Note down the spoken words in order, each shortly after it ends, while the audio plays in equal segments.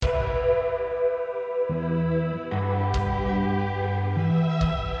I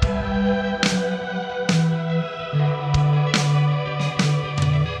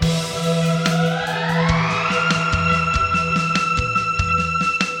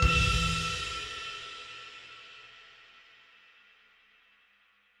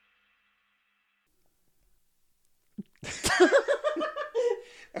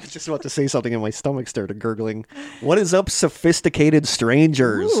was just about to say something and my stomach started gurgling. What is up, sophisticated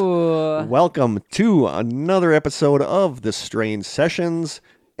strangers? Ooh. Welcome to another episode of The Strange Sessions.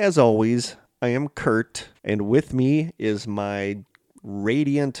 As always, I am Kurt, and with me is my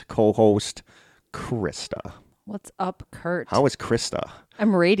radiant co-host, Krista. What's up, Kurt? How is Krista?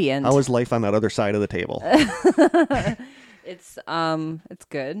 I'm radiant. How is life on that other side of the table? It's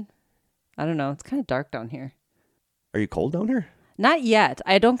good. I don't know. It's kind of dark down here. Are you cold down here? Not yet.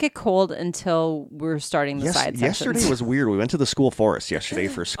 I don't get cold until we're starting the side sessions. Yesterday was weird. We went to the school forest yesterday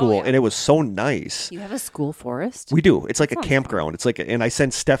for school, and it was so nice. You have a school forest? We do. It's like a Sounds campground. fun. It's like, and I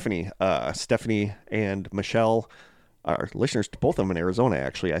sent Stephanie and Michelle, our listeners, both of them in Arizona.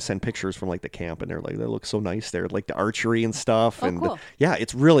 Actually, I sent pictures from like the camp, and they're like, "That looks so nice there." Like the archery and stuff, and cool. Yeah,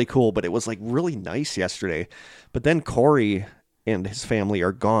 it's really cool. But it was like really nice yesterday. But then Corey and his family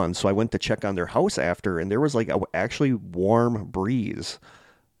are gone, so I went to check on their house after, and there was like a actually warm breeze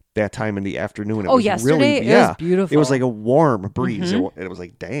that time in the afternoon. It was yesterday? Really, it was beautiful. It was like a warm breeze. Mm-hmm. It was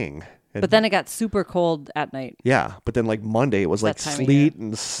like, dang. But then it got super cold at night. Yeah, but then like Monday it was like That time of sleet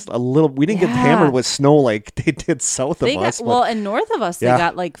and a little. We didn't get hammered with snow like they did south of us. Well, and north of us, they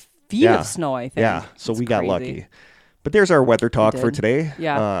got like feet of snow, I think. Yeah, so we got crazy. lucky. But there's our weather talk for today.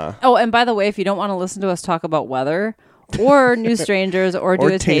 Yeah. And by the way, if you don't want to listen to us talk about weather or new strangers or do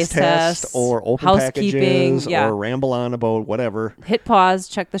a taste test or open housekeeping, packages or ramble on about whatever, hit pause,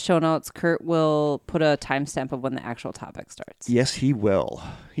 check the show notes. Kurt will put a timestamp of when the actual topic starts. Yes, he will.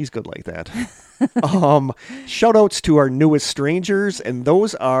 He's good like that. Shout outs to our newest strangers, and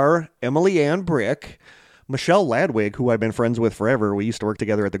those are Emily Ann Brick, Michelle Ladwig, who I've been friends with forever. We used to work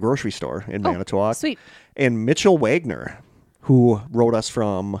together at the grocery store in Manitowoc. Sweet. And Mitchell Wagner, who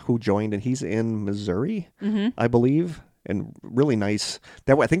joined, and he's in Missouri, I believe, and really nice.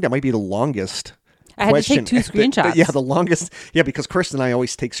 I think that might be the longest. I had to take 2 screenshots. The longest. Yeah, because Chris and I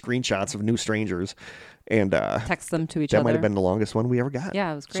always take screenshots of new strangers and text them to each other. That might have been the longest one we ever got.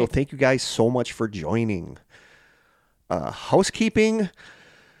 Yeah, it was great. So thank you guys so much for joining. Housekeeping.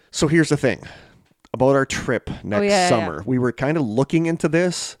 So here's the thing about our trip next summer. Yeah. We were kind of looking into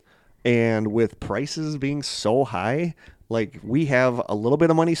this, and with prices being so high, like we have a little bit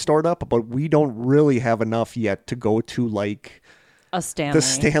of money stored up, but we don't really have enough yet to go to like the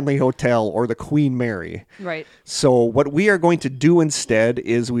Stanley Hotel or the Queen Mary. Right. So what we are going to do instead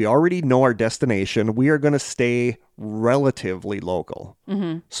is we already know our destination. We are going to stay relatively local.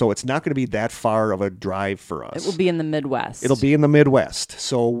 Mm-hmm. So it's not going to be that far of a drive for us. It will be in the Midwest. It'll be in the Midwest.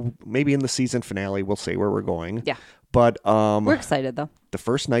 So maybe in the season finale, we'll say where we're going. Yeah. But we're excited though. The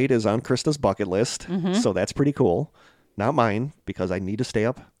first night is on Krista's bucket list. Mm-hmm. So that's pretty cool. Not mine, because I need to stay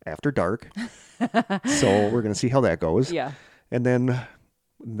up after dark. So we're going to see how that goes. Yeah. And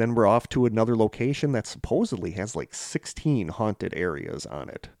then we're off to another location that supposedly has like 16 haunted areas on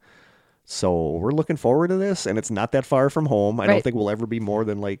it. So we're looking forward to this, and it's not that far from home. I don't think we'll ever be more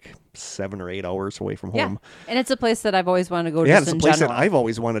than like 7 or 8 hours away from home. And it's a place that I've always wanted to go to. Yeah, it's a place that I've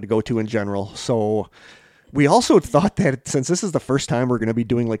always wanted to go to in general. So we also thought that since this is the first time we're going to be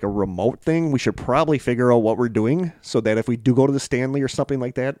doing like a remote thing, we should probably figure out what we're doing so that if we do go to the Stanley or something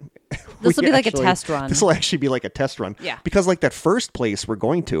like that, this will be like a test run. This will actually be like a test run. Yeah. Because like that first place we're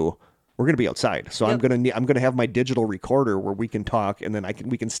going to be outside. So I'm going to have my digital recorder where we can talk, and then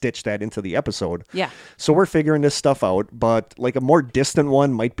we can stitch that into the episode. Yeah. So we're figuring this stuff out, but like a more distant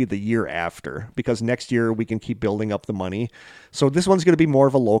one might be the year after, because next year we can keep building up the money. So this one's going to be more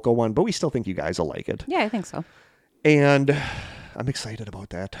of a local one, but we still think you guys will like it. Yeah, I think so. And I'm excited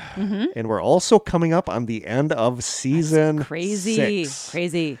about that. Mm-hmm. And we're also coming up on the end of season 6.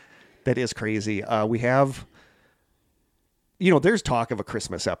 Crazy. That is crazy. We have, there's talk of a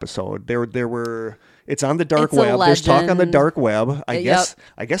Christmas episode. It's on the dark web. There's talk on the dark web. I guess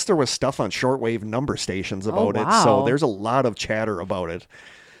there was stuff on shortwave number stations about it. So there's a lot of chatter about it.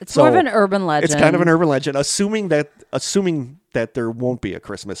 It's more of an urban legend. It's kind of an urban legend. Assuming that there won't be a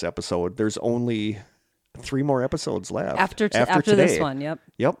Christmas episode, there's only 3 more episodes left. After this one, yep.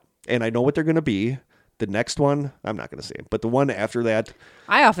 Yep. And I know what they're going to be. The next one, I'm not going to say it, but the one after that.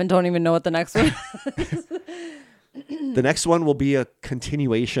 I often don't even know what the next one is. The next one will be a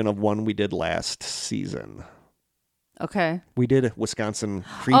continuation of one we did last season. Okay. We did Wisconsin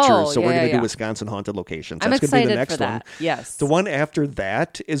creatures, so we're going to do Wisconsin haunted locations. I'm That's excited going to be the next for that. one. Yes. The one after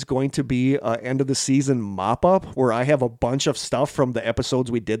that is going to be end of the season mop up, where I have a bunch of stuff from the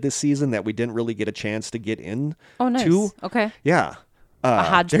episodes we did this season that we didn't really get a chance to get in. Oh, nice. To. Okay. Yeah. A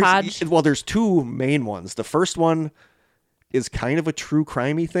hodgepodge. There's two main ones. The first one is kind of a true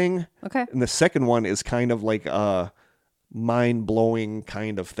crimey thing. Okay. And the second one is kind of like a mind-blowing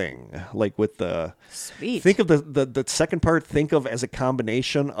kind of thing, like with the sweet. Think of the second part, think of as a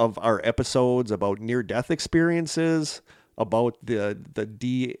combination of our episodes about near-death experiences, about the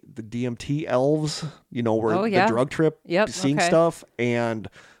DMT elves, where the drug trip, seeing stuff, and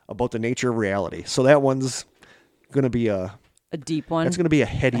about the nature of reality. So that one's going to be a deep one. That's going to be a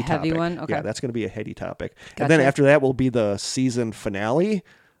heady heavy topic. One? Okay. Yeah, that's going to be a heady topic. Gotcha. And then after that will be the season finale.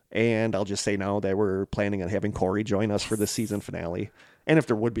 And I'll just say now that we're planning on having Corey join us for the season finale. And if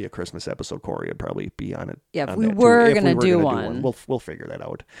there would be a Christmas episode, Corey would probably be on it. Yeah, if we were going to do one. We'll figure that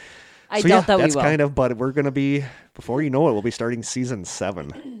out. I doubt that we will. That's kind of, but we're going to be, before you know it, we'll be starting season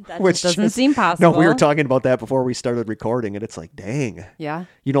 7. That which doesn't seem possible. No, we were talking about that before we started recording, and it's like, dang. Yeah.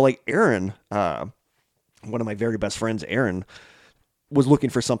 Like Aaron, one of my very best friends, Aaron, was looking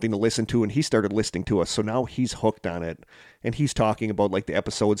for something to listen to, and he started listening to us. So now he's hooked on it, and he's talking about like the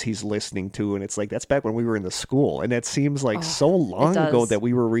episodes he's listening to, and it's like that's back when we were in the school, and that seems like so long ago that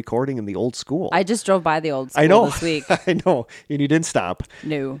we were recording in the old school. I just drove by the old school this week. I know, and you didn't stop.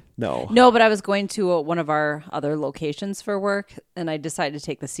 No, but I was going to one of our other locations for work, and I decided to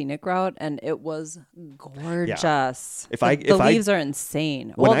take the scenic route, and it was gorgeous. Yeah. The leaves are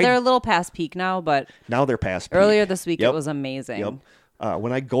insane. Well, they're a little past peak now, but now they're past peak. Earlier this week, it was amazing. Yep.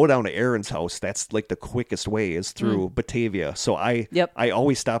 When I go down to Aaron's house, that's like the quickest way is through Batavia. So I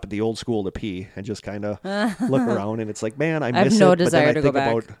always stop at the old school to pee and just kind of look around, and it's like, man, I miss it. No desire to go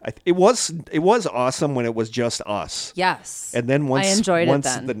back. It was awesome when it was just us. Yes. And then once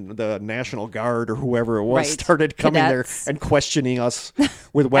the National Guard or whoever it was started coming there and questioning us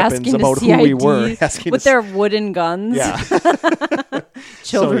with weapons about who we were, with their wooden guns. Yeah.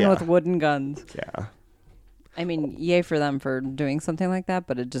 Children with wooden guns. Yeah. I mean, yay for them for doing something like that,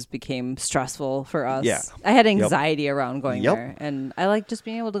 but it just became stressful for us. Yeah. I had anxiety around going there, and I like just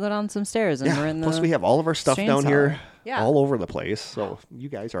being able to go down some stairs. And we're in plus we have all of our stuff down here all over the place. So you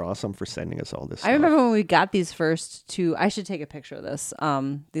guys are awesome for sending us all this stuff. I remember when we got these first two, I should take a picture of this,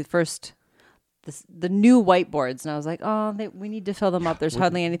 the new whiteboards, and I was like, we need to fill them up. There's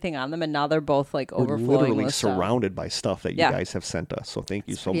hardly anything on them, and now they're both like overflowing. We're literally with surrounded by stuff that you guys have sent us, so thank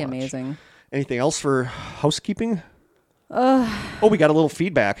you so much. Amazing. Anything else for housekeeping? We got a little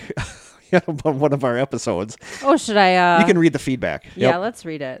feedback about one of our episodes. Oh, should I? You can read the feedback. Yeah, let's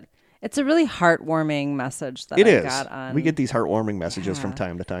read it. It's a really heartwarming message that I got on. We get these heartwarming messages from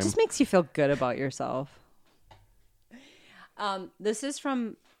time to time. It just makes you feel good about yourself. This is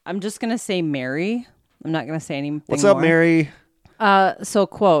from, I'm just going to say Mary. I'm not going to say anything What's up, Mary? So,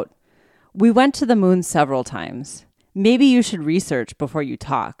 quote, "We went to the moon several times. Maybe you should research before you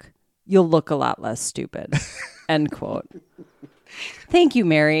talk. You'll look a lot less stupid." End quote. Thank you,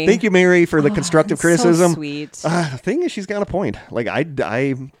 Mary. Thank you, Mary, for the constructive criticism. So sweet. The thing is, she's got a point. Like, I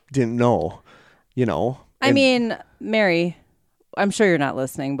didn't know, I mean, Mary, I'm sure you're not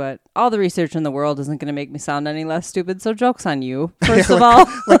listening, but all the research in the world isn't going to make me sound any less stupid, so joke's on you, first of all.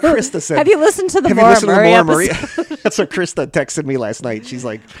 Like Krista said. Have you listened to the Maura Murray episode? That's what Krista texted me last night. She's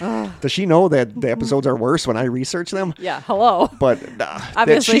like, does she know that the episodes are worse when I research them? Yeah, hello. But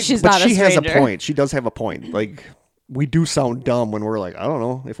obviously she's not a stranger. She has a point. She does have a point. Like, we do sound dumb when we're like, I don't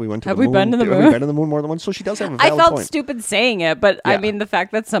know if we went to the moon. Have we been to the moon? Have we been to the moon more than once? So she does have a valid point. I felt point. stupid saying it, but I mean, the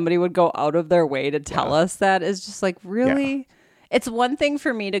fact that somebody would go out of their way to tell us that is just like, really? Yeah. It's one thing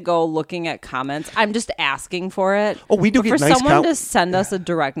for me to go looking at comments. I'm just asking for it. Oh, we do get nice comments. For someone to send us a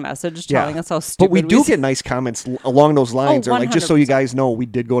direct message telling us how stupid But we do get nice comments along those lines. Or like, just so you guys know, we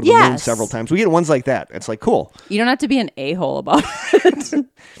did go to the moon several times. We get ones like that. It's like, cool. You don't have to be an a-hole about it.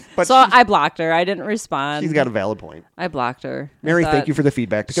 But so I blocked her. I didn't respond. She's got a valid point. I blocked her. Mary, thank you for the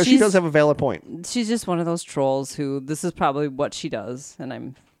feedback, because she does have a valid point. She's just one of those trolls who this is probably what she does.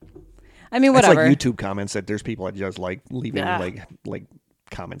 And I mean, whatever. It's like YouTube comments that there's people that just like leaving like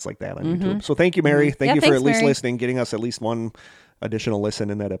comments like that on YouTube. So thank you, Mary. Thank you for at least listening, getting us at least one additional listen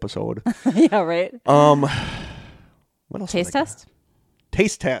in that episode. Yeah, right. What else? Taste test?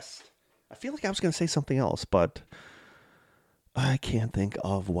 Taste test. I feel like I was going to say something else, but I can't think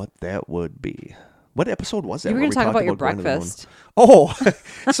of what that would be. What episode was that? You were going to talk about your breakfast. Oh,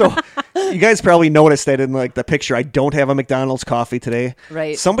 so You guys probably noticed that in like the picture. I don't have a McDonald's coffee today.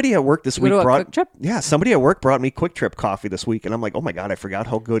 Right. Somebody at work this week brought Quick Trip? Yeah, somebody at work brought me Quick Trip coffee this week, and I'm like, oh my god, I forgot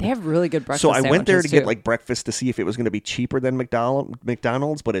how good. They have really good breakfast. So I went there to get like breakfast to see if it was going to be cheaper than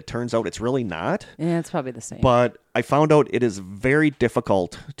McDonald's, but it turns out it's really not. Yeah, it's probably the same. But I found out it is very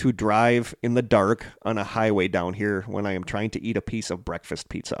difficult to drive in the dark on a highway down here when I am trying to eat a piece of breakfast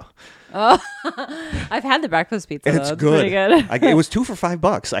pizza. Oh, I've had the breakfast pizza. It's good. It was $2 for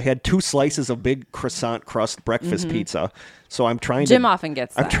 $5. I had 2 slices of big croissant crust breakfast pizza. So I'm trying Jim often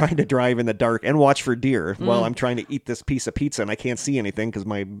gets that. I'm trying to drive in the dark and watch for deer while I'm trying to eat this piece of pizza, and I can't see anything because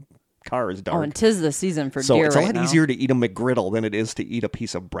my car is dark. Oh, and 'tis the season for so deer. So it's a lot easier to eat a McGriddle than it is to eat a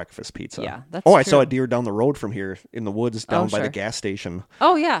piece of breakfast pizza. Yeah, that's true. I saw a deer down the road from here in the woods down by sure. the gas station.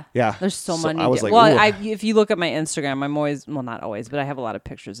 Oh yeah, yeah. There's so many. I was like, if you look at my Instagram, I'm always not always, but I have a lot of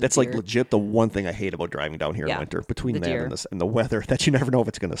pictures. That's of like legit the one thing I hate about driving down here in winter. Between that and the weather, that you never know if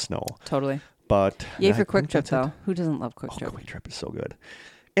it's going to snow. Totally. But yay for Quick Trip though. Who doesn't love Quick Trip? Quick Trip is so good.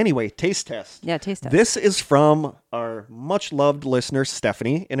 Anyway, taste test. Yeah, taste test. This is from our much loved listener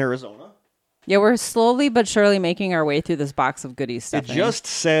Stephanie in Arizona. Yeah, we're slowly but surely making our way through this box of goodies, Stephanie. It just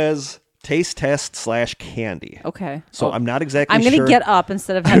says taste test / candy. Okay. So I'm not exactly sure. I'm going to get up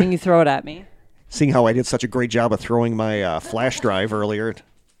instead of having you throw it at me. Seeing how I did such a great job of throwing my flash drive earlier.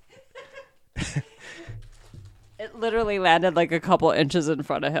 It literally landed like a couple inches in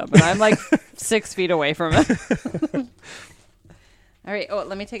front of him, and I'm like 6 feet away from it. All right. Oh,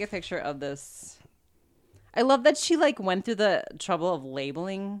 let me take a picture of this. I love that she like went through the trouble of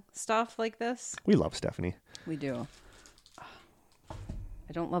labeling stuff like this. We love Stephanie. We do.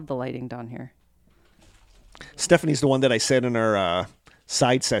 I don't love the lighting down here. Stephanie's the one that I said in our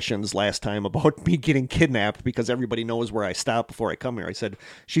side sessions last time about me getting kidnapped because everybody knows where I stop before I come here. I said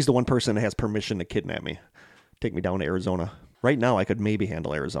she's the one person that has permission to kidnap me. Take me down to Arizona. Right now, I could maybe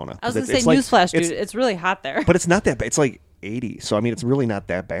handle Arizona. I was going to say, newsflash, dude. It's really hot there. But it's not that bad. It's like 80. So, I mean, it's really not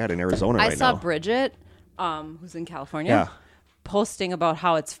that bad in Arizona right now. I saw Bridget, who's in California, posting about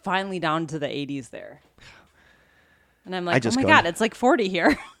how it's finally down to the 80s there. And I'm like, oh my God, it's like 40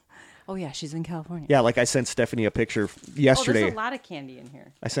 here. Oh, yeah, she's in California. Yeah, like I sent Stephanie a picture yesterday. Oh, there's a lot of candy in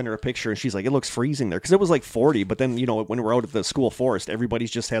here. I sent her a picture, and she's like, it looks freezing there. Because it was like 40. But then, when we're out at the school forest, everybody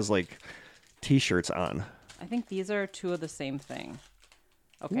just has like T-shirts on. I think these are 2 of the same thing.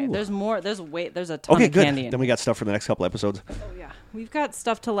 Okay, Ooh. There's more. There's a ton of candy in Then we got stuff for the next couple episodes. Oh, yeah. We've got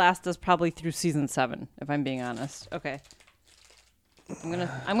stuff to last us probably through season 7, if I'm being honest. Okay. I'm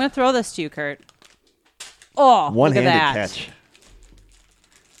gonna throw this to you, Kurt. Oh, one-handed look at that. catch.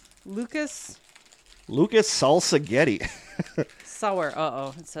 Lucas Salsagetti.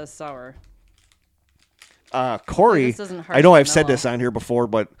 Sour. It says sour. Corey, I know I've said this on here before,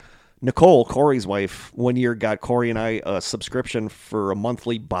 but Nicole, Corey's wife, one year got Corey and I a subscription for a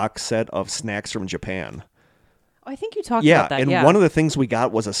monthly box set of snacks from Japan. Oh, I think you talked about that. And one of the things we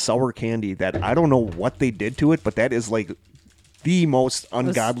got was a sour candy that I don't know what they did to it, but that is like the most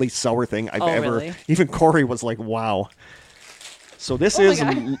ungodly sour thing I've ever. Really? Even Corey was like, "Wow." So this is.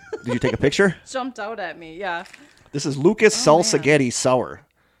 Did you take a picture? Jumped out at me. Yeah. This is Lucas Salsagetti sour.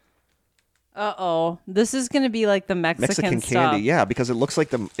 This is going to be like the Mexican stuff. Candy, yeah, because it looks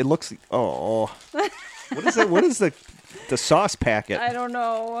like what is it? What is the sauce packet? I don't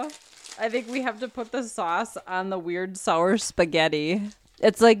know. I think we have to put the sauce on the weird sour spaghetti.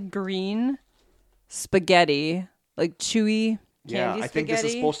 It's like green spaghetti, like chewy candy I think this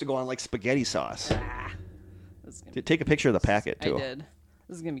is supposed to go on like spaghetti sauce. Take a picture of the packet too. I did.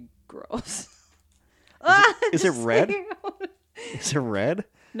 This is going to be gross. Is it red? Is it red?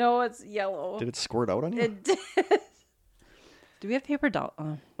 No, it's yellow. Did it squirt out on you? It did. Do we have paper towel?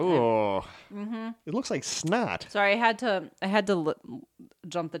 Oh. Mm-hmm. It looks like snot. Sorry, I had to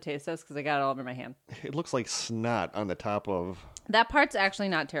jump the taste test because I got it all over my hand. It looks like snot on the top of. That part's actually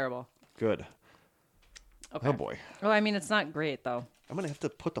not terrible. Good. Okay. Oh boy. Oh, I mean, it's not great though. I'm gonna have to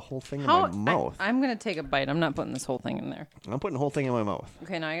put the whole thing in my mouth. I'm gonna take a bite. I'm not putting this whole thing in there. I'm putting the whole thing in my mouth.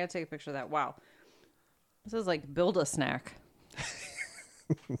 Okay, now I gotta take a picture of that. Wow. This is like build a snack.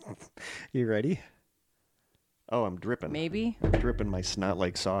 You ready? Oh, I'm dripping. Maybe. I'm dripping my snot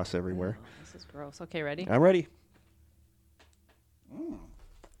like sauce everywhere. Oh, this is gross. Okay, ready? I'm ready.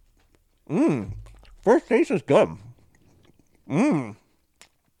 First taste is good. I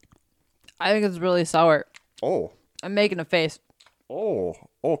think it's really sour. Oh. I'm making a face. Oh,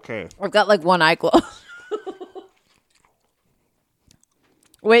 okay. I've got like one eye closed.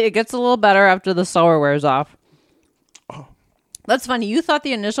 Wait, it gets a little better after the sour wears off. Oh. That's funny. You thought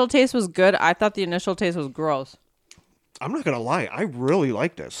the initial taste was good. I thought the initial taste was gross. I'm not going to lie. I really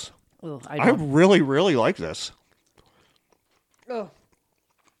like this. Ugh, I really, really like this. Ugh.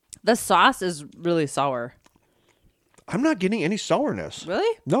 The sauce is really sour. I'm not getting any sourness.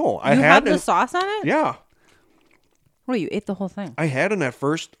 Really? No, I had the sauce on it. Yeah. Well, you ate the whole thing. I had in that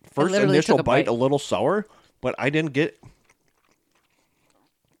first initial bite a little sour, but I didn't get.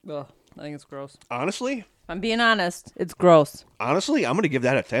 Ugh, I think it's gross. Honestly, if I'm being honest, it's gross. Honestly, I'm going to give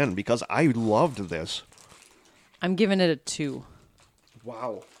that a 10 because I loved this. I'm giving it a 2.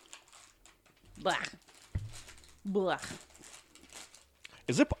 Wow. Blah. Blah.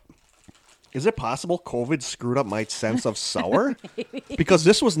 Is it possible COVID screwed up my sense of sour? Because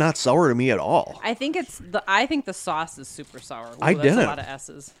this was not sour to me at all. I think the sauce is super sour. Ooh, I didn't. That's a lot of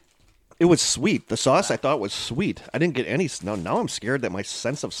S's. It was sweet. The sauce I thought was sweet. I didn't get any. Now I'm scared that my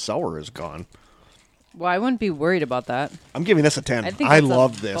sense of sour is gone. Well, I wouldn't be worried about that. I'm giving this a 10. I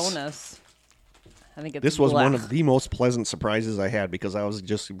love this. Bonus. I think this was one of the most pleasant surprises I had because I was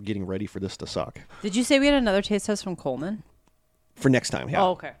just getting ready for this to suck. Did you say we had another taste test from Coleman? For next time, yeah.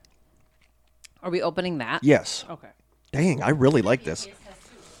 Oh, okay. Are we opening that? Yes. Okay. Dang, I really like this.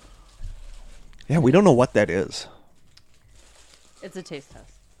 Yeah, we don't know what that is. It's a taste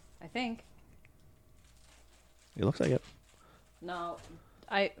test, I think. It looks like it. No,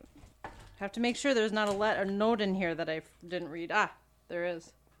 I have to make sure there's not a note in here that I didn't read. Ah, there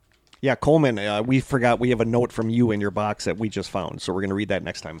is. Yeah, Coleman, we forgot we have a note from you in your box that we just found, so we're going to read that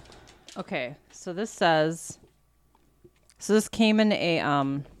next time. Okay, so this says... So this came in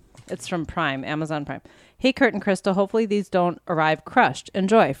a... It's from Prime, Amazon Prime. Hey, Kurt and Krista, hopefully these don't arrive crushed.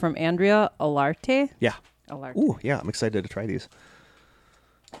 Enjoy. From Andrea Olarte. Yeah. Olarte. Ooh, yeah, I'm excited to try these.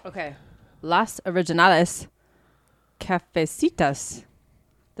 Okay. Las Originales Cafecitas.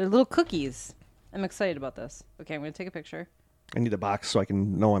 They're little cookies. I'm excited about this. Okay, I'm going to take a picture. I need a box so I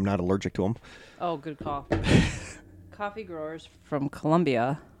can know I'm not allergic to them. Oh, good call. Coffee growers from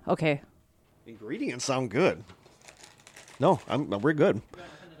Colombia. Okay. Ingredients sound good. No, we're good.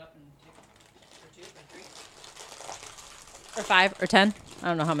 Or 5 or 10. I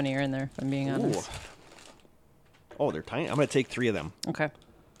don't know how many are in there, if I'm being honest. Oh, they're tiny. I'm going to take 3 of them. Okay.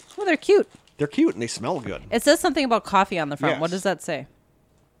 Oh, they're cute. They're cute and they smell good. It says something about coffee on the front. Yes. What does that say?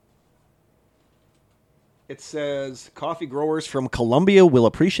 It says, coffee growers from Colombia will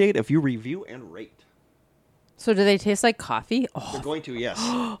appreciate if you review and rate. So do they taste like coffee? Oh. They're going to, yes.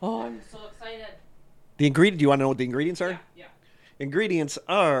 Oh, I'm so excited. Do you want to know what the ingredients are? Yeah. Ingredients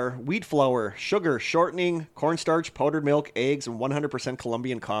are wheat flour, sugar, shortening, cornstarch, powdered milk, eggs, and 100%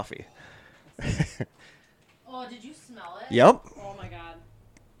 Colombian coffee. Oh, did you smell it? Yep. Oh my god.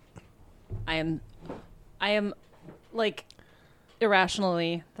 I am like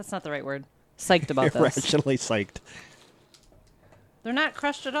irrationally, that's not the right word, psyched about this. Irrationally psyched. They're not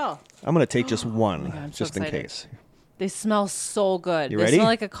crushed at all. I'm going to take just one, God, just in case. They smell so good. You they ready? Smell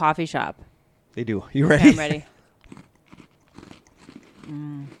like a coffee shop. They do. You ready? Okay, I'm ready.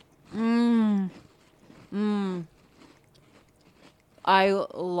 I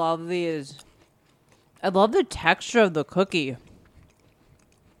love these. I love the texture of the cookie.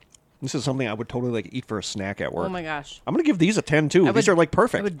 This is something I would totally eat for a snack at work. Oh my gosh. I'm going to give these a 10 too. These are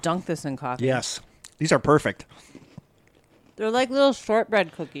perfect. I would dunk this in coffee. Yes. These are perfect. They're like little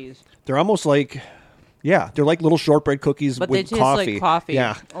shortbread cookies. They're almost like, they're like little shortbread cookies but with they taste coffee. like coffee.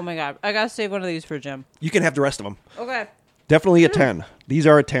 Yeah. Oh my god. I got to save one of these for Jim. You can have the rest of them. Okay. Definitely a 10. These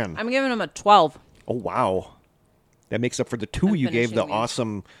are a 10. I'm giving them a 12. Oh, wow. That makes up for the 2 you gave the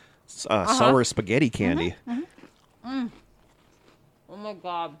awesome sour spaghetti candy. Oh my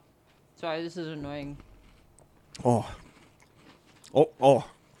god. Sorry, this is annoying. Oh.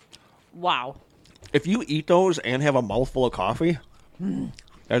 Wow. If you eat those and have a mouthful of coffee,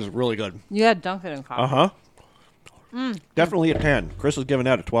 that is really good. You had dunked it in coffee. Uh-huh. Definitely a 10. Chris was giving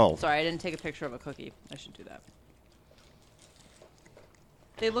that a 12. Sorry, I didn't take a picture of a cookie. I should do that.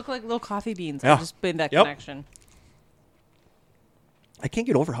 They look like little coffee beans. Yeah. I just made that connection. I can't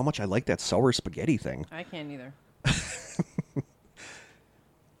get over how much I like that sour spaghetti thing. I can't either.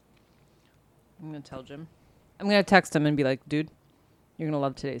 I'm going to tell Jim. I'm going to text him and be like, dude, you're going to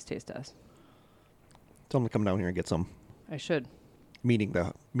love today's taste test. Tell him to come down here and get some. I should. Meaning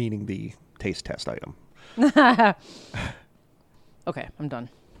the taste test item. Okay, I'm done.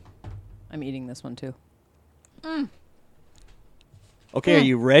 I'm eating this one too. Okay, are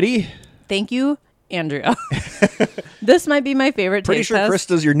you ready? Thank you, Andrea. This might be my favorite Pretty taste sure test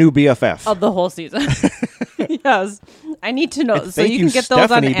Krista's your new BFF. of the whole season. Yes. I need to know. And so you can get those on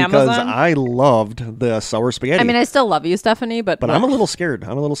Stephanie, Amazon. because I loved the sour spaghetti. I mean, I still love you, Stephanie, but I'm a little scared.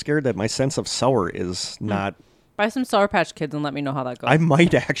 I'm a little scared that my sense of sour is not... Buy some Sour Patch Kids and let me know how that goes. I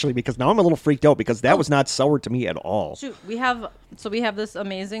might actually, because now I'm a little freaked out because that was not sour to me at all. Shoot, we have this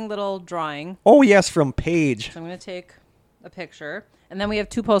amazing little drawing. Oh, yes, from Paige. So I'm going to take a picture. And then we have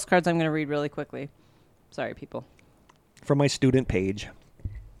 2 postcards I'm going to read really quickly. Sorry, people. From my student Paige.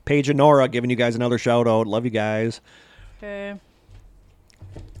 Paige and Nora giving you guys another shout out. Love you guys. Okay.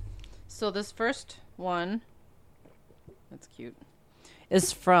 So this first one, that's cute,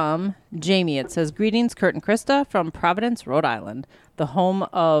 is from Jamie. It says, "Greetings, Kurt and Krista from Providence, Rhode Island, the home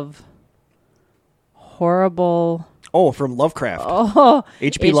of horrible..." Oh, from Lovecraft. Oh,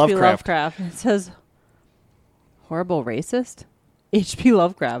 H.P. Lovecraft. It says, "Horrible racist?" H.P.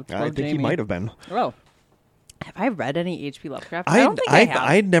 Lovecraft. I think Jamie. He might have been. Oh. Have I read any H.P. Lovecraft? I don't think I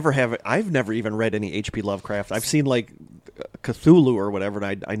have. I've never even read any H.P. Lovecraft. I've seen like Cthulhu or whatever,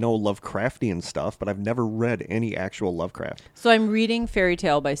 and I know Lovecraftian stuff, but I've never read any actual Lovecraft. So I'm reading Fairy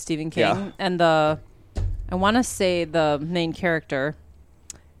Tale by Stephen King, and I want to say the main character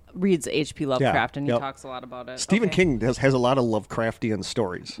reads H.P. Lovecraft, and he talks a lot about it. Stephen King has a lot of Lovecraftian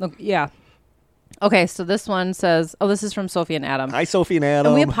stories. Yeah. Okay, so this one says, this is from Sophie and Adam. Hi, Sophie and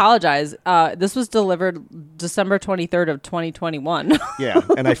Adam. And we apologize. This was delivered December 23rd of 2021. Yeah,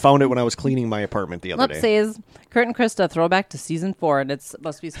 and I found it when I was cleaning my apartment the other day. Says, "Kurt and Krista, throwback to season 4, and it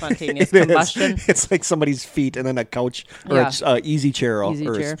must be spontaneous combustion." It's like somebody's feet and then a couch or an easy chair.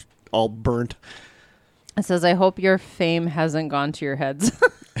 It's all burnt. It says, "I hope your fame hasn't gone to your heads."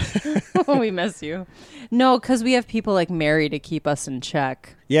 We miss you. No, because we have people like Mary to keep us in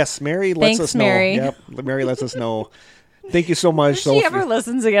check. Yes, Mary lets us know. Mary. Yep, Mary lets us know. Thank you so much, Sophie. If she ever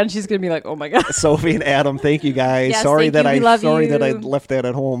listens again, she's gonna be like, "Oh my god." Sophie and Adam, thank you guys. Yes, sorry that I you. left that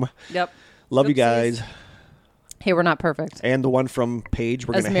at home. Yep. Love you guys. Hey, we're not perfect. And the one from Paige,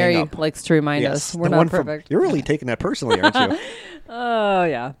 we're As gonna Mary hang up. likes to remind us, we're not perfect. You're really taking that personally, aren't you? Oh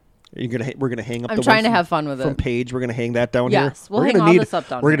yeah. We're gonna hang up. I'm trying to have fun with it. From Paige, we're gonna hang that down here. Yes, we'll hang all this up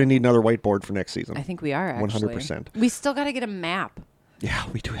down. We're gonna need another whiteboard for next season. I think we are actually 100%. We still got to get a map. Yeah,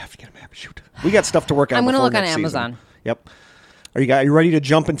 we do have to get a map. Shoot, we got stuff to work on. I'm gonna look on Amazon. Season. Yep. Are you ready to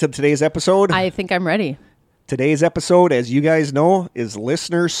jump into today's episode? I think I'm ready. Today's episode, as you guys know, is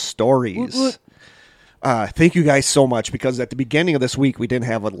listener stories. Woot, woot. Thank you guys so much, because at the beginning of this week we didn't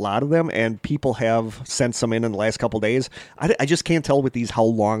have a lot of them, and people have sent some in the last couple of days. I just can't tell with these how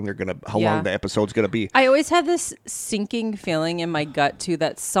long long the episode's gonna be. I always have this sinking feeling in my gut too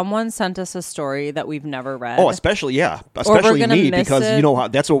that someone sent us a story that we've never read. Oh, especially me, because you know how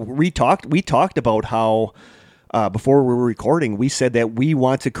that's what we talked. We talked about how. Before we were recording, we said that we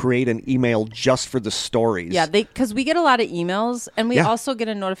want to create an email just for the stories. Yeah, because we get a lot of emails, and we also get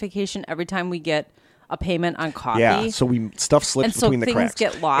a notification every time we get a payment on coffee. Yeah, so stuff slips between the cracks.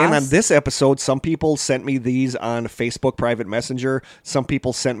 Things get lost. And on this episode, some people sent me these on Facebook Private Messenger. Some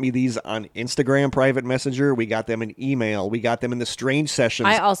people sent me these on Instagram Private Messenger. We got them in email. We got them in the Strange Sessions.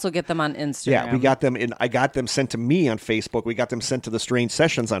 I also get them on Instagram. Yeah, we got them I got them sent to me on Facebook. We got them sent to the Strange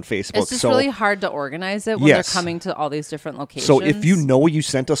Sessions on Facebook. It's just really hard to organize it when they're coming to all these different locations. So if you know you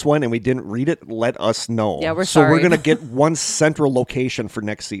sent us one and we didn't read it, let us know. Yeah, we're sorry. So we're going to get one central location for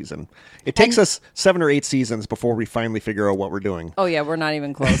next season. It takes us 7 or 8 seasons before we finally figure out what we're doing. Oh, yeah, we're not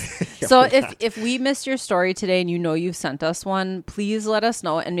even close. So if we missed your story today and you know you've sent us one, please let us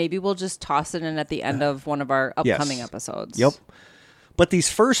know, and maybe we'll just toss it in at the end of one of our upcoming episodes. Yep. But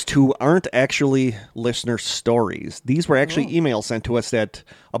these first 2 aren't actually listener stories. These were actually emails sent to us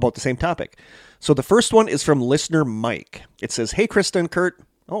about the same topic. So the first one is from listener Mike. It says, "Hey, Krista and Kurt."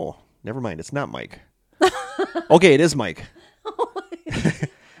 Oh, never mind. It's not Mike. Okay, it is Mike.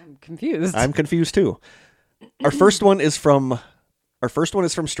 Confused. I'm confused too. Our first one is from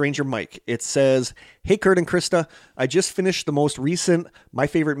Stranger Mike. It says, "Hey, Kurt and Krista, I just finished the most recent My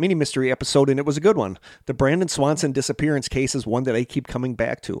Favorite Mini Mystery episode, and it was a good one. The Brandon Swanson disappearance case is one that I keep coming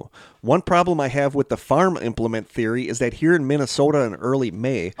back to. One problem I have with the farm implement theory is that here in Minnesota in early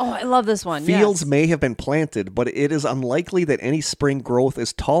May, oh, I love this one. Fields may have been planted, but it is unlikely that any spring growth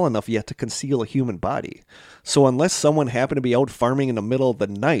is tall enough yet to conceal a human body. So unless someone happened to be out farming in the middle of the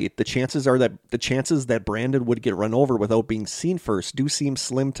night, the chances that Brandon would get run over without being seen first do seem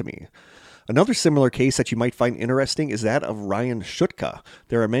slim to me. Another similar case that you might find interesting is that of Ryan Schutka.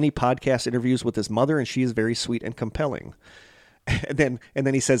 There are many podcast interviews with his mother, and she is very sweet and compelling." And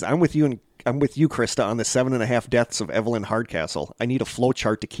then he says, I'm with you, Krista, on the 7.5 deaths of Evelyn Hardcastle. I need a flow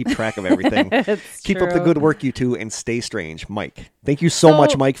chart to keep track of everything. Keep up the good work, you two, and stay strange. Mike." Thank you so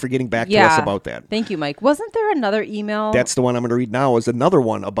much, Mike, for getting back to us about that. Thank you, Mike. Wasn't there another email? That's the one I'm going to read now, is another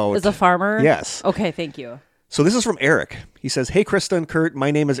one about... As a farmer? Yes. Okay, thank you. So this is from Eric. He says, "Hey, Krista and Kurt,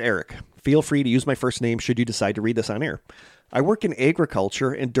 my name is Eric. Feel free to use my first name should you decide to read this on air. I work in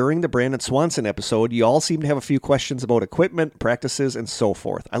agriculture, and during the Brandon Swanson episode, you all seem to have a few questions about equipment, practices, and so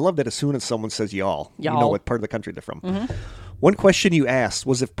forth. I love that as soon as someone says y'all, you know what part of the country they're from. Mm-hmm. One question you asked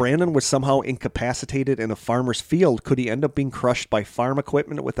was if Brandon was somehow incapacitated in a farmer's field, could he end up being crushed by farm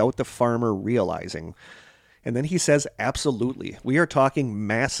equipment without the farmer realizing? And then he says, absolutely. We are talking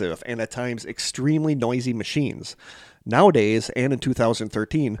massive and at times extremely noisy machines. Nowadays, and in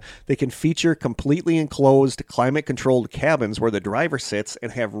 2013, they can feature completely enclosed, climate-controlled cabins where the driver sits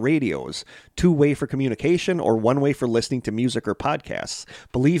and have radios, two-way for communication or one-way for listening to music or podcasts.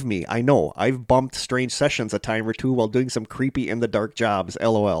 Believe me, I know. I've bumped strange sessions a time or two while doing some creepy in-the-dark jobs,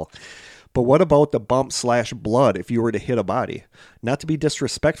 LOL. But what about the bump/blood if you were to hit a body? Not to be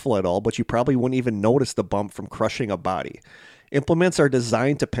disrespectful at all, but you probably wouldn't even notice the bump from crushing a body. Implements are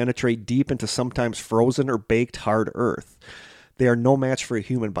designed to penetrate deep into sometimes frozen or baked hard earth. They are no match for a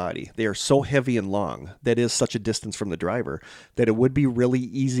human body. They are so heavy and long, that is such a distance from the driver, that it would be really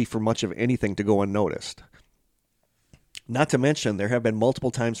easy for much of anything to go unnoticed. Not to mention, there have been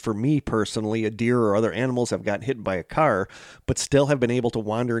multiple times for me personally, a deer or other animals have gotten hit by a car, but still have been able to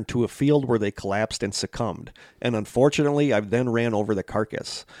wander into a field where they collapsed and succumbed. And unfortunately, I've then ran over the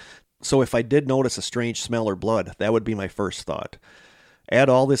carcass. So if I did notice a strange smell or blood, that would be my first thought. Add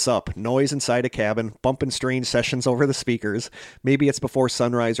all this up, noise inside a cabin, bumping strange sessions over the speakers. Maybe it's before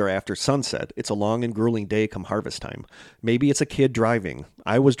sunrise or after sunset. It's a long and grueling day come harvest time. Maybe it's a kid driving.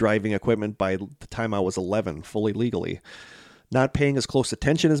 I was driving equipment by the time I was 11, fully legally. Not paying as close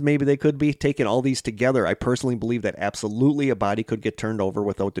attention as maybe they could be. Taking all these together, I personally believe that absolutely a body could get turned over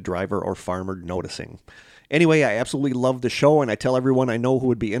without the driver or farmer noticing. Anyway, I absolutely love the show, and I tell everyone I know who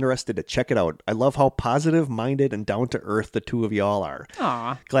would be interested to check it out. I love how positive-minded and down-to-earth the two of y'all are.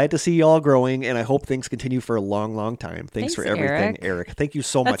 Aww. Glad to see y'all growing, and I hope things continue for a long, long time. Thanks for everything, Eric. Thank you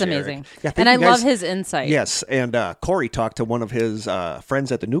so much, That's amazing. Eric. Yeah, and I love his insight. Yes, and Corey talked to one of his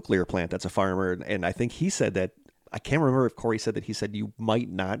friends at the nuclear plant that's a farmer, and I think he said that, I can't remember if Corey said that he said you might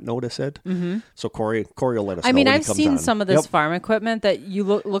not notice it. Mm-hmm. So Corey will let us know. I mean, when I've seen some of this farm equipment that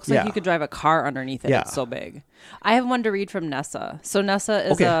looks like you could drive a car underneath it. Yeah. It's so big. I have one to read from Nessa. So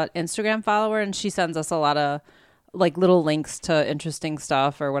Nessa is an Instagram follower, and she sends us a lot of like little links to interesting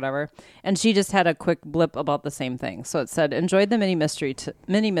stuff or whatever. And she just had a quick blip about the same thing. So it said, enjoyed the mini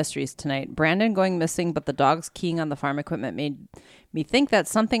mysteries tonight. Brandon going missing, but the dogs keying on the farm equipment made me think that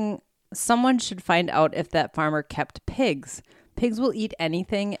someone should find out if that farmer kept pigs. Pigs will eat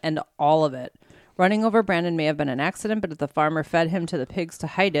anything and all of it. Running over Brandon may have been an accident, but if the farmer fed him to the pigs to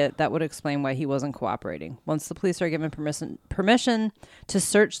hide it, that would explain why he wasn't cooperating. Once the police are given permission to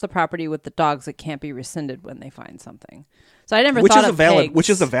search the property with the dogs, it can't be rescinded when they find something. So I never thought of pigs. Which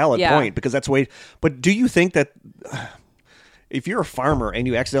is a valid point, because that's way. But do you think that if you're a farmer and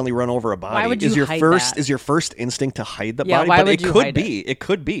you accidentally run over a body, is your first instinct to hide the body? Why would you hide it? It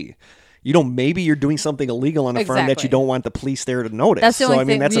could be. You know, maybe you're doing something illegal on a farm that you don't want the police there to notice. That's the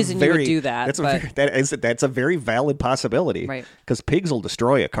only reason you would do that. That's a very valid possibility. Right. Because pigs will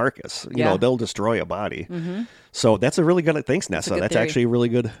destroy a carcass. You know, they'll destroy a body. Mm-hmm. So that's a really good. Thanks, Nessa. That's actually a really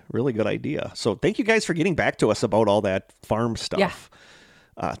good idea. So thank you guys for getting back to us about all that farm stuff.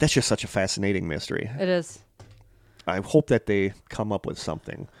 Yeah. That's just such a fascinating mystery. It is. I hope that they come up with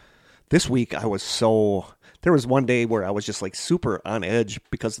something. This week there was one day where I was just like super on edge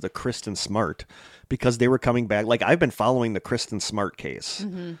because of the Kristen Smart, because they were coming back. Like, I've been following the Kristen Smart case.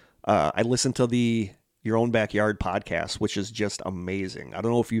 Mm-hmm. I listened to the Your Own Backyard podcast, which is just amazing. I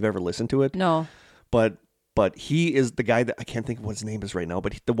don't know if you've ever listened to it. No. But he is the guy that, I can't think of what his name is right now,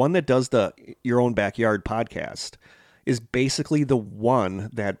 but the one that does the Your Own Backyard podcast is basically the one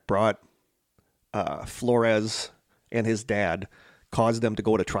that brought Flores and his dad, caused them to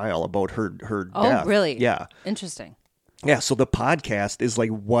go to trial about her death. Oh, really? Yeah. Interesting. Yeah, so the podcast is like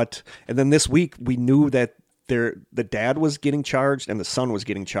what... And then this week, we knew that the dad was getting charged and the son was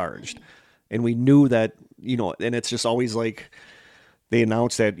getting charged. And we knew that, you know, and it's just always like... They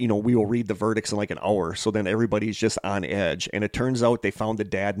announced that, you know, we will read the verdicts in like an hour. So then everybody's just on edge. And it turns out they found the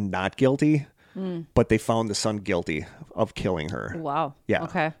dad not guilty, but they found the son guilty of killing her. Wow. Yeah.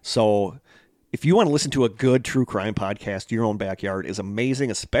 Okay. So... If you want to listen to a good true crime podcast, Your Own Backyard is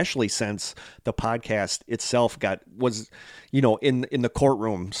amazing, especially since the podcast itself was, you know, in the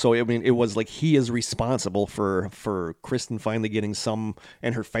courtroom. So, I mean, it was like he is responsible for Kristen finally getting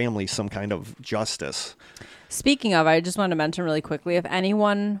and her family some kind of justice. Speaking of, I just want to mention really quickly, if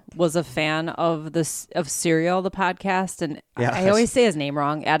anyone was a fan of Serial, the podcast, and I always say his name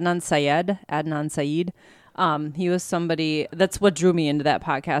wrong, Adnan Syed. He was somebody, that's what drew me into that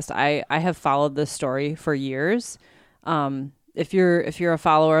podcast. I have followed this story for years. If you're a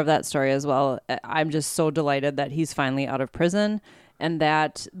follower of that story as well, I'm just so delighted that he's finally out of prison, and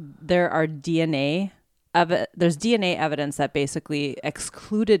that there's DNA evidence that basically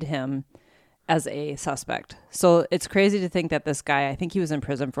excluded him as a suspect. So it's crazy to think that this guy, I think he was in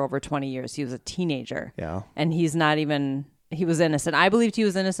prison for over 20 years. He was a teenager. Yeah. And he was innocent. I believed he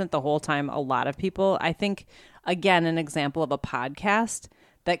was innocent the whole time. A lot of people, I think, again, an example of a podcast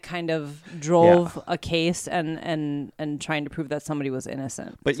that kind of drove a case and trying to prove that somebody was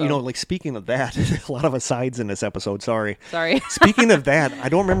innocent. But, like speaking of that, a lot of asides in this episode. Sorry. Speaking of that, I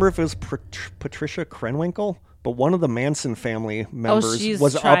don't remember if it was Patricia Krenwinkel, but one of the Manson family members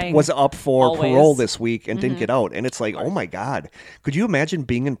was up for parole this week and didn't get out. And it's like, oh my God. Could you imagine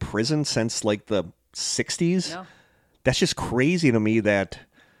being in prison since like the 60s? No. That's just crazy to me that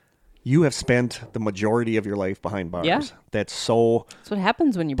you have spent the majority of your life behind bars. Yeah. That's what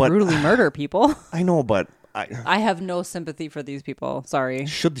happens when you brutally murder people. I know, but I have no sympathy for these people. Sorry.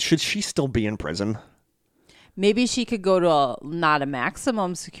 Should she still be in prison? Maybe she could go to not a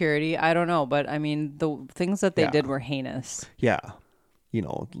maximum security. I don't know. But I mean, the things that they did were heinous. Yeah.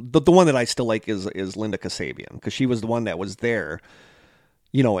 The one that I still like is Linda Kasabian, because she was the one that was there.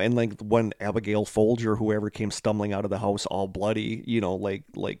 And like when Abigail Folger, whoever came stumbling out of the house all bloody,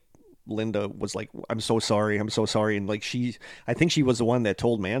 like Linda was like, I'm so sorry. And like I think she was the one that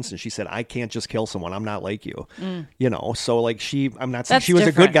told Manson, she said, I can't just kill someone. I'm not like you, so like I'm not saying she was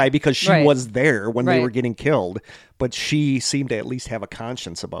different. A good guy because she was there when they were getting killed, but she seemed to at least have a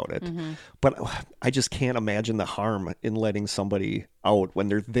conscience about it. Mm-hmm. But I just can't imagine the harm in letting somebody out when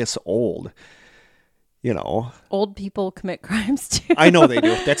they're this old. Old people commit crimes too. I know they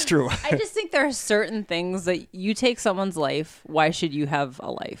do. That's true. I just think there are certain things that you take someone's life. Why should you have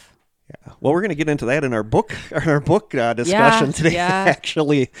a life? Yeah. Well, we're going to get into that in our book discussion today,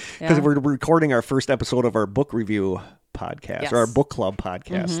 actually, because we're recording our first episode of our book review podcast or our book club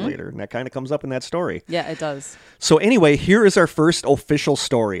podcast later. And that kind of comes up in that story. Yeah, it does. So anyway, here is our first official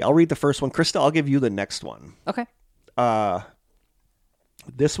story. I'll read the first one. Krista, I'll give you the next one. Okay.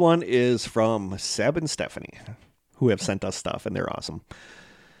 This one is from Seb and Stephanie, who have sent us stuff, and they're awesome.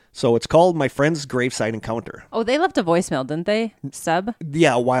 So it's called My Friend's Graveside Encounter. Oh, they left a voicemail, didn't they, Seb?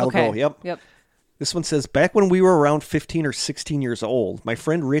 Yeah, a while ago. Yep. This one says, back when we were around 15 or 16 years old, my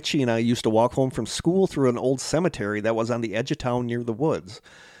friend Richie and I used to walk home from school through an old cemetery that was on the edge of town near the woods.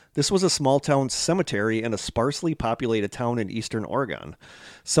 This was a small-town cemetery in a sparsely populated town in eastern Oregon.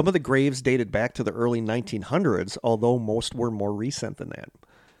 Some of the graves dated back to the early 1900s, although most were more recent than that.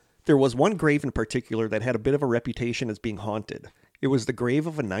 There was one grave in particular that had a bit of a reputation as being haunted. It was the grave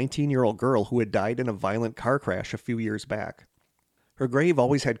of a 19-year-old girl who had died in a violent car crash a few years back. Her grave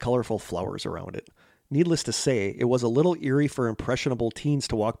always had colorful flowers around it. Needless to say, it was a little eerie for impressionable teens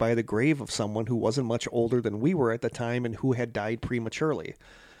to walk by the grave of someone who wasn't much older than we were at the time and who had died prematurely.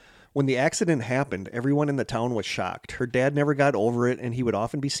 When the accident happened, everyone in the town was shocked. Her dad never got over it, and he would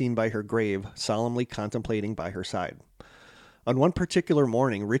often be seen by her grave, solemnly contemplating by her side. On one particular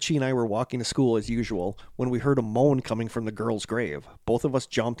morning, Richie and I were walking to school as usual when we heard a moan coming from the girl's grave. Both of us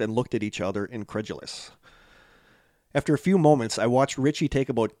jumped and looked at each other, incredulous. After a few moments, I watched Richie take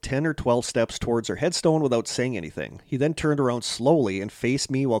about 10 or 12 steps towards her headstone without saying anything. He then turned around slowly and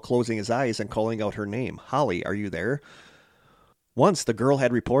faced me while closing his eyes and calling out her name. Holly, are you there? Once, the girl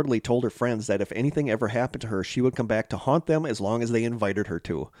had reportedly told her friends that if anything ever happened to her, she would come back to haunt them as long as they invited her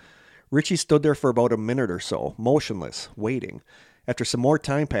to. Richie stood there for about a minute or so, motionless, waiting. After some more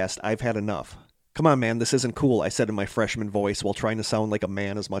time passed, I've had enough. Come on, man, this isn't cool, I said in my freshman voice while trying to sound like a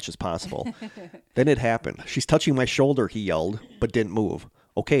man as much as possible. Then it happened. She's touching my shoulder, he yelled, but didn't move.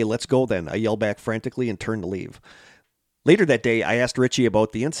 Okay, let's go then, I yelled back frantically and turned to leave. Later that day, I asked Richie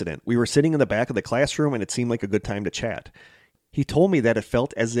about the incident. We were sitting in the back of the classroom and it seemed like a good time to chat. He told me that it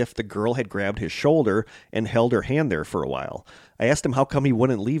felt as if the girl had grabbed his shoulder and held her hand there for a while. I asked him how come he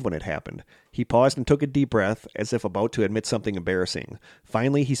wouldn't leave when it happened. He paused and took a deep breath, as if about to admit something embarrassing.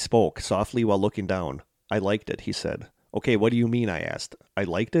 Finally, he spoke, softly while looking down. I liked it, he said. Okay, what do you mean, I asked. I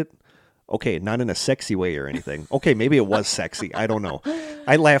liked it? Okay, not in a sexy way or anything. Okay, maybe it was sexy. I don't know.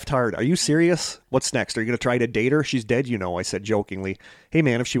 I laughed hard. Are you serious? What's next? Are you going to try to date her? She's dead, you know, I said jokingly. Hey,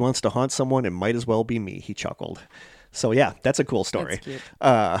 man, if she wants to haunt someone, it might as well be me, he chuckled. So yeah, that's a cool story. That's cute.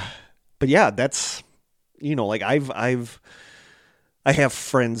 But yeah, that's, you know, like I have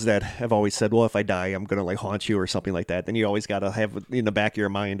friends that have always said, well, if I die, I'm going to like haunt you or something like that. Then you always got to have in the back of your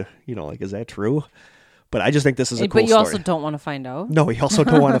mind, you know, like, is that true? But I just think this is a cool story. But you also don't want to find out. No, you also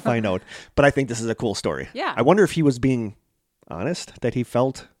don't want to find out. But I think this is a cool story. Yeah. I wonder if he was being honest, that he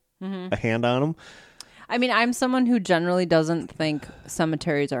felt a hand on him. I mean, I'm someone who generally doesn't think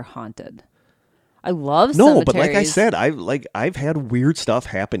cemeteries are haunted. I love cemeteries. No, but like I said, I've had weird stuff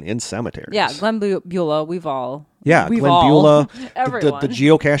happen in cemeteries. Yeah, Glen Beulah, we've all. Yeah, we've Glen all. Beulah, Everyone. the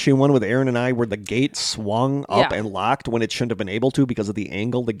geocaching one with Aaron and I, where the gate swung up and locked when it shouldn't have been able to because of the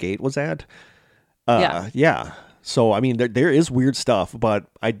angle the gate was at. Yeah. So, I mean, there is weird stuff, but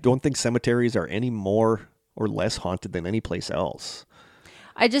I don't think cemeteries are any more or less haunted than any place else.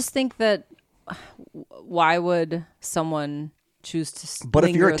 I just think that why would someone choose to But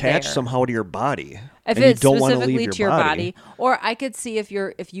if you're attached there? Somehow to your body, if and it's you don't want to specifically leave to your body, or I could see if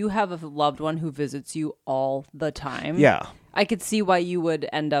you have a loved one who visits you all the time. Yeah. I could see why you would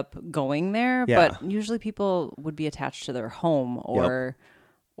end up going there, but usually people would be attached to their home or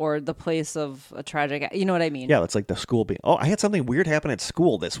the place of a tragic, you know what I mean? Yeah, it's like the school being. Oh, I had something weird happen at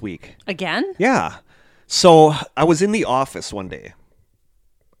school this week. Again? Yeah. So I was in the office one day.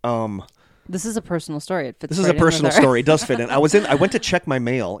 This is a personal story. It fits. This is a personal story. It does fit in. I went to check my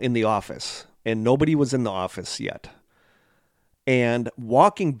mail in the office, and nobody was in the office yet. And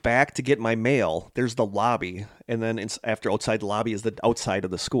walking back to get my mail, there's the lobby, and then after outside the lobby is the outside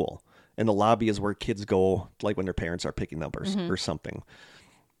of the school, and the lobby is where kids go, like when their parents are picking up or something.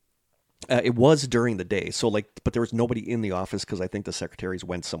 It was during the day, but there was nobody in the office because I think the secretaries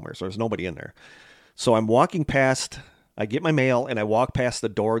went somewhere, so there's nobody in there. So I'm walking past. I get my mail and I walk past the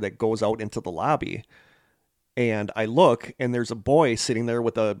door that goes out into the lobby, and I look, and there's a boy sitting there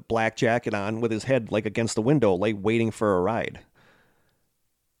with a black jacket on with his head like against the window, like waiting for a ride.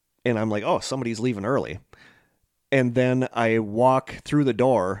 And I'm like, oh, somebody's leaving early. And then I walk through the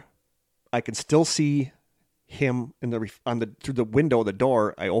door. I can still see him through the window of the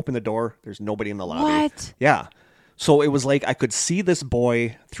door. I open the door. There's nobody in the lobby. What? Yeah. So it was like I could see this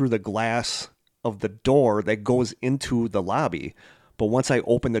boy through the glass of the door that goes into the lobby. But once I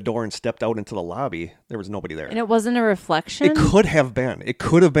opened the door and stepped out into the lobby, there was nobody there. And it wasn't a reflection? It could have been. It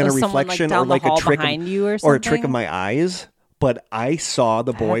could have been a reflection or like a trick behind you or something? Or a trick of my eyes. But I saw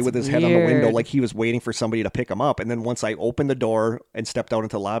the boy with his head on the window like he was waiting for somebody to pick him up. And then once I opened the door and stepped out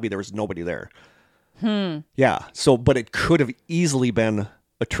into the lobby, there was nobody there. Yeah. So, but it could have easily been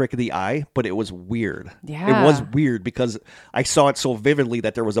a trick of the eye, but it was weird. Yeah. It was weird because I saw it so vividly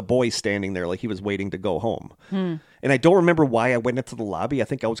that there was a boy standing there like he was waiting to go home. And I don't remember why I went into the lobby. I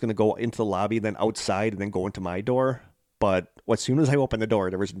think I was going to go into the lobby, then outside, and then go into my door. But as soon as I opened the door,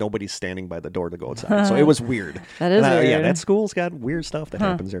 there was nobody standing by the door to go outside. So it was weird. That is weird. Yeah, that school's got weird stuff that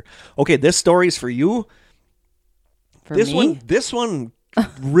happens there. Okay, this story's for you. For me? This one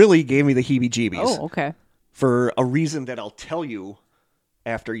really gave me the heebie-jeebies. Oh, okay. For a reason that I'll tell you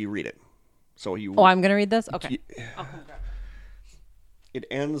after you read it. So you. Oh, I'm going to read this? Okay. It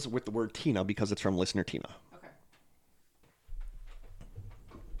ends with the word Tina because it's from listener Tina. Okay.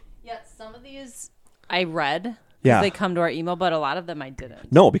 Yeah, some of these I read. Yeah. They come to our email, but a lot of them I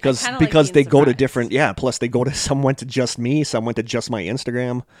didn't. No, because they go to different. Yeah, plus they go to some went to just me, some went to just my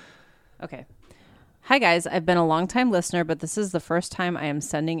Instagram. Okay. Hi guys, I've been a long-time listener, but this is the first time I am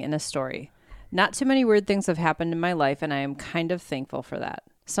sending in a story. Not too many weird things have happened in my life, and I am kind of thankful for that.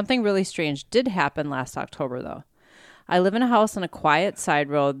 Something really strange did happen last October, though. I live in a house on a quiet side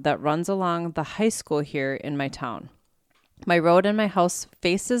road that runs along the high school here in my town. My road and my house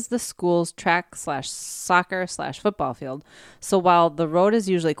faces the school's track/soccer/football field. So while the road is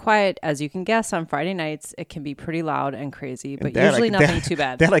usually quiet, as you can guess, on Friday nights, it can be pretty loud and crazy, but usually nothing too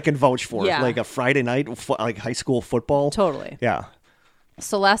bad. That I can vouch for. Yeah. Like a Friday night, like high school football. Totally. Yeah.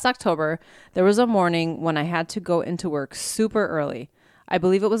 So last October, there was a morning when I had to go into work super early. I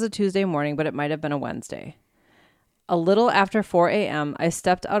believe it was a Tuesday morning, but it might have been a Wednesday. A little after 4 a.m., I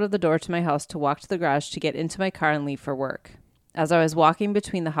stepped out of the door to my house to walk to the garage to get into my car and leave for work. As I was walking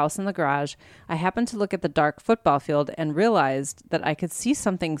between the house and the garage, I happened to look at the dark football field and realized that I could see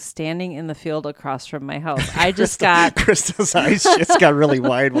something standing in the field across from my house. I just got... Krista's eyes just got really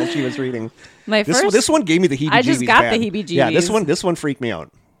wide while she was reading. This one gave me the heebie-jeebies. I just got the heebie-jeebies. Yeah, this one freaked me out.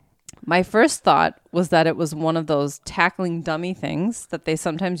 My first thought was that it was one of those tackling dummy things that they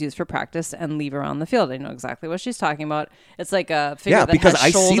sometimes use for practice and leave around the field. I know exactly what she's talking about. It's like a figure that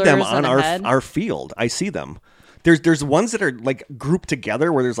has shoulders and a head. Yeah, because I see them on our field. I see them. There's ones that are like grouped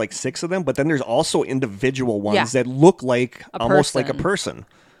together where there's like 6 of them, but then there's also individual ones that look like almost like a person.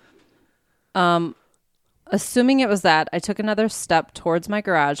 Assuming it was that, I took another step towards my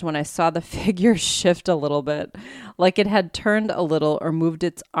garage when I saw the figure shift a little bit, like it had turned a little or moved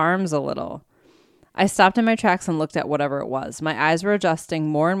its arms a little. I stopped in my tracks and looked at whatever it was. My eyes were adjusting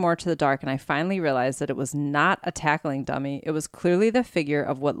more and more to the dark, and I finally realized that it was not a tackling dummy. It was clearly the figure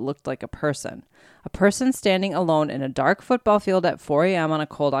of what looked like a person. A person standing alone in a dark football field at 4 a.m. on a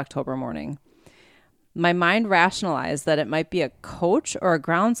cold October morning. My mind rationalized that it might be a coach or a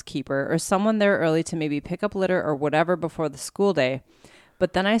groundskeeper or someone there early to maybe pick up litter or whatever before the school day.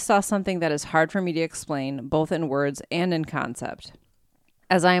 But then I saw something that is hard for me to explain, both in words and in concept.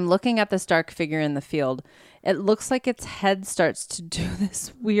 As I am looking at this dark figure in the field, it looks like its head starts to do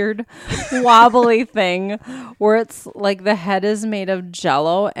this weird wobbly thing where it's like the head is made of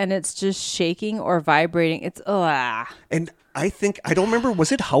jello and it's just shaking or vibrating. It's And I don't remember,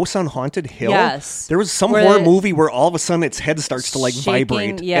 was it House on Haunted Hill? Yes. There was some horror movie where all of a sudden its head starts to like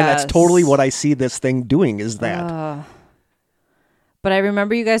vibrate. Yes. And that's totally what I see this thing doing is that. But I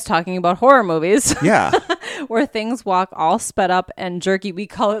remember you guys talking about horror movies. Yeah. Where things walk all sped up and jerky. We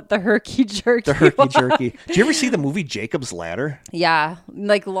call it the herky-jerky. The herky-jerky. Did you ever see the movie Jacob's Ladder? Yeah.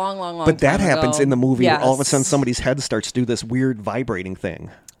 Like long But that happens ago. in the movie Yes. where all of a sudden somebody's head starts to do this weird vibrating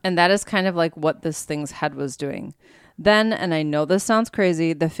thing. And that is kind of like what this thing's head was doing. Then, and I know this sounds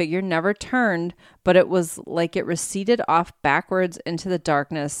crazy, the figure never turned, but it was like it receded off backwards into the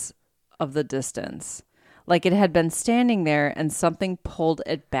darkness of the distance. Like it had been standing there and something pulled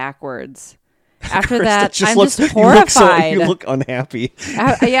it backwards. After that, I'm just horrified. You look unhappy.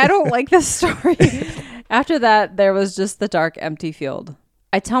 I don't like this story. After that, there was just the dark, empty field.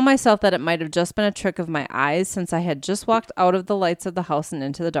 I tell myself that it might have just been a trick of my eyes since I had just walked out of the lights of the house and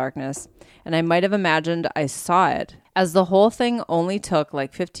into the darkness, and I might have imagined I saw it, as the whole thing only took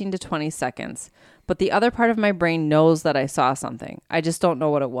like 15 to 20 seconds. But the other part of my brain knows that I saw something. I just don't know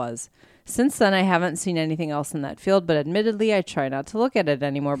what it was. Since then, I haven't seen anything else in that field, but admittedly, I try not to look at it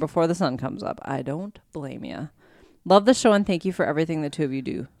anymore before the sun comes up. I don't blame you. Love the show, and thank you for everything the two of you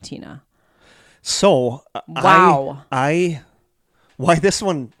do, Tina. So, wow. Why this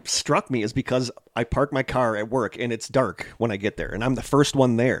one struck me is because I park my car at work, and it's dark when I get there, and I'm the first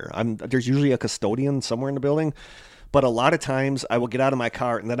one there. There's usually a custodian somewhere in the building, but a lot of times I will get out of my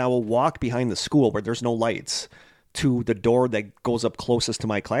car, and then I will walk behind the school where there's no lights to the door that goes up closest to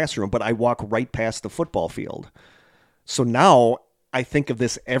my classroom, but I walk right past the football field. So now I think of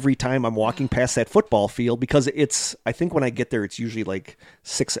this every time I'm walking past that football field because I think when I get there, it's usually like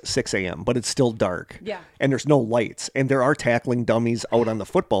 6 a.m., but it's still dark. Yeah. And there's no lights, and there are tackling dummies out on the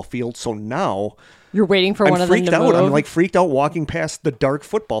football field. So now you're waiting for one of them to move. I'm like freaked out walking past the dark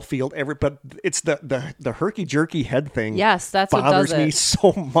football field. But it's the herky-jerky head thing. Yes, that's what bothers does it. me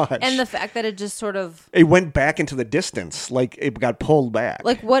so much. And the fact that it just sort of... It went back into the distance. Like it got pulled back.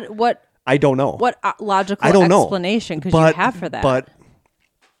 Like what... I don't know. What logical explanation could you have for that? But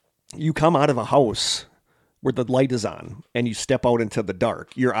you come out of a house where the light is on and you step out into the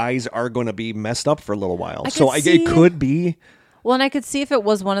dark. Your eyes are going to be messed up for a little while. It could be... Well, and I could see if it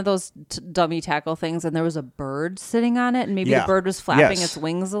was one of those dummy tackle things and there was a bird sitting on it and maybe the bird was flapping its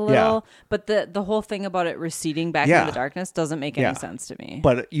wings a little. Yeah. But the whole thing about it receding back into the darkness doesn't make any sense to me.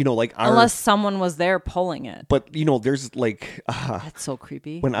 But, unless someone was there pulling it. But, there's like... that's so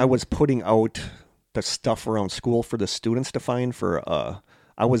creepy. When I was putting out the stuff around school for the students to find for...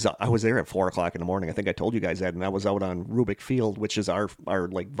 I was there at 4:00 in the morning. I think I told you guys that. And I was out on Rubik Field, which is our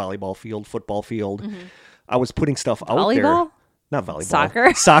like volleyball field, football field. Mm-hmm. I was putting stuff out there. Not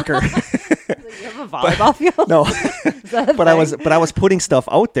volleyball. Soccer. You have a volleyball field? No. But I was putting stuff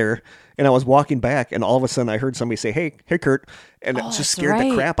out there, and I was walking back, and all of a sudden I heard somebody say, hey Kurt, and it just scared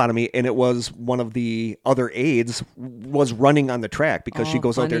the crap out of me. And it was one of the other aides was running on the track because she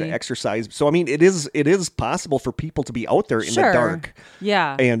goes out there to exercise. So I mean, it is possible for people to be out there in the dark.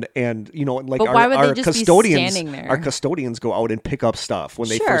 Yeah. And like but why would our they just custodians, be standing there? Our custodians go out and pick up stuff when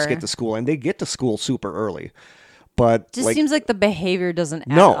they first get to school, and they get to school super early. But just seems like the behavior doesn't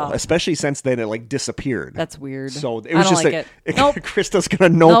add up. No, especially since then it like disappeared. That's weird. So it was just like it. Nope. Krista's gonna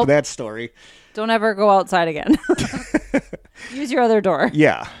nope that story. Don't ever go outside again. Use your other door.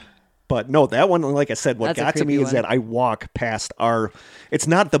 Yeah. But no, that one, like I said, what got to me is that I walk past it's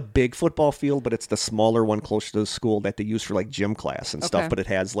not the big football field, but it's the smaller one closer to the school that they use for like gym class and stuff, but it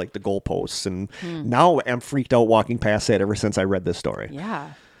has like the goalposts. And now I'm freaked out walking past that ever since I read this story.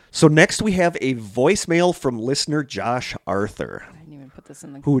 Yeah. So next we have a voicemail from listener Josh Arthur. I didn't even put this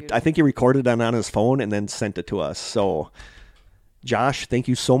in the computer. Who I think he recorded it on his phone and then sent it to us. So Josh, thank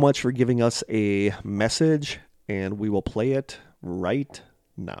you so much for giving us a message, and we will play it right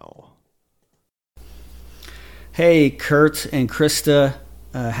now. Hey, Kurt and Krista.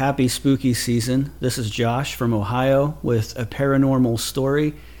 Happy spooky season. This is Josh from Ohio with a paranormal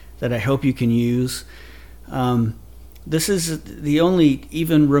story that I hope you can use. This is the only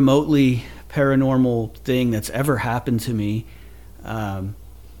even remotely paranormal thing that's ever happened to me. And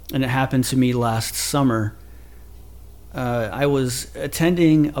it happened to me last summer. I was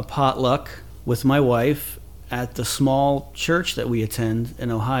attending a potluck with my wife at the small church that we attend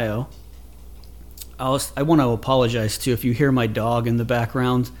in Ohio. I want to apologize too if you hear my dog in the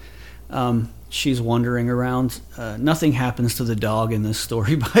background. She's wandering around. Nothing happens to the dog in this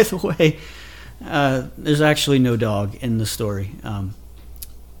story, by the way. There's actually no dog in the story.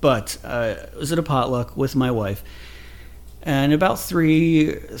 But I was at a potluck with my wife. And about 3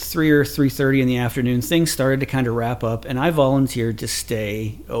 or 3:30 in the afternoon, things started to kind of wrap up. And I volunteered to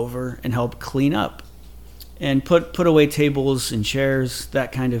stay over and help clean up. And put away tables and chairs,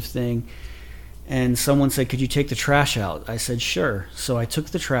 that kind of thing. And someone said, could you take the trash out? I said, sure. So I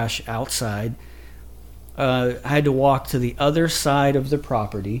took the trash outside. I had to walk to the other side of the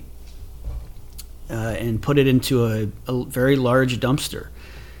property and put it into a very large dumpster,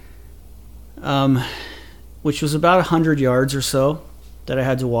 which was about 100 yards or so that I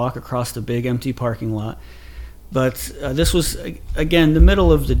had to walk across the big empty parking lot. But this was, again, the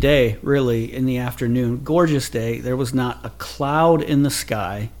middle of the day, really, in the afternoon. Gorgeous day. There was not a cloud in the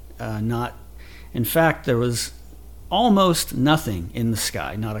sky. In fact, there was almost nothing in the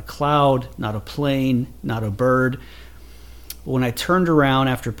sky. Not a cloud, not a plane, not a bird. But when I turned around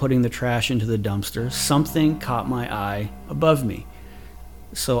after putting the trash into the dumpster, something caught my eye above me.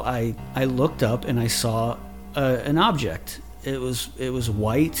 So I looked up and I saw an object. It was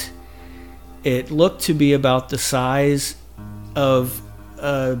white. It looked to be about the size of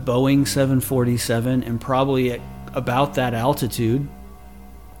a Boeing 747 and probably at about that altitude.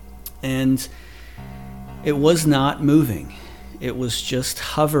 And it was not moving. It was just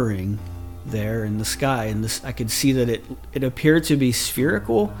hovering there in the sky. And I could see that it appeared to be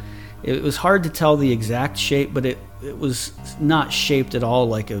spherical. It was hard to tell the exact shape, but it was not shaped at all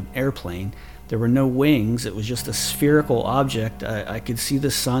like an airplane. There were no wings. It was just a spherical object. I could see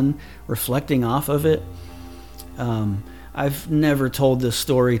the sun reflecting off of it. I've never told this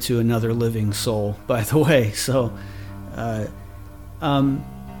story to another living soul, by the way. So I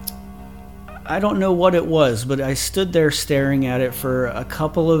don't know what it was, but I stood there staring at it for a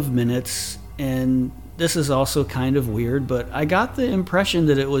couple of minutes. And this is also kind of weird, but I got the impression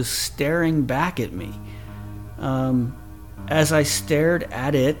that it was staring back at me. As I stared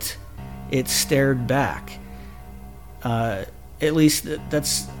at it, it stared back. At least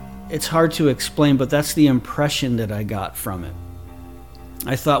it's hard to explain, but that's the impression that I got from it.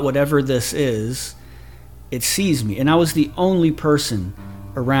 I thought, whatever this is, it sees me. And I was the only person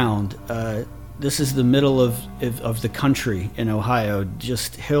around. This is the middle of the country in Ohio,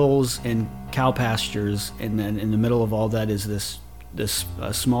 just hills and cow pastures. And then in the middle of all that is this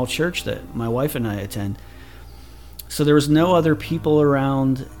small church that my wife and I attend. So there was no other people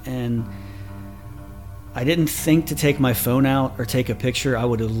around, and I didn't think to take my phone out or take a picture. I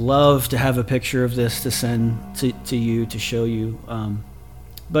would have loved to have a picture of this to send to you, to show you.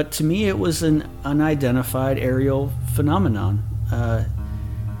 But to me, it was an unidentified aerial phenomenon.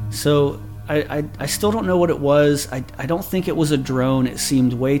 So I still don't know what it was. I don't think it was a drone. It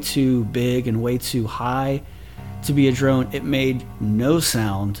seemed way too big and way too high to be a drone. It made no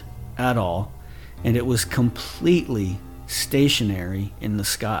sound at all. And it was completely stationary in the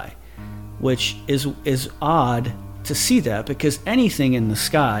sky, which is odd to see that, because anything in the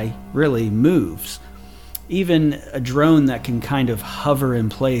sky really moves. Even a drone that can kind of hover in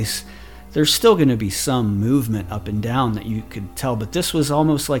place, there's still going to be some movement up and down that you could tell. But this was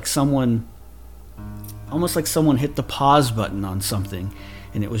almost like someone hit the pause button on something,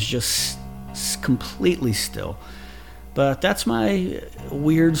 and it was just completely still. But that's my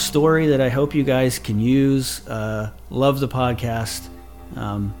weird story that I hope you guys can use. Love the podcast.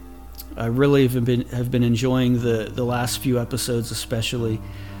 I really have been enjoying the last few episodes especially.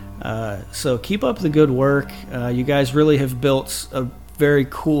 So keep up the good work. You guys really have built a very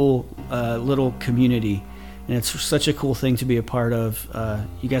cool little community, and it's such a cool thing to be a part of.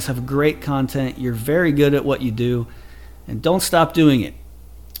 You guys have great content. You're very good at what you do, and don't stop doing it.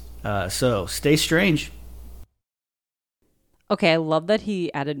 So stay strange. Okay, I love that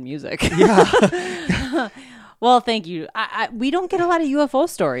he added music. Yeah. Well, thank you. We don't get a lot of UFO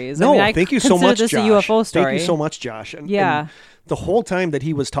stories. No, thank you so much, this Josh. A UFO story. Thank you so much, Josh. And the whole time that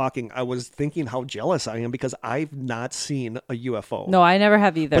he was talking, I was thinking how jealous I am, because I've not seen a UFO. No, I never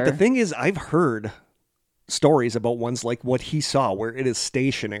have either. But the thing is, I've heard stories about ones like what he saw, where it is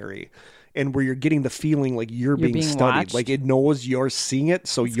stationary and where you're getting the feeling like you're being studied. Watched. Like it knows you're seeing it,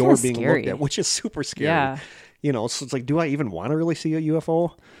 so it's you're being scary. looked at, which is super scary. Yeah. You know, so it's like, do I even want to really see a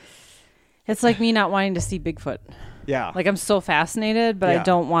UFO? It's like me not wanting to see Bigfoot. Yeah. Like, I'm so fascinated, but I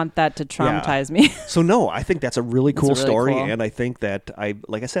don't want that to traumatize me. So no, I think that's a really cool story. Cool. And I think that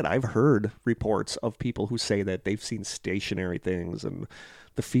like I said, I've heard reports of people who say that they've seen stationary things, and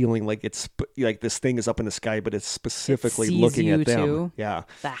the feeling like it's like this thing is up in the sky, but it's specifically looking at them. Too. Yeah.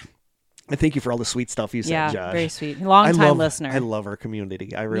 Ah. And thank you for all the sweet stuff you said, Josh. Yeah, very sweet. Long-time listener. I love our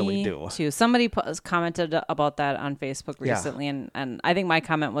community. I really do. Too. Somebody commented about that on Facebook recently, and I think my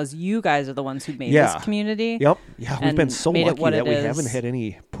comment was, you guys are the ones who made this community. Yep. Yeah, we've been so lucky that we haven't had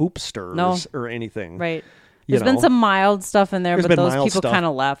any poop stirs or anything. Right. There's been some mild stuff in there, but those people kind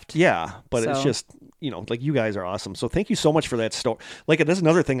of left. Yeah, but it's just, like you guys are awesome. So thank you so much for that story. Like, that's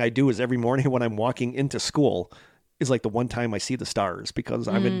another thing I do is every morning when I'm walking into school, is like the one time I see the stars because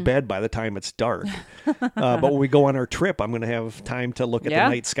I'm in bed by the time it's dark. But when we go on our trip, I'm going to have time to look at the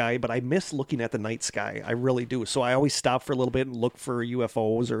night sky. But I miss looking at the night sky. I really do. So I always stop for a little bit and look for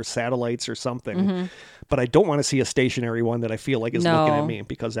UFOs or satellites or something. Mm-hmm. But I don't want to see a stationary one that I feel like is looking at me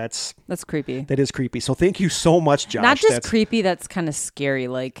because that's creepy. That is creepy. So thank you so much, Josh. Not just creepy, that's kind of scary.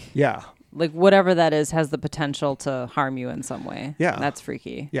 Like whatever that is has the potential to harm you in some way. Yeah. That's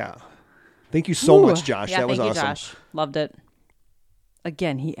freaky. Yeah. Thank you so much, Josh. Yeah, that was awesome. Thank you, Josh. Loved it.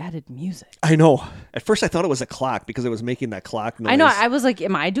 Again, he added music. I know. At first, I thought it was a clock because it was making that clock noise. I know. I was like,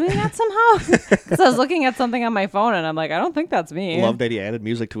 am I doing that somehow? Because I was looking at something on my phone, and I'm like, I don't think that's me. Love that he added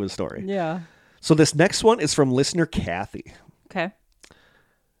music to his story. Yeah. So this next one is from listener Kathy. Okay.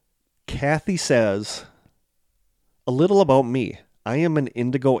 Kathy says, a little about me. I am an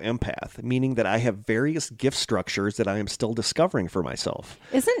indigo empath, meaning that I have various gift structures that I am still discovering for myself.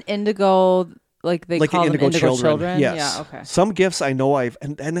 Isn't indigo like they call them indigo children? Yes. Yeah, okay. Some gifts I know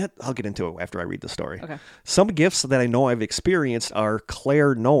and that, I'll get into it after I read the story. Okay. Some gifts that I know I've experienced are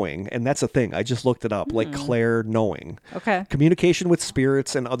clair knowing, and that's a thing. I just looked it up, like clair knowing. Okay. Communication with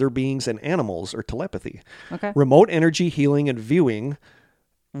spirits and other beings and animals, or telepathy. Okay. Remote energy healing and viewing.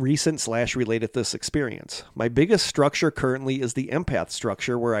 Recent/related this experience. My biggest structure currently is the empath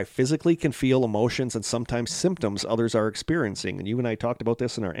structure, where I physically can feel emotions and sometimes symptoms others are experiencing. And you and I talked about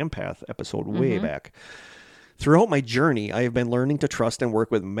this in our empath episode way back. Throughout my journey, I have been learning to trust and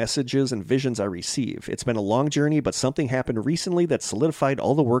work with messages and visions I receive. It's been a long journey, but something happened recently that solidified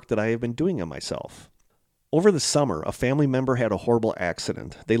all the work that I have been doing on myself. Over the summer, a family member had a horrible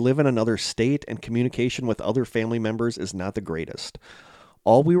accident. They live in another state, and communication with other family members is not the greatest.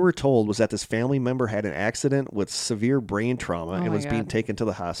 All we were told was that this family member had an accident with severe brain trauma and was being taken to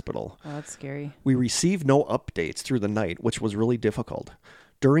the hospital. Oh, that's scary. We received no updates through the night, which was really difficult.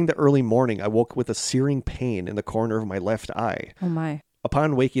 During the early morning, I woke with a searing pain in the corner of my left eye. Oh, my.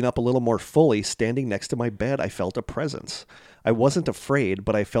 Upon waking up a little more fully, standing next to my bed, I felt a presence. I wasn't afraid,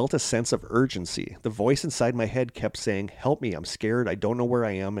 but I felt a sense of urgency. The voice inside my head kept saying, "Help me, I'm scared, I don't know where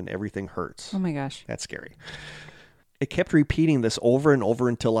I am, and everything hurts." Oh, my gosh. That's scary. It kept repeating this over and over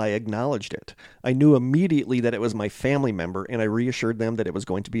until I acknowledged it. I knew immediately that it was my family member, and I reassured them that it was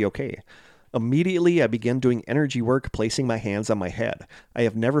going to be okay. Immediately, I began doing energy work, placing my hands on my head. I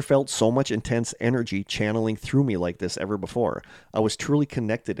have never felt so much intense energy channeling through me like this ever before. I was truly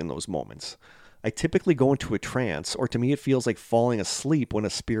connected in those moments. I typically go into a trance, or to me it feels like falling asleep when a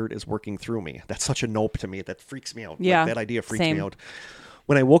spirit is working through me. That's such a nope to me. That freaks me out. Yeah, that idea freaks me out.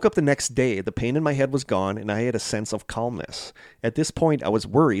 When I woke up the next day, the pain in my head was gone, and I had a sense of calmness. At this point, I was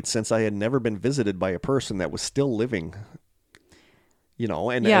worried since I had never been visited by a person that was still living.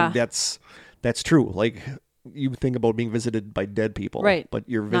 And that's true. Like, you think about being visited by dead people, right? But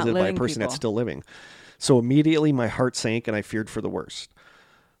you're visited by a person that's still living. So immediately my heart sank, and I feared for the worst.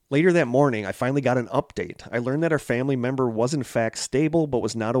 Later that morning, I finally got an update. I learned that our family member was in fact stable, but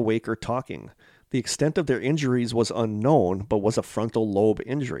was not awake or talking. The extent of their injuries was unknown, but was a frontal lobe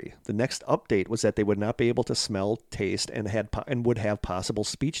injury. The next update was that they would not be able to smell, taste, and would have possible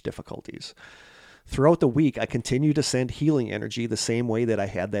speech difficulties. Throughout the week, I continued to send healing energy the same way that I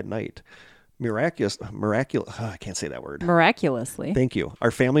had that night. I can't say that word. Miraculously. Thank you.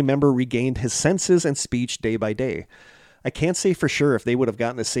 Our family member regained his senses and speech day by day. I can't say for sure if they would have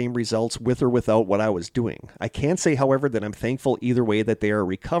gotten the same results with or without what I was doing. I can say, however, that I'm thankful either way that they are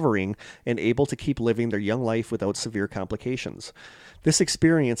recovering and able to keep living their young life without severe complications. This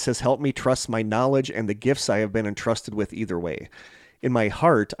experience has helped me trust my knowledge and the gifts I have been entrusted with either way. In my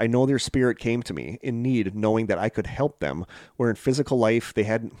heart, I know their spirit came to me in need, knowing that I could help them, where in physical life they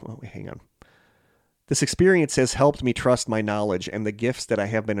hadn't... hang on. This experience has helped me trust my knowledge and the gifts that I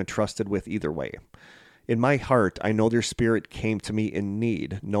have been entrusted with either way. In my heart, I know their spirit came to me in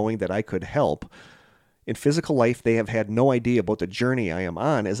need, knowing that I could help. In physical life, they have had no idea about the journey I am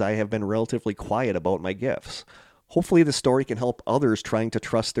on, as I have been relatively quiet about my gifts. Hopefully, the story can help others trying to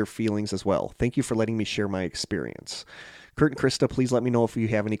trust their feelings as well. Thank you for letting me share my experience. Kurt and Krista, please let me know if you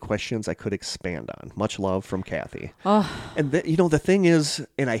have any questions I could expand on. Much love from Kathy. Oh. And the thing is,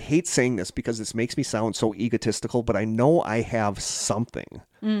 and I hate saying this because this makes me sound so egotistical, but I know I have something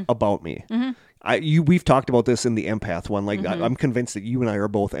about me. Mm-hmm. We've talked about this in the empath one. Like, I'm convinced that you and I are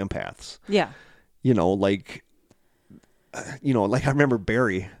both empaths. Yeah. Like I remember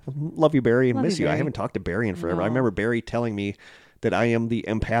Barry. Love you, Barry, and miss you. I haven't talked to Barry in forever. No. I remember Barry telling me that I am the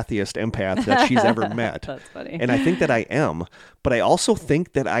empathiest empath that she's ever met. That's funny. And I think that I am. But I also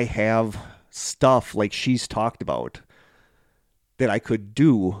think that I have stuff like she's talked about that I could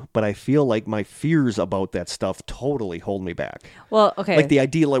do, but I feel like my fears about that stuff totally hold me back. Well, okay. Like the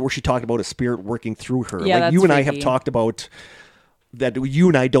idea where she talked about a spirit working through her. Yeah, like you and I have talked about that you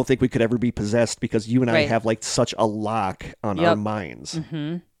and I don't think we could ever be possessed because you and I have like such a lock on our minds.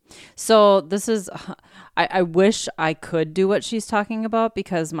 Mm-hmm. So this is, I wish I could do what she's talking about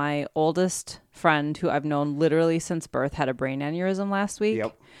because my oldest friend who I've known literally since birth had a brain aneurysm last week.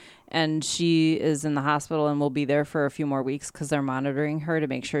 Yep. And she is in the hospital and will be there for a few more weeks because they're monitoring her to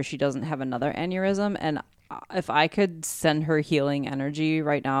make sure she doesn't have another aneurysm. And if I could send her healing energy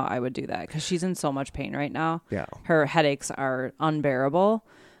right now, I would do that because she's in so much pain right now. Yeah. Her headaches are unbearable.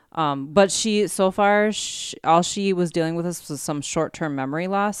 But all she was dealing with was some short-term memory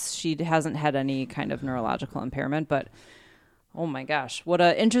loss. She hasn't had any kind of neurological impairment, but oh my gosh, what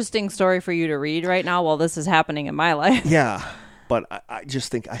an interesting story for you to read right now while this is happening in my life. Yeah. But I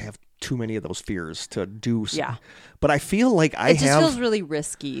just think I have too many of those fears to do. Yeah. But I feel like it just feels really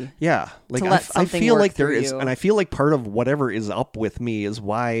risky. Yeah. Like I feel like there is, and I feel like part of whatever is up with me is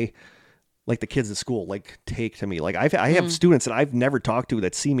why, like the kids at school, like take to me. Like I have students that I've never talked to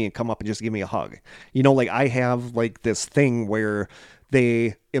that see me and come up and just give me a hug. Like I have like this thing where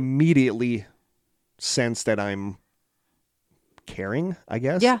they immediately sense that I'm caring, I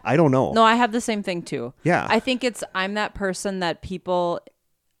guess. Yeah. I don't know. No, I have the same thing too. Yeah. I think I'm that person that people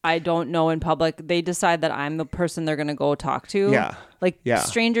I don't know in public, they decide that I'm the person they're going to go talk to. Yeah. Like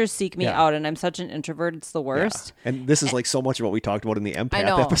strangers seek me out and I'm such an introvert. It's the worst. Yeah. And this is like so much of what we talked about in the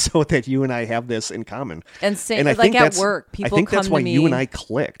empath episode that you and I have this in common. And I think at work, people come to me. I think that's why you and I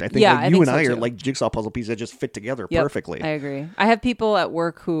clicked. I think you and I are like jigsaw puzzle pieces that just fit together perfectly. I agree. I have people at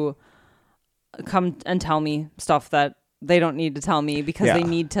work who come and tell me stuff that they don't need to tell me because they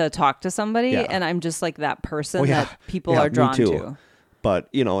need to talk to somebody. Yeah. And I'm just like that person that people are drawn to. But,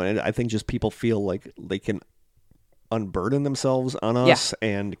 and I think just people feel like they can unburden themselves on us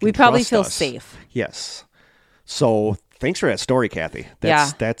and we probably feel safe. Yes. So thanks for that story, Kathy.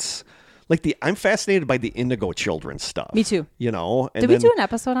 That's like I'm fascinated by the Indigo Children stuff. Me too. And did we do an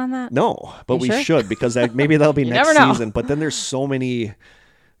episode on that? No, but we should because maybe that'll be next season. But then there's so many,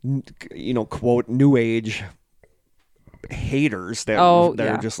 quote, new age haters that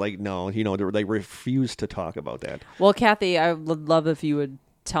are just like, no, they refuse to talk about that. Well, Kathy, I would love if you would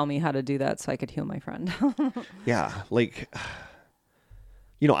tell me how to do that so I could heal my friend. Yeah, like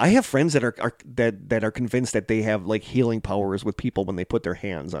I have friends that are convinced that they have like healing powers with people when they put their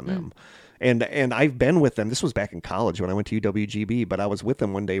hands on them. And I've been with them. This was back in college when I went to UWGB, but I was with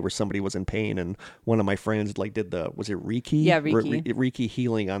them one day where somebody was in pain, and one of my friends like did was it Reiki? Yeah, Reiki. Reiki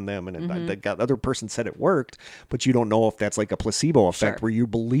healing on them, and the other person said it worked, but you don't know if that's like a placebo effect where you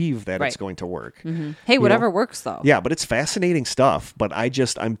believe that it's going to work. Mm-hmm. Hey, whatever works though. Yeah, but it's fascinating stuff. But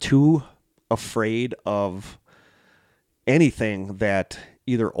I'm too afraid of anything that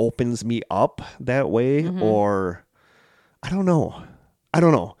either opens me up that way or I don't know.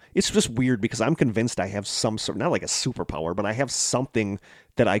 It's just weird because I'm convinced I have some sort, not like a superpower, but I have something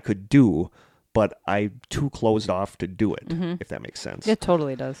that I could do, but I'm too closed off to do it, if that makes sense. It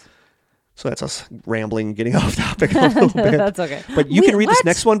totally does. So that's us rambling, getting off topic a little bit. That's okay. But you can read this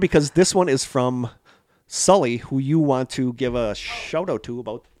next one because this one is from Sully, who you want to give a shout out to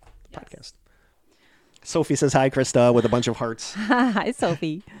about the podcast. Sophie says, hi, Krista, with a bunch of hearts. Hi,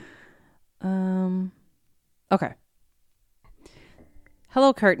 Sophie. Okay.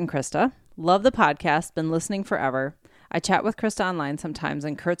 Hello, Kurt and Krista. Love the podcast. Been listening forever. I chat with Krista online sometimes,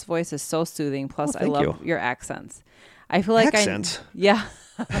 and Kurt's voice is so soothing. Plus, I love your accents. I feel like accents? Yeah.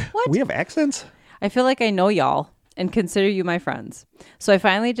 What? We have accents? I feel like I know y'all and consider you my friends. So I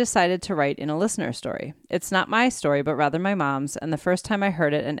finally decided to write in a listener story. It's not my story, but rather my mom's. And the first time I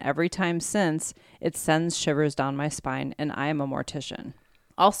heard it, and every time since, it sends shivers down my spine, and I am a mortician.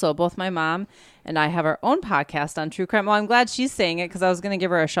 Also, both my mom and I have our own podcast on true crime. Well, I'm glad she's saying it because I was going to give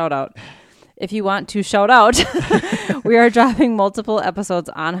her a shout out. If you want to shout out, we are dropping multiple episodes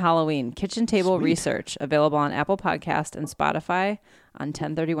on Halloween. Kitchen Table Research, available on Apple Podcast and Spotify on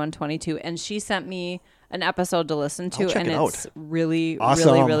 10/31/22. And she sent me an episode to listen to, and it's really,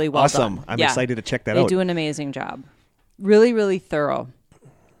 awesome. really well done. I'm excited to check that out. They do an amazing job. Really, really thorough.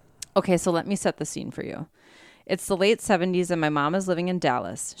 Okay, so let me set the scene for you. It's the late 70s and my mom is living in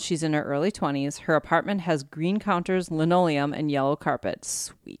Dallas. She's in her early 20s. Her apartment has green counters, linoleum, and yellow carpet.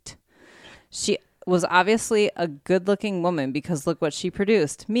 Sweet. She was obviously a good-looking woman because look what she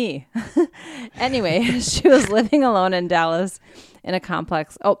produced. Me. Anyway, she was living alone in Dallas in a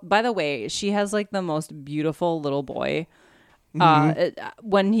complex. Oh, by the way, she has like the most beautiful little boy.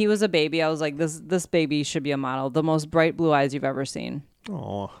 When he was a baby, I was like, this baby should be a model. The most bright blue eyes you've ever seen.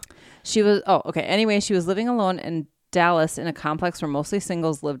 Oh. Anyway, she was living alone in Dallas in a complex where mostly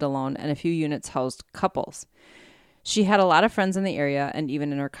singles lived alone and a few units housed couples. She had a lot of friends in the area and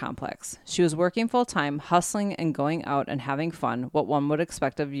even in her complex. She was working full-time, hustling and going out and having fun, what one would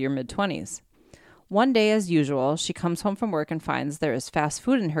expect of your mid-20s. One day, as usual, she comes home from work and finds there is fast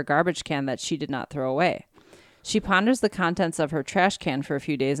food in her garbage can that she did not throw away. She ponders the contents of her trash can for a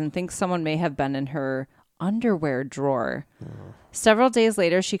few days and thinks someone may have been in her underwear drawer. Several days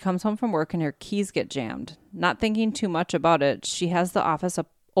later, she comes home from work and her keys get jammed. Not thinking too much about it, she has the office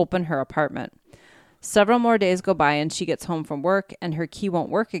open her apartment. Several more days go by and she gets home from work and her key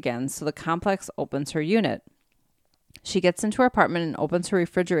won't work again, so the complex opens her unit. She gets into her apartment and opens her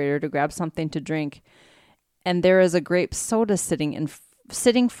refrigerator to grab something to drink, and there is a grape soda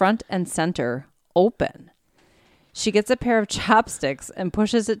sitting front and center, open. She gets a pair of chopsticks and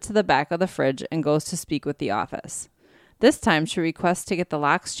pushes it to the back of the fridge and goes to speak with the office. This time, she requests to get the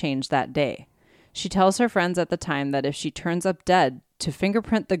locks changed that day. She tells her friends at the time that if she turns up dead, to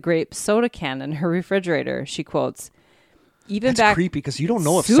fingerprint the grape soda can in her refrigerator. She quotes, That's creepy because you don't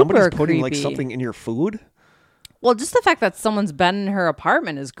know if somebody's putting like something in your food. Well, just the fact that someone's been in her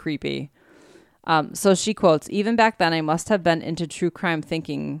apartment is creepy. So she quotes, even back then, I must have been into true crime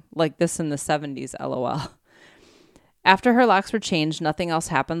thinking like this in the 70s, LOL. After her locks were changed, nothing else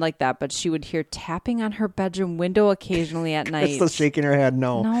happened like that, but she would hear tapping on her bedroom window occasionally at night. Krista's shaking her head,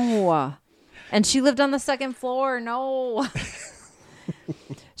 no. No. And she lived on the second floor, no.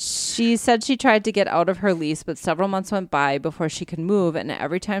 She said she tried to get out of her lease, but several months went by before she could move, and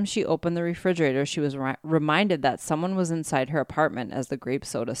every time she opened the refrigerator, she was reminded that someone was inside her apartment as the grape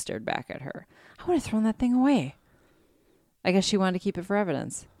soda stared back at her. I would have thrown that thing away. I guess she wanted to keep it for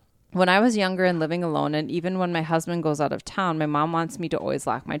evidence. When I was younger and living alone, and even when my husband goes out of town, my mom wants me to always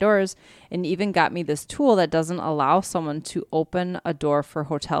lock my doors, and even got me this tool that doesn't allow someone to open a door for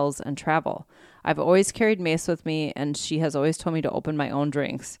hotels and travel. I've always carried mace with me, and she has always told me to open my own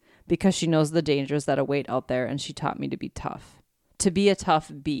drinks because she knows the dangers that await out there, and she taught me to be tough. To be a tough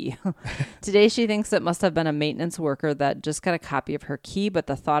bee. Today, she thinks it must have been a maintenance worker that just got a copy of her key, but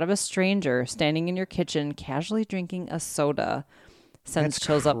the thought of a stranger standing in your kitchen casually drinking a soda sends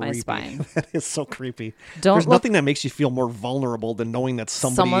chills up my spine. That is so creepy. There's nothing that makes you feel more vulnerable than knowing that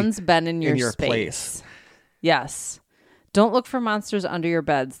someone's been in your space. Place. Yes. Don't look for monsters under your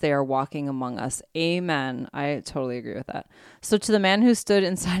beds. They are walking among us. Amen. I totally agree with that. So to the man who stood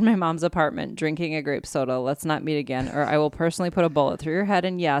inside my mom's apartment drinking a grape soda, let's not meet again, or I will personally put a bullet through your head.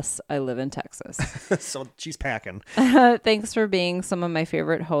 And yes, I live in Texas. So she's packing. Thanks for being some of my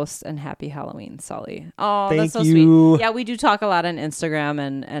favorite hosts, and happy Halloween, Sully. Oh, Thank that's so you. Sweet. Yeah, we do talk a lot on Instagram,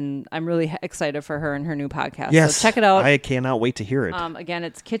 and I'm really excited for her and her new podcast. Yes, so check it out. I cannot wait to hear it. Again,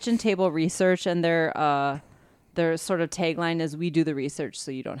 it's Kitchen Table Research, and their sort of tagline is, we do the research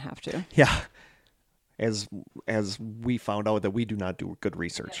so you don't have to. Yeah. As we found out that we do not do good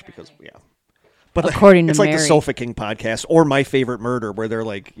research because, But according to it's like the Sofa King podcast or My Favorite Murder, where they're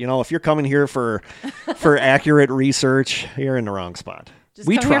like, if you're coming here for accurate research, you're in the wrong spot.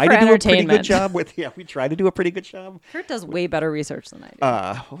 We try to do a pretty good job we try to do a pretty good job. Kurt does way better research than I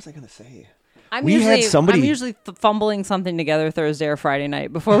do. What was I going to say? I'm usually fumbling something together Thursday or Friday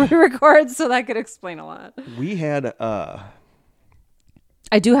night before we record, so that could explain a lot. We had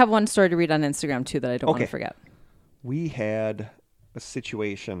I do have one story to read on Instagram too that I don't want to forget. We had a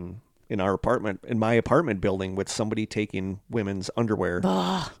situation in my apartment building with somebody taking women's underwear.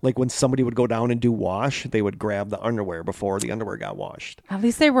 Ugh. Like when somebody would go down and do wash, they would grab the underwear before the underwear got washed. At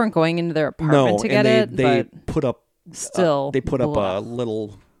least they weren't going into their apartment to get it. They put up a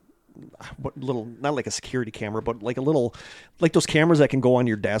little not like a security camera, but like a little, like those cameras that can go on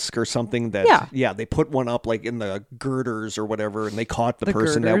your desk or something that, they put one up like in the girders or whatever. And they caught the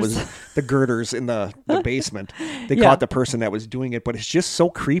person girders. that was the girders in the basement. They caught the person that was doing it, but it's just so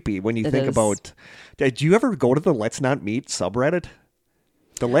creepy when you think about, did you ever go to the Let's Not Meet subreddit?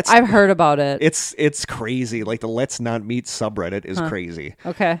 I've heard about it. It's crazy. Like the Let's Not Meet subreddit is crazy.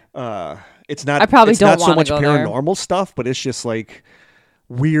 Okay. It's not, I probably it's don't not so want to much go paranormal there. stuff, but it's just like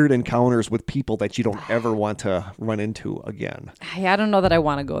weird encounters with people that you don't ever want to run into again. Yeah, I don't know that I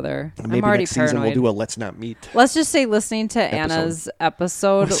want to go there. Maybe I'm already next season paranoid. we'll do a Let's Not Meet. Let's just say listening to Anna's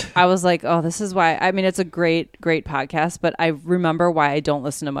episode, I was like, oh, this is why. I mean, it's a great podcast, but I remember why I don't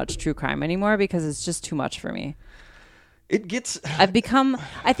listen to much true crime anymore because it's just too much for me. It gets.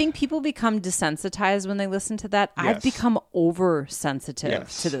 I think people become desensitized when they listen to that. Yes. I've become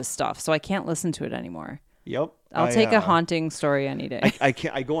oversensitive to this stuff, so I can't listen to it anymore. Yep. I'll take a haunting story any day. I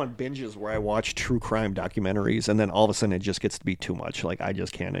can't. I go on binges where I watch true crime documentaries, and then all of a sudden it just gets to be too much. Like I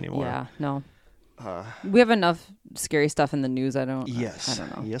just can't anymore. Yeah. No. We have enough scary stuff in the news. Yes. I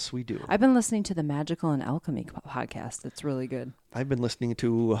don't know. Yes, we do. I've been listening to the Magical and Alchemy podcast. It's really good. I've been listening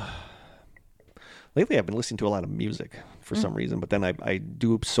to. Lately, I've been listening to a lot of music for some reason, but then I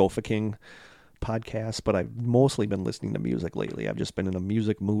do Sofa King podcasts, but I've mostly been listening to music lately. I've just been in a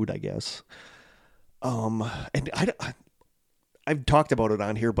music mood, I guess. And I've talked about it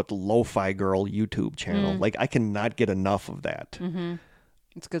on here, but the Lo-Fi Girl YouTube channel, like I cannot get enough of that. Mm-hmm.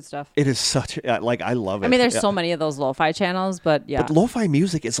 It's good stuff. It is such, like, I love it. I mean, there's so many of those lo-fi channels, but yeah. But lo-fi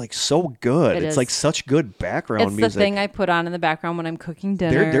music is like so good. It's like such good background music. It's the thing I put on in the background when I'm cooking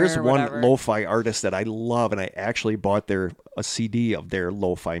dinner. There's one lo-fi artist that I love, and I actually bought a CD of their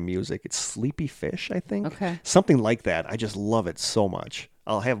lo-fi music. It's Sleepy Fish, I think. Okay. Something like that. I just love it so much.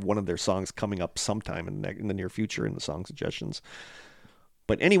 I'll have one of their songs coming up sometime in the near future in the song suggestions.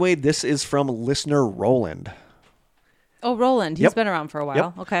 But anyway, this is from listener Roland. Oh, Roland. He's been around for a while.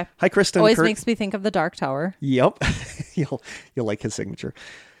 Yep. Okay. Hi, Krista. Always makes me think of the Dark Tower. Yep. You'll like his signature.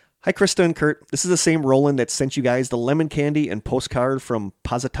 Hi, Krista and Kurt. This is the same Roland that sent you guys the lemon candy and postcard from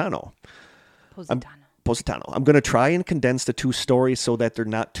Positano. Positano. I'm going to try and condense the two stories so that they're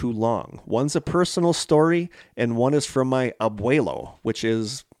not too long. One's a personal story, and one is from my abuelo, which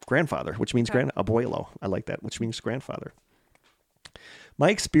is grandfather, which means abuelo. I like that, which means grandfather. My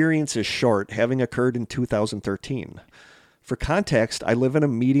experience is short, having occurred in 2013. For context, I live in a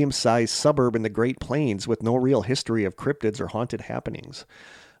medium-sized suburb in the Great Plains with no real history of cryptids or haunted happenings.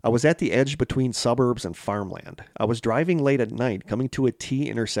 I was at the edge between suburbs and farmland. I was driving late at night, coming to a T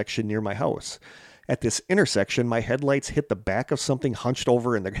intersection near my house. At this intersection, my headlights hit the back of something hunched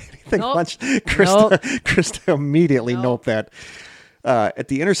over in the... Krista immediately note that. At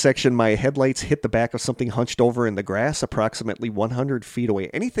the intersection, my headlights hit the back of something hunched over in the grass approximately 100 feet away.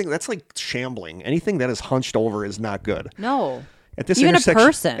 Anything that's like shambling, anything that is hunched over is not good. No. At this Even intersection, a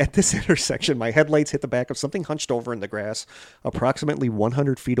person. At this intersection, my headlights hit the back of something hunched over in the grass approximately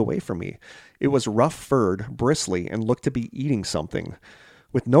 100 feet away from me. It was rough-furred, bristly, and looked to be eating something.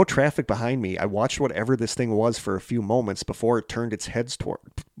 With no traffic behind me, I watched whatever this thing was for a few moments before it turned its heads toward...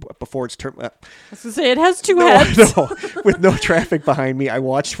 I was going to say, it has two heads. No. With no traffic behind me, I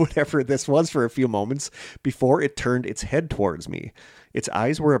watched whatever this was for a few moments before it turned its head towards me. Its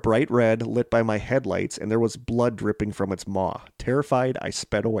eyes were a bright red, lit by my headlights, and there was blood dripping from its maw. Terrified, I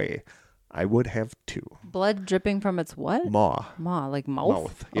sped away. I would have too. Blood dripping from its what? Maw. Maw, like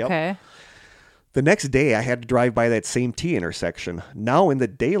mouth? Yep. Okay. The next day, I had to drive by that same T intersection. Now, in the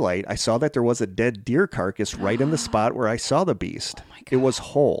daylight, I saw that there was a dead deer carcass right in the spot where I saw the beast. Oh my God. It was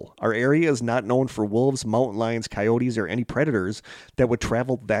whole. Our area is not known for wolves, mountain lions, coyotes, or any predators that would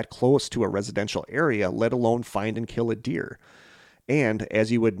travel that close to a residential area, let alone find and kill a deer. And,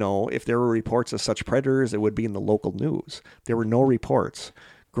 as you would know, if there were reports of such predators, it would be in the local news. There were no reports.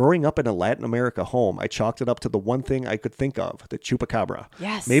 Growing up in a Latin America home, I chalked it up to the one thing I could think of, the chupacabra.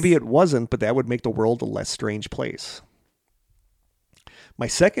 Yes. Maybe it wasn't, but that would make the world a less strange place. My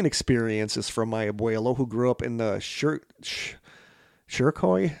second experience is from my abuelo, who grew up in the Chiriquí,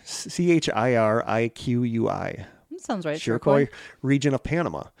 Chiriquí. That sounds right. Chiriquí region of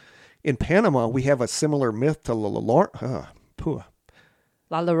Panama. In Panama, we have a similar myth to La Llorona?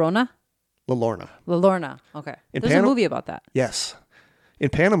 La Llorona. Okay. There's a movie about that. Yes. In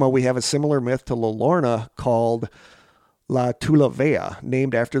Panama, we have a similar myth to La Llorona called La Tulivea,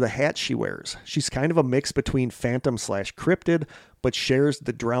 named after the hat she wears. She's kind of a mix between phantom/cryptid, but shares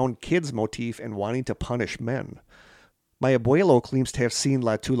the drowned kids motif and wanting to punish men. My abuelo claims to have seen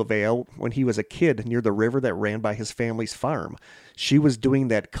La Tulivea when he was a kid near the river that ran by his family's farm. She was doing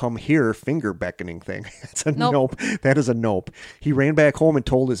that come here finger beckoning thing. That's a nope. That is a nope. He ran back home and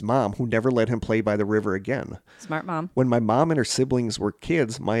told his mom, who never let him play by the river again. Smart mom. When my mom and her siblings were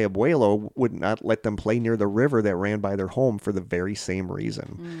kids, my abuelo would not let them play near the river that ran by their home for the very same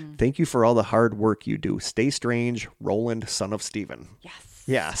reason. Thank you for all the hard work you do. Stay strange, Roland, son of Stephen. Yes.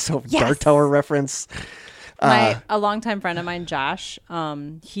 Yeah, so yes. Dark Tower reference. A longtime friend of mine, Josh,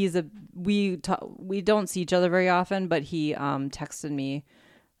 we don't see each other very often, but he texted me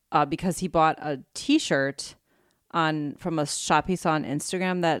because he bought a T-shirt from a shop he saw on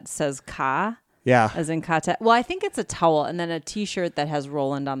Instagram that says Ka. Yeah. As in Ka. Well, I think it's a towel and then a T-shirt that has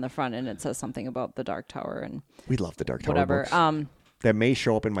Roland on the front and it says something about the Dark Tower and we love the Dark Tower whatever. Books. That may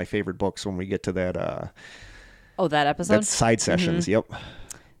show up in my favorite books when we get to that. That episode. That side sessions. Mm-hmm. Yep.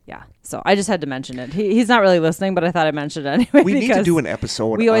 Yeah. So I just had to mention it. He's not really listening, but I thought I'd mention it anyway. We need to do an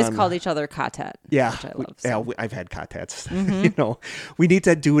episode. We always called each other Katet. Yeah. Which I love. So. Yeah, I've had Katets. We need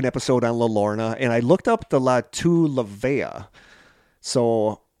to do an episode on La Lorna. And I looked up the La Lavea.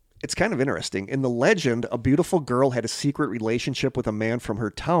 So it's kind of interesting. In the legend, a beautiful girl had a secret relationship with a man from her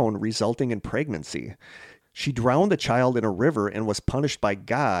town, resulting in pregnancy. She drowned the child in a river and was punished by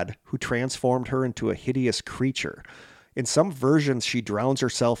God, who transformed her into a hideous creature. In some versions, she drowns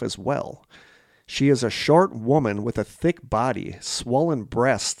herself as well. She is a short woman with a thick body, swollen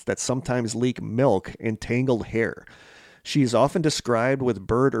breasts that sometimes leak milk, and tangled hair. She is often described with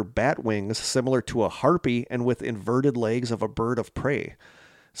bird or bat wings similar to a harpy and with inverted legs of a bird of prey.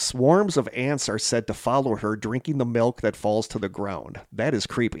 Swarms of ants are said to follow her, drinking the milk that falls to the ground. That is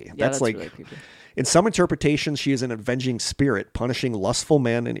creepy. Yeah, that's like really creepy. In some interpretations, she is an avenging spirit, punishing lustful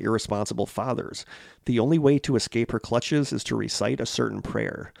men and irresponsible fathers. The only way to escape her clutches is to recite a certain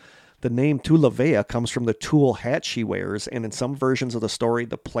prayer. The name Tulavea comes from the tool hat she wears, and in some versions of the story,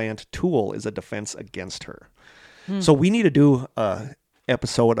 the plant tool is a defense against her. So we need to do a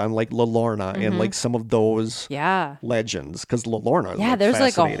episode on like La Lorna and like some of those legends, because La Lorna is there's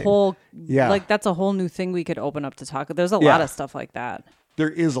like a whole like that's a whole new thing we could open up to talk. There's a lot of stuff like that. There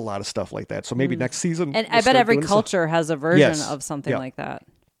is a lot of stuff like that. So maybe next season. And I bet every culture has a version of something like that.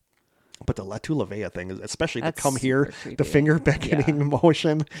 But the La Tulavea thing is, especially the come here, the finger beckoning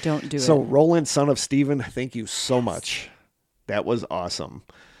motion. Don't do it. So Roland, son of Stephen, thank you so much. That was awesome.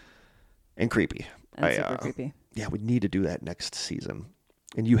 And creepy. And super creepy. Yeah, we need to do that next season.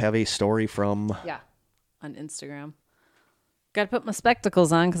 And you have a story from... Yeah, on Instagram. Got to put my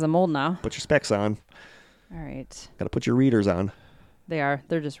spectacles on because I'm old now. Put your specs on. All right. Got to put your readers on. They're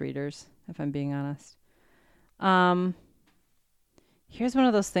just readers, if I'm being honest. Here's one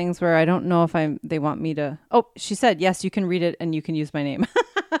of those things where I don't know if they want me to... Oh, she said, yes, you can read it and you can use my name.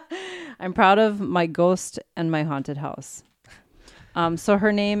 I'm proud of my ghost and my haunted house. So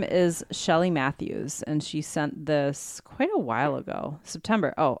her name is Shelly Matthews, and she sent this quite a while ago.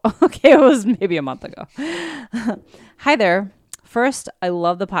 September. Oh, okay. It was maybe a month ago. Hi there. First, I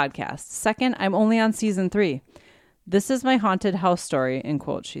love the podcast. Second, I'm only on season 3. This is my haunted house story, in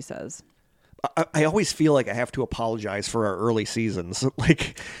quotes, she says. I always feel like I have to apologize for our early seasons.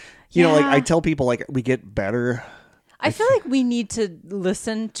 Like, you know, like I tell people like we get better. I feel like we need to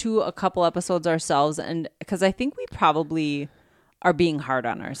listen to a couple episodes ourselves, and because I think we probably are being hard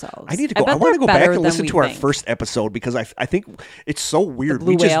on ourselves. I want to go back and listen to our first episode, because I think it's so weird.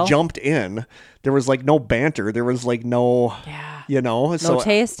 We just jumped in. There was like no banter. There was like no, you know, no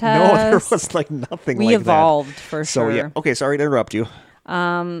taste test. No, there was like nothing. We evolved for sure. So yeah. Okay, sorry to interrupt you.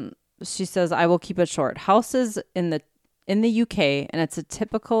 She says, I will keep it short. House is in the UK, and it's a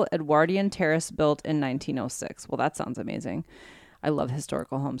typical Edwardian terrace built in 1906. Well, that sounds amazing. I love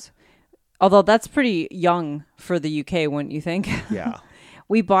historical homes. Although that's pretty young for the UK, wouldn't you think? Yeah.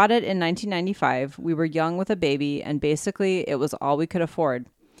 We bought it in 1995. We were young with a baby, and basically it was all we could afford.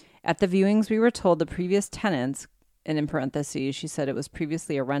 At the viewings, we were told the previous tenants, and in parentheses, she said it was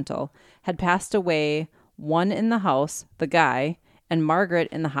previously a rental, had passed away, one in the house, the guy, and Margaret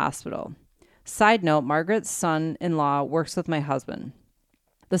in the hospital. Side note, Margaret's son-in-law works with my husband.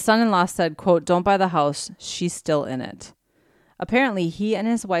 The son-in-law said, quote, don't buy the house. She's still in it. Apparently, he and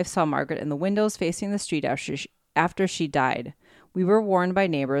his wife saw Margaret in the windows facing the street after she died. We were warned by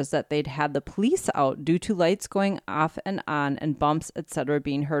neighbors that they'd had the police out due to lights going off and on and bumps, etc.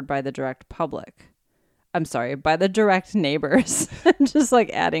 being heard by the direct public. I'm sorry, by the direct neighbors. Just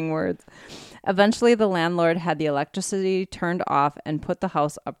like adding words. Eventually, the landlord had the electricity turned off and put the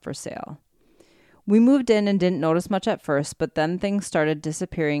house up for sale. We moved in and didn't notice much at first, but then things started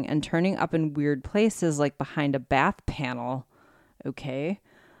disappearing and turning up in weird places like behind a bath panel. Okay.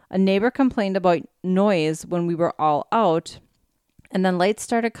 A neighbor complained about noise when we were all out, and then lights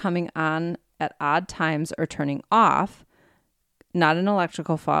started coming on at odd times or turning off. Not an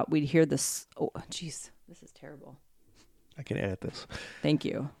electrical fault. We'd hear this. Oh, jeez. This is terrible. I can edit this. Thank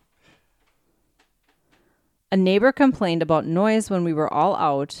you. A neighbor complained about noise when we were all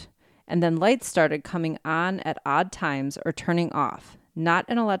out, and then lights started coming on at odd times or turning off. Not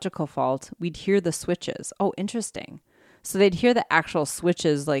an electrical fault. We'd hear the switches. Oh, interesting. So they'd hear the actual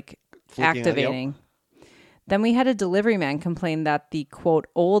switches like flicking, activating. Yep. Then we had a delivery man complain that the, quote,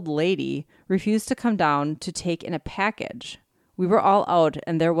 old lady refused to come down to take in a package. We were all out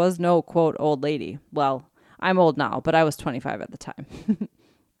and there was no, quote, old lady. Well, I'm old now, but I was 25 at the time.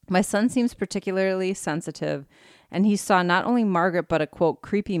 My son seems particularly sensitive, and he saw not only Margaret, but a, quote,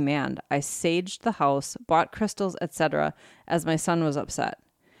 creepy man. I saged the house, bought crystals, etc., as my son was upset.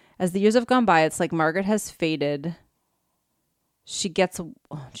 As the years have gone by, it's like Margaret has faded. she gets,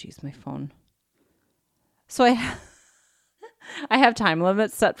 oh geez, my phone. So I have time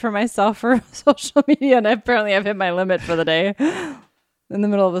limits set for myself for social media, and apparently I've hit my limit for the day in the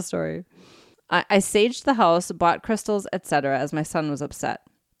middle of a story. I saged the house, bought crystals, etc. as my son was upset.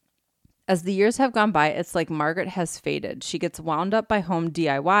 As the years have gone by, it's like Margaret has faded. She gets wound up by home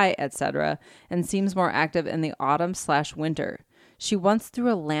DIY, etc., and seems more active in the autumn/winter. She once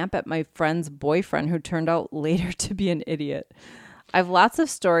threw a lamp at my friend's boyfriend, who turned out later to be an idiot. I've lots of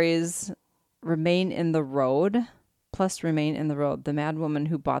stories. Remain in the Road, the mad woman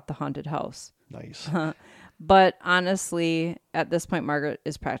who bought the haunted house. Nice. But honestly, at this point, Margaret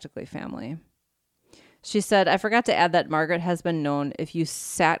is practically family. She said, I forgot to add that Margaret has been known, if you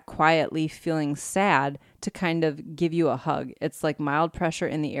sat quietly feeling sad, to kind of give you a hug. It's like mild pressure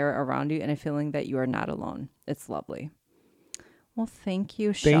in the air around you and a feeling that you are not alone. It's lovely. Well, thank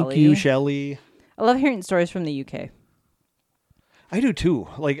you, Shelley. Thank you, Shelley. I love hearing stories from the UK. I do too.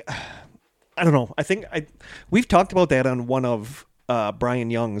 Like, I don't know. I think we've talked about that on one of Brian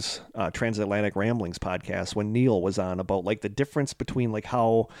Young's Transatlantic Ramblings podcast when Neil was on, about like the difference between like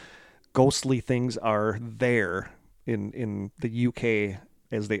how ghostly things are there in the UK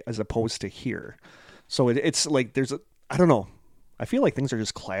as opposed to here. So it's like I don't know. I feel like things are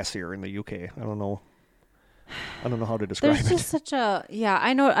just classier in the UK. I don't know how to describe it. There's just such a, yeah,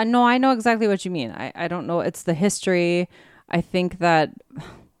 I know exactly what you mean. I don't know. It's the history. I think that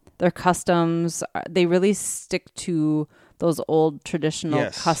their customs, they really stick to those old traditional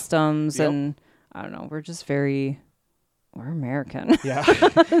customs. Yep. And I don't know, we're American. Yeah.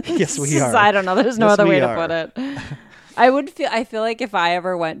 Yes, we are. I don't know. There's no other way to put it. I feel like if I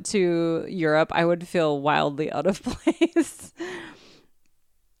ever went to Europe, I would feel wildly out of place.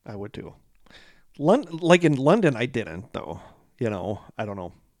 I would too. Like in London, I didn't though. I don't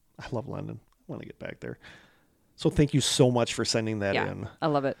know. I love London. I want to get back there. So thank you so much for sending that in. I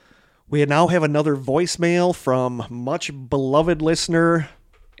love it. We now have another voicemail from much beloved listener,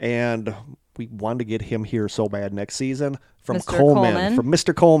 and we wanted to get him here so bad next season, from Mr. Coleman. From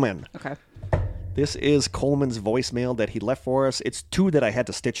Mr. Coleman. Okay. This is Coleman's voicemail that he left for us. It's two that I had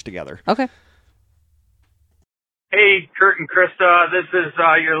to stitch together. Okay. Hey, Kurt and Krista. This is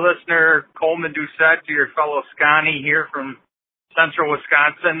your listener, Coleman Doucette, your fellow Scotty here from central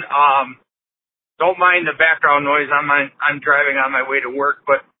Wisconsin. Don't mind the background noise. I'm driving on my way to work,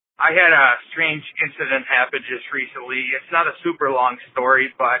 but I had a strange incident happen just recently. It's not a super long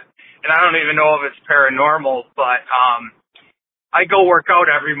story, and I don't even know if it's paranormal, but I go work out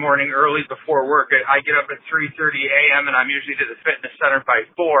every morning early before work. I get up at 3:30 a.m. and I'm usually to the fitness center by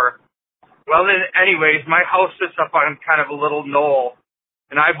 4. Well, then, anyways, my house sits up on kind of a little knoll,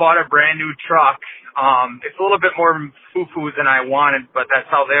 and I bought a brand new truck. It's a little bit more foo-foo than I wanted, but that's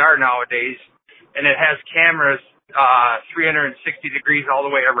how they are nowadays. And it has cameras 360 degrees all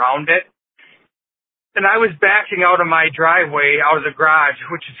the way around it. And I was backing out of my driveway, out of the garage,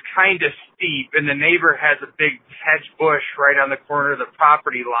 which is kind of steep, and the neighbor has a big hedge bush right on the corner of the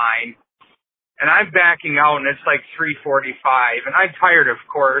property line. And I'm backing out, and it's like 3:45, and I'm tired, of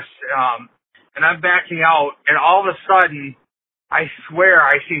course, and I'm backing out, and all of a sudden, I swear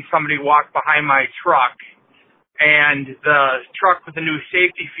I seen somebody walk behind my truck, and the truck with the new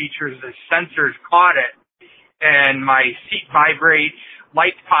safety features, the sensors caught it, and my seat vibrates,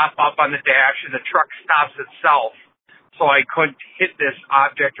 lights pop up on the dash, and the truck stops itself, so I couldn't hit this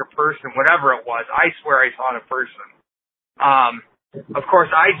object or person, whatever it was. I swear I saw a person. Of course,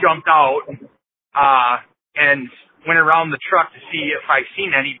 I jumped out, and went around the truck to see if I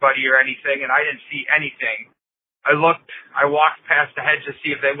seen anybody or anything, and I didn't see anything. I walked past the hedge to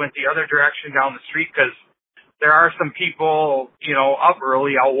see if they went the other direction down the street, because there are some people, up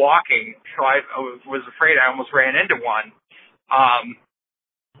early out walking, so I was afraid I almost ran into one.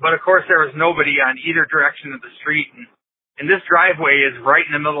 But of course there was nobody on either direction of the street, and this driveway is right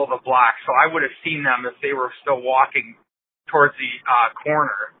in the middle of the block, so I would have seen them if they were still walking towards the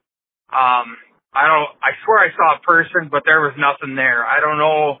corner. I swear I saw a person, but there was nothing there. I don't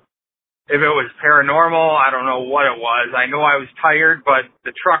know if it was paranormal. I don't know what it was. I know I was tired, but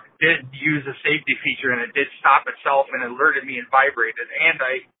the truck did use a safety feature, and it did stop itself and alerted me and vibrated. And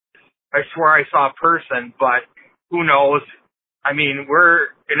I swear I saw a person, but who knows? I mean,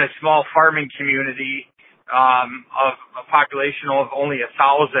 we're in a small farming community of a population of only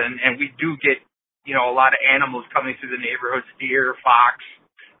 1,000, and we do get, a lot of animals coming through the neighborhoods, deer, fox,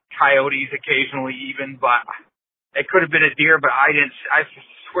 coyotes occasionally even, but it could have been a deer, but I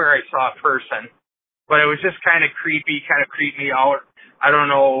swear I saw a person. But it was just kind of creepy, kind of creeped me out. I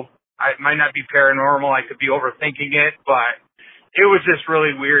don't know. It might not be paranormal. I could be overthinking it, but it was just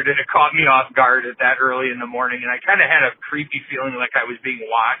really weird, and it caught me off guard at that early in the morning, and I kind of had a creepy feeling like I was being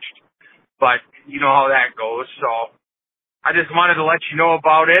watched, but you know how that goes, so I just wanted to let you know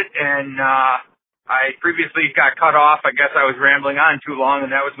about it, and I previously got cut off. I guess I was rambling on too long,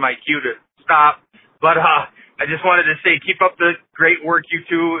 and that was my cue to stop, but I just wanted to say keep up the great work, you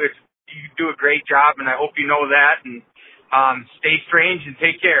two. You do a great job, and I hope you know that, and stay strange and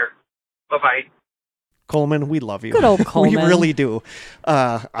take care. Bye-bye. Coleman, we love you. Good old Coleman. We really do.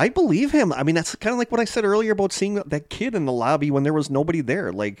 I believe him. I mean, that's kind of like what I said earlier about seeing that kid in the lobby when there was nobody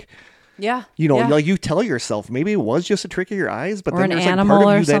there. Like, yeah, like you tell yourself, maybe it was just a trick of your eyes, but or then there's like part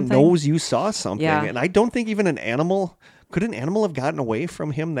of you that knows you saw something. Yeah. And I don't think even could an animal have gotten away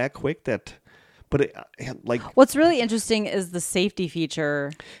from him that quick what's really interesting is the safety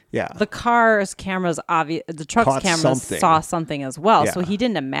feature. Yeah. The car's cameras, the truck's cameras saw something as well. Yeah. So he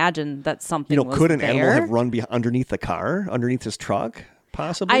didn't imagine that something was could an there. Animal have run underneath the car, underneath his truck?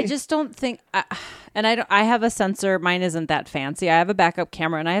 Possibly. I just don't think, I have a sensor. Mine isn't that fancy. I have a backup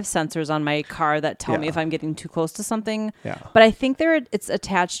camera and I have sensors on my car that tell me if I'm getting too close to something. Yeah. But I think it's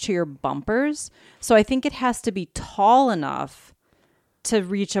attached to your bumpers. So I think it has to be tall enough to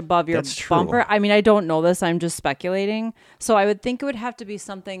reach above your bumper. I mean, I don't know this. I'm just speculating. So I would think it would have to be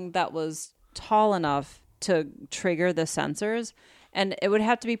something that was tall enough to trigger the sensors. And it would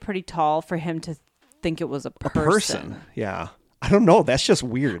have to be pretty tall for him to think it was a person. Yeah. I don't know. That's just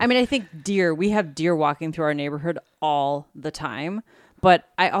weird. I mean, I think deer. We have deer walking through our neighborhood all the time. But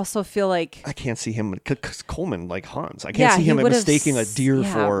I also feel like... I can't see him, because Coleman like hunts. I can't see him mistaking a deer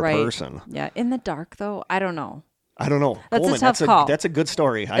for a person. Yeah. In the dark, though, I don't know. That's Coleman, a tough call. That's a good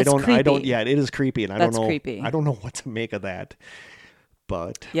story. It's creepy. Yeah, it is creepy, and I don't know. Creepy. I don't know what to make of that.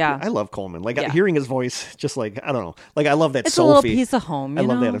 But yeah, I love Coleman. Like hearing his voice, just like I don't know. Like I love that it's Sophie. A little piece of home. I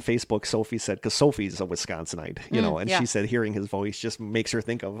love that on Facebook. Sophie said because Sophie's a Wisconsinite, and she said hearing his voice just makes her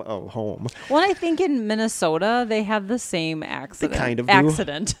think of home. Well, I think in Minnesota they have the same accent. They kind of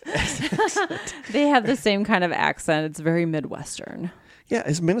accent. They have the same kind of accent. It's very Midwestern. Yeah,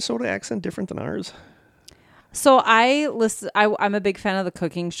 is Minnesota accent different than ours? So I'm a big fan of the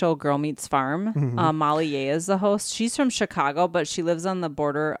cooking show Girl Meets Farm. Mm-hmm. Molly Ye is the host. She's from Chicago, but she lives on the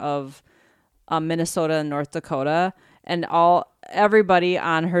border of Minnesota and North Dakota. And everybody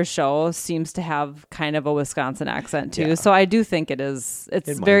on her show seems to have kind of a Wisconsin accent too. Yeah. So I do think it's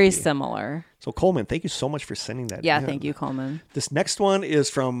very similar. So Coleman, thank you so much for sending that. Yeah, thank you, Coleman. This next one is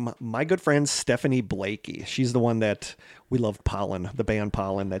from my good friend Stephanie Blakey. She's the one that we loved Pollen, the band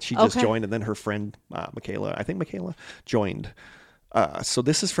Pollen, that she just joined, and then her friend Michaela joined. So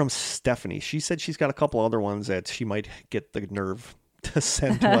this is from Stephanie. She said she's got a couple other ones that she might get the nerve to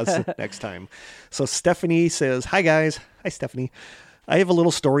send to us next time. So Stephanie says, "Hi guys." Hi Stephanie. "I have a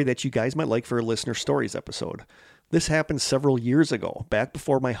little story that you guys might like for a listener stories episode. This happened several years ago, back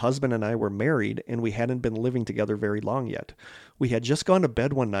before my husband and I were married and we hadn't been living together very long yet. We had just gone to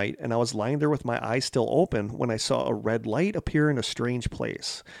bed one night and I was lying there with my eyes still open when I saw a red light appear in a strange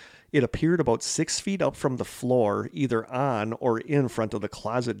place. It appeared about 6 feet up from the floor, either on or in front of the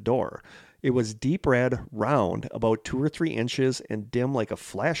closet door. It was deep red, round, about 2 or 3 inches, and dim like a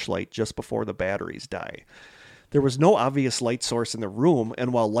flashlight just before the batteries die. There was no obvious light source in the room,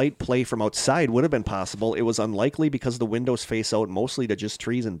 and while light play from outside would have been possible, it was unlikely because the windows face out mostly to just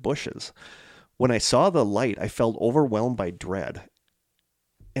trees and bushes. When I saw the light, I felt overwhelmed by dread."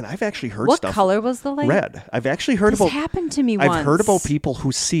 And I've actually heard What stuff. color was the light? Red. I've actually heard this happened to me once. I've heard about people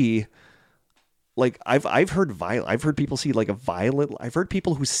who see... Like I've heard violet. I've heard people see like a violet. I've heard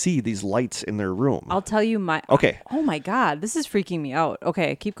people who see these lights in their room. I'll tell you Okay. Oh my God, this is freaking me out.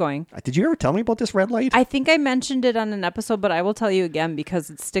 Okay, keep going. Did you ever tell me about this red light? I think I mentioned it on an episode, but I will tell you again because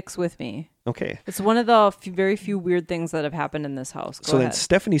it sticks with me. Okay. It's one of the very few weird things that have happened in this house. Go ahead. Then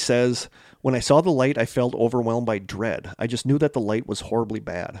Stephanie says, "When I saw the light, I felt overwhelmed by dread. I just knew that the light was horribly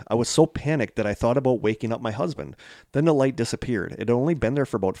bad. I was so panicked that I thought about waking up my husband. Then the light disappeared. It had only been there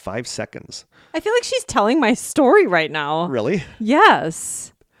for about 5 seconds." I feel like she's telling my story right now. Really?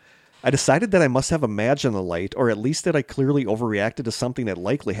 Yes. "I decided that I must have imagined the light, or at least that I clearly overreacted to something that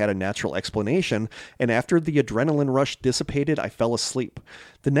likely had a natural explanation, and after the adrenaline rush dissipated, I fell asleep.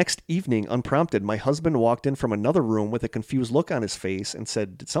 The next evening, unprompted, my husband walked in from another room with a confused look on his face and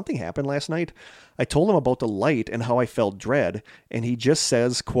said, 'Did something happen last night?' I told him about the light and how I felt dread, and he just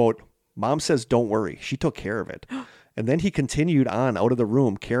says, quote, 'Mom says don't worry, she took care of it.' And then he continued on out of the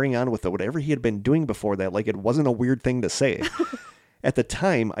room, carrying on with whatever he had been doing before that, like it wasn't a weird thing to say. At the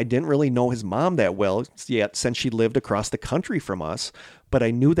time, I didn't really know his mom that well yet since she lived across the country from us, but I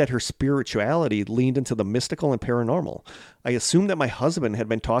knew that her spirituality leaned into the mystical and paranormal. I assumed that my husband had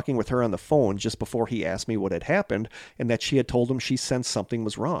been talking with her on the phone just before he asked me what had happened, and that she had told him she sensed something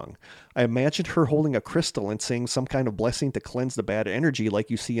was wrong. I imagined her holding a crystal and saying some kind of blessing to cleanse the bad energy like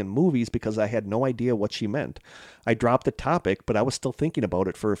you see in movies, because I had no idea what she meant. I dropped the topic, but I was still thinking about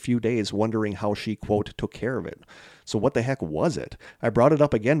it for a few days, wondering how she, quote, took care of it. So what the heck was it? I brought it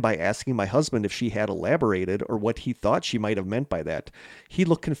up again by asking my husband if she had elaborated or what he thought she might have meant by that. He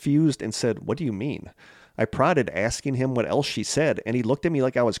looked confused and said, "What do you mean?" I prodded, asking him what else she said, and he looked at me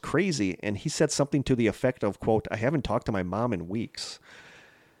like I was crazy, and he said something to the effect of, quote, "I haven't talked to my mom in weeks."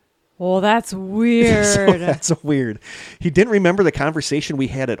 Well, that's weird. So that's weird. He didn't remember the conversation we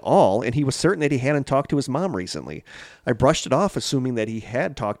had at all, and he was certain that he hadn't talked to his mom recently. I brushed it off, assuming that he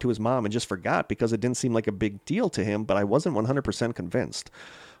had talked to his mom and just forgot because it didn't seem like a big deal to him, but I wasn't 100% convinced.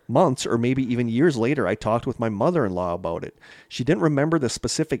 Months or maybe even years later, I talked with my mother-in-law about it. She didn't remember the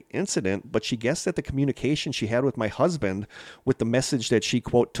specific incident, but she guessed that the communication she had with my husband with the message that she,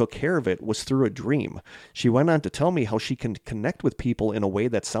 quote, took care of it was through a dream. She went on to tell me how she can connect with people in a way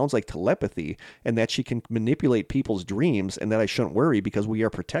that sounds like telepathy, and that she can manipulate people's dreams, and that I shouldn't worry because we are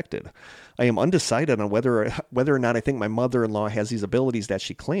protected. I am undecided on whether or not I think my mother-in-law has these abilities that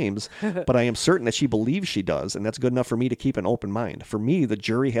she claims, but I am certain that she believes she does, and that's good enough for me to keep an open mind. For me, the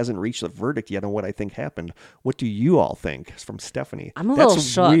jury hasn't reached a verdict yet on what I think happened. What do you all think? It's from Stephanie. I'm a little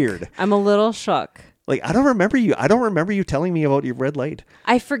shook. Weird. I'm a little shook. Like, I don't remember you telling me about your red light.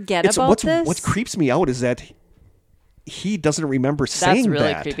 I forget about this. What creeps me out is that he doesn't remember saying that. That's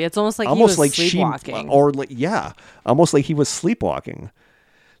really creepy. It's almost like he was sleepwalking. Almost like he was sleepwalking.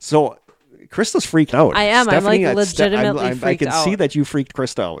 So Krista's freaked out. I am. Stephanie, I'm like legitimately freaked out. I can see that you freaked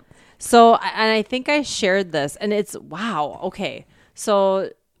Krista out. So, and I think I shared this, and it's, wow. Okay. So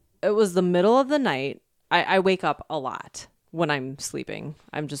it was the middle of the night. I wake up a lot when I'm sleeping.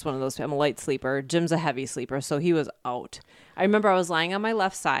 I'm just one of those. I'm a light sleeper. Jim's a heavy sleeper, so he was out. I remember I was lying on my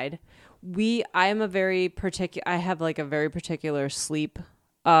left side. I have like a very particular sleep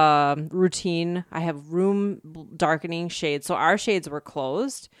routine. I have room darkening shades. So our shades were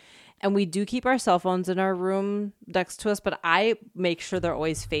closed, and we do keep our cell phones in our room next to us, but I make sure they're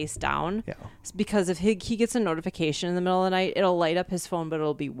always face down. Yeah. Because if he gets a notification in the middle of the night, it'll light up his phone, but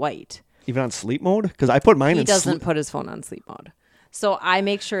it'll be white. Even on sleep mode? Because I put mine in sleep. He doesn't put his phone on sleep mode. So I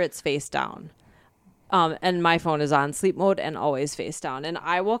make sure it's face down. And my phone is on sleep mode and always face down. And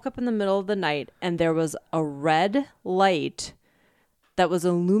I woke up in the middle of the night, and there was a red light that was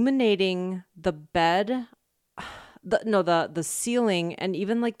illuminating the bed, the ceiling, and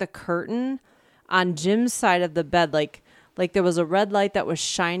even like the curtain on Jim's side of the bed. Like there was a red light that was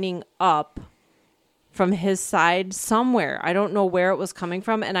shining up from his side somewhere. I don't know where it was coming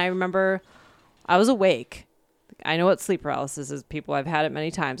from. And I remember I was awake. I know what sleep paralysis is, people. I've had it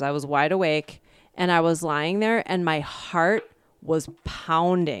many times. I was wide awake, and I was lying there, and my heart was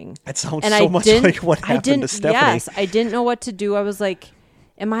pounding. That sounds so much like what happened to Stephanie. Yes, I didn't know what to do. I was like,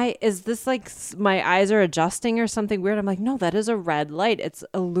 is this like my eyes are adjusting or something weird? I'm like, no, that is a red light. It's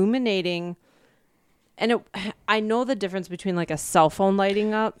illuminating. And I know the difference between like a cell phone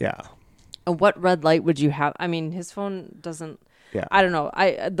lighting up. Yeah. And what red light would you have? I mean, his phone doesn't. Yeah. I don't know.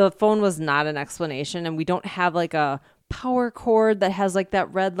 The phone was not an explanation, and we don't have like a power cord that has like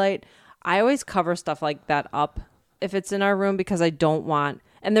that red light. I always cover stuff like that up if it's in our room, because I don't want,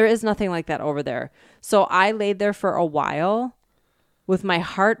 and there is nothing like that over there. So I laid there for a while with my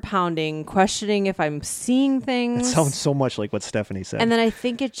heart pounding, questioning if I'm seeing things. That sounds so much like what Stephanie said. And then I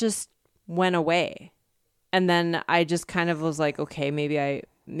think it just went away. And then I just kind of was like, okay, maybe I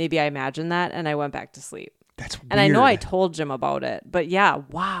imagined that, and I went back to sleep. That's weird. And I know I told Jim about it, but yeah,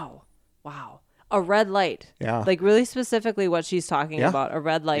 wow. A red light. Yeah. Like really specifically what she's talking about, a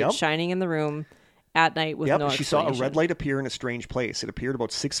red light shining in the room at night with no explanation. She saw a red light appear in a strange place. It appeared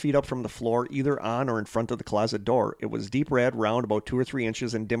about 6 feet up from the floor, either on or in front of the closet door. It was deep red, round, about 2 or 3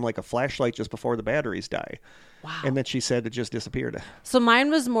 inches, and dim like a flashlight just before the batteries die. Wow. And then she said it just disappeared. So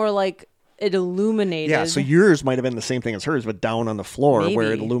mine was more like it illuminated. Yeah, so yours might have been the same thing as hers, but down on the floor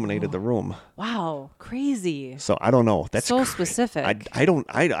where it illuminated the room. Wow, crazy. So I don't know. That's so specific. I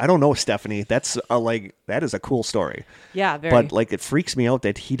don't know, Stephanie. That's that is a cool story. Yeah, very. But like it freaks me out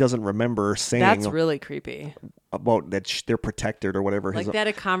that he doesn't remember saying. That's really creepy. About that they're protected or whatever. Like that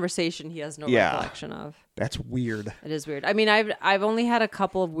a conversation he has no recollection of. That's weird. It is weird. I mean, I've only had a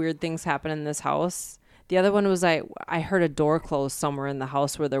couple of weird things happen in this house. The other one was I heard a door close somewhere in the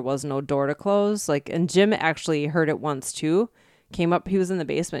house where there was no door to close. And Jim actually heard it once too. Came up, he was in the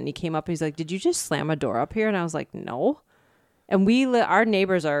basement, and he came up, he's like, "Did you just slam a door up here?" And I was like, "No." And our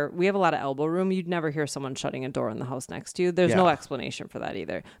neighbors we have a lot of elbow room. You'd never hear someone shutting a door in the house next to you. There's no explanation for that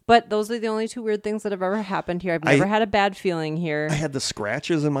either. But those are the only two weird things that have ever happened here. I've never had a bad feeling here. I had the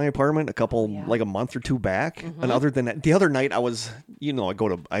scratches in my apartment like a month or two back. And other than that, the other night I was,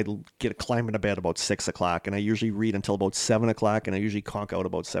 I climb into bed about 6 o'clock and I usually read until about 7 o'clock and I usually conk out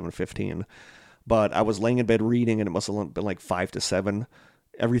about 7:15. But I was laying in bed reading and it must have been like 5 to 7.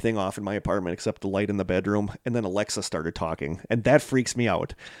 Everything off in my apartment except the light in the bedroom, and then Alexa started talking, and that freaks me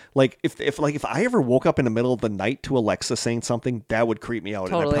out. Like if I ever woke up in the middle of the night to Alexa saying something, that would creep me out,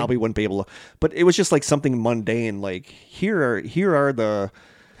 totally. And I probably wouldn't be able to. But it was just like something mundane, like here are the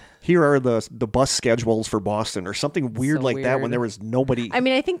bus schedules for Boston or something weird like that when there was nobody. I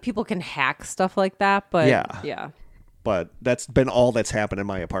mean, I think people can hack stuff like that, but yeah. But that's been all that's happened in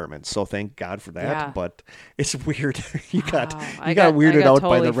my apartment. So thank God for that. Yeah. But it's weird. you got weirded out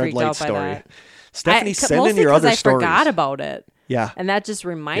totally by the red light story. Stephanie, send in your other stories. I forgot about it. Yeah. And that just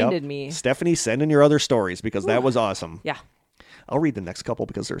reminded me. Stephanie, send in your other stories because that was awesome. Yeah. I'll read the next couple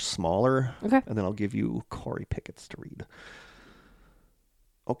because they're smaller. Okay. And then I'll give you Corey Pickett's to read.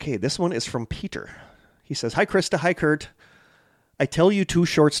 Okay, this one is from Peter. He says, "Hi, Krista. Hi, Kurt. I tell you 2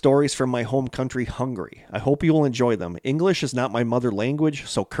 short stories from my home country, Hungary. I hope you will enjoy them. English is not my mother language,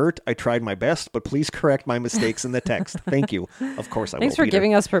 so Kurt, I tried my best, but please correct my mistakes in the text. Thank you." Of course I will, Thanks for Peter.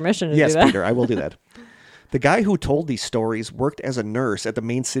 giving us permission to do that. Yes, Peter, I will do that. The guy who told these stories worked as a nurse at the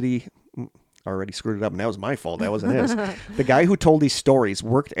main city... Already screwed it up, and that was my fault. That wasn't his. The guy who told these stories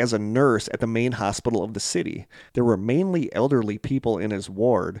worked as a nurse at the main hospital of the city. There were mainly elderly people in his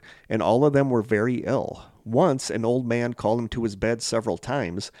ward, and all of them were very ill. Once, an old man called him to his bed several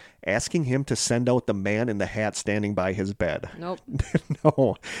times, asking him to send out the man in the hat standing by his bed. Nope.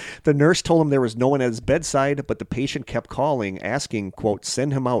 No. The nurse told him there was no one at his bedside, but the patient kept calling, asking, quote,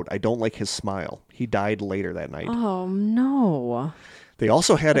 "Send him out. I don't like his smile." He died later that night. Oh, no. They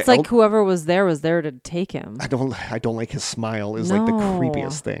also had it's like whoever was there to take him. I don't like his smile is like the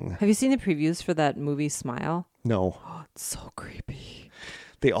creepiest thing. Have you seen the previews for that movie Smile? No. Oh, it's so creepy.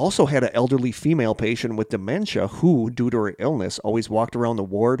 They also had an elderly female patient with dementia who, due to her illness, always walked around the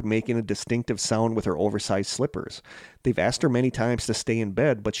ward making a distinctive sound with her oversized slippers. They've asked her many times to stay in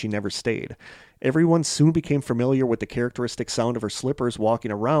bed, but she never stayed. Everyone soon became familiar with the characteristic sound of her slippers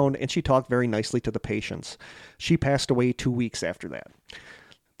walking around, and she talked very nicely to the patients. She passed away 2 weeks after that.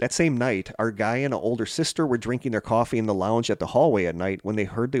 That same night, our guy and an older sister were drinking their coffee in the lounge at the hallway at night when they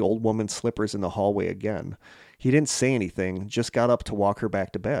heard the old woman's slippers in the hallway again. He didn't say anything, just got up to walk her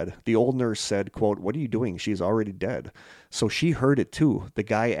back to bed. The old nurse said, quote, "What are you doing? She's already dead." So she heard it too. The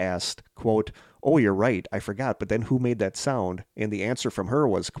guy asked, quote, "Oh, you're right. I forgot. But then who made that sound?" And the answer from her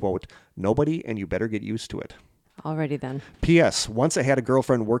was, quote, "Nobody, and you better get used to it." Alrighty then. P.S. Once I had a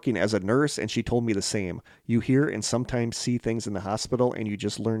girlfriend working as a nurse, and she told me the same. You hear and sometimes see things in the hospital, and you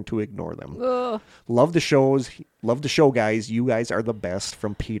just learn to ignore them. Ugh. Love the shows. Love the show, guys. You guys are the best.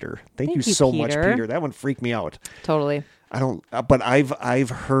 From Peter. Thank you so much, Peter. That one freaked me out. Totally. I don't. But I've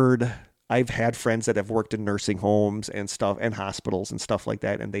heard. I've had friends that have worked in nursing homes and stuff and hospitals and stuff like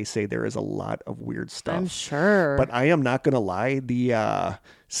that, and they say there is a lot of weird stuff. I'm sure. But I am not going to lie. The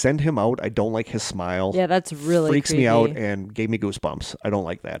send him out. I don't like his smile. Yeah, that's really freaks creepy. me out and gave me goosebumps. I don't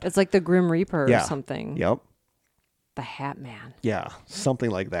like that. It's like the Grim Reaper or something. Yep. The Hat Man. Yeah,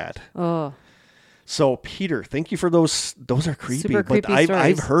 something like that. Oh. So Peter, thank you for those. Those are creepy. Super creepy but stories.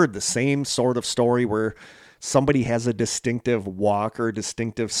 I've heard the same sort of story where somebody has a distinctive walk or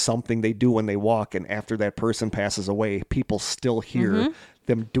distinctive something they do when they walk, and after that person passes away, people still hear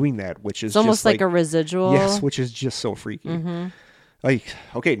them doing that, which is it's almost just like a residual. Yes, which is just so freaky.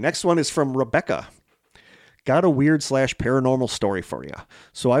 Okay, next one is from Rebecca. Got a weird / paranormal story for you.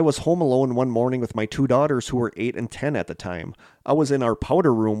 So I was home alone one morning with my 2 daughters who were 8 and 10 at the time. I was in our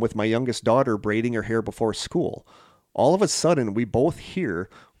powder room with my youngest daughter braiding her hair before school. All of a sudden, we both hear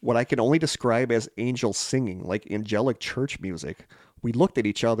what I can only describe as angels singing, like angelic church music. We looked at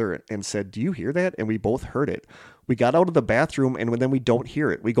each other and said, "Do you hear that?" And we both heard it. We got out of the bathroom, and then we don't hear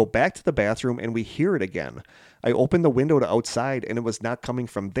it. We go back to the bathroom, and we hear it again. I opened the window to outside, and it was not coming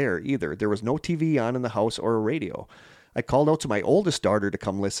from there either. There was no TV on in the house or a radio. I called out to my oldest daughter to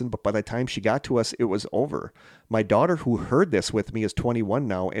come listen, but by the time she got to us, it was over. My daughter, who heard this with me, is 21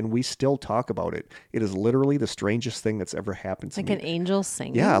 now, and we still talk about it. It is literally the strangest thing that's ever happened to me. Like an angel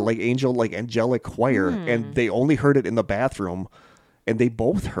singing? Yeah, like angelic choir, and they only heard it in the bathroom, and they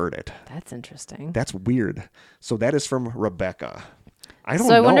both heard it. That's interesting. That's weird. So that is from Rebecca. I don't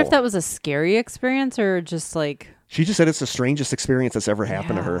know. So I wonder if that was a scary experience or just like... She just said it's the strangest experience that's ever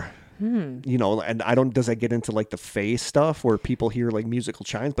happened to her. You know, and does that get into like the fae stuff where people hear like musical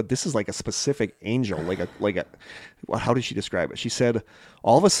chimes? But this is like a specific angel, how did she describe it? She said,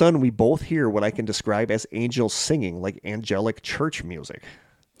 all of a sudden we both hear what I can describe as angels singing, like angelic church music.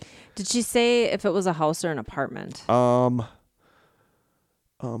 Did she say if it was a house or an apartment?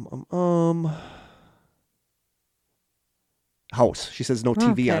 House. She says no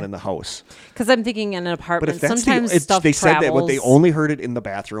TV on in the house. Because I'm thinking in an apartment, but if that's sometimes stuff they travels. said that, but they only heard it in the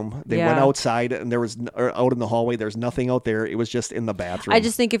bathroom. They went outside and out in the hallway. There's nothing out there. It was just in the bathroom. I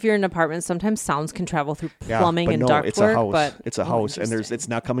just think if you're in an apartment, sometimes sounds can travel through plumbing and ductwork. It's a house. But it's a house, and it's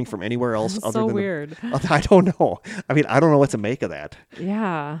not coming from anywhere else. That's other so than weird. I don't know. I mean, I don't know what to make of that.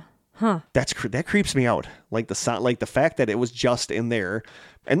 Yeah. Huh. That creeps me out. Like the sound, like the fact that it was just in there,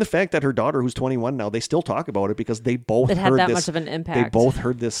 and the fact that her daughter, who's 21 now, they still talk about it because they both heard that this, much of an impact. They both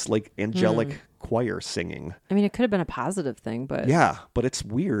heard this like angelic choir singing. I mean, it could have been a positive thing, but yeah, but it's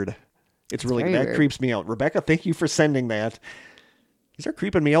weird. It's really that weird. Creeps me out. Rebecca, thank you for sending that. These are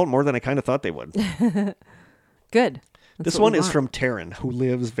creeping me out more than I kind of thought they would. Good. This one is from Taryn, who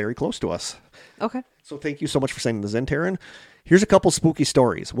lives very close to us. Okay. So thank you so much for sending this in, Taryn. Here's a couple spooky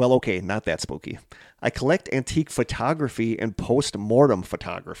stories. Well, okay, not that spooky. I collect antique photography and post-mortem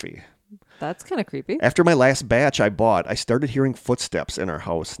photography. That's kind of creepy. After my last batch I bought, I started hearing footsteps in our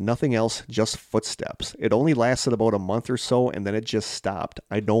house. Nothing else, just footsteps. It only lasted about a month or so, and then it just stopped.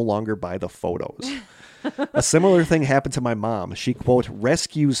 I no longer buy the photos. A similar thing happened to my mom. She, quote,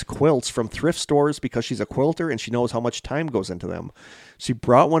 rescues quilts from thrift stores because she's a quilter and she knows how much time goes into them. She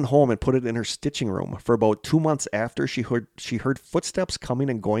brought one home and put it in her stitching room. For about 2 months after, she heard footsteps coming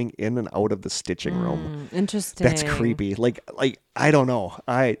and going in and out of the stitching room. Interesting. That's creepy. Like I don't know.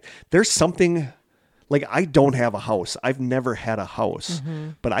 There's something. Like, I don't have a house. I've never had a house.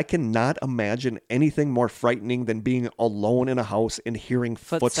 But I cannot imagine anything more frightening than being alone in a house and hearing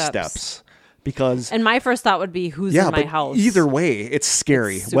footsteps. And my first thought would be, who's in my house? Either way, it's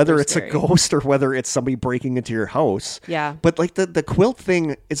scary. Whether it's a ghost or whether it's somebody breaking into your house. Yeah. But like the quilt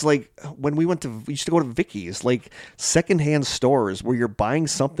thing, it's like when we used to go to Vicky's, like secondhand stores where you're buying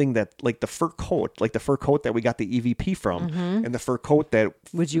something that, like the fur coat that we got the EVP from, and the fur coat that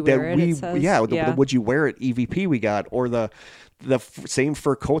would you wear it says? The would you wear it EVP we got, or the same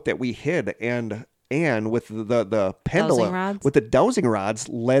fur coat that we hid, and with the pendulum, with the dowsing rods,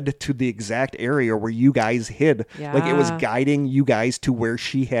 led to the exact area where you guys hid. Yeah. Like it was guiding you guys to where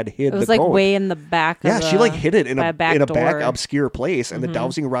she had hid the coat. It was like way in the back. She like hid it in a back obscure place, and the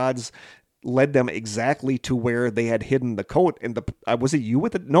dowsing rods led them exactly to where they had hidden the coat. And was it you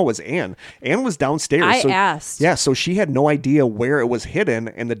with it? No, it was Anne. Anne was downstairs. I asked. Yeah, so she had no idea where it was hidden,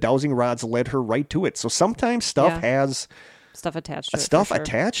 and the dowsing rods led her right to it. So sometimes stuff has stuff attached to it.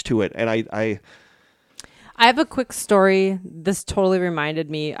 Attached to it, and I have a quick story. This totally reminded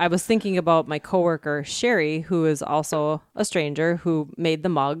me. I was thinking about my coworker, Sherry, who is also a stranger who made the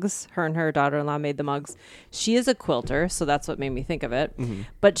mugs. Her and her daughter-in-law made the mugs. She is a quilter, so that's what made me think of it.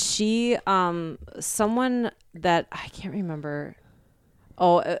 But she, someone that I can't remember.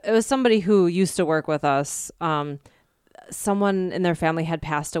 Oh, it was somebody who used to work with us. Someone in their family had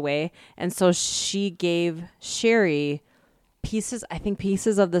passed away. And so she gave Sherry pieces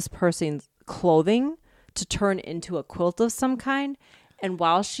of this person's clothing to turn into a quilt of some kind. And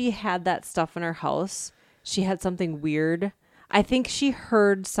while she had that stuff in her house, she had something weird. I think she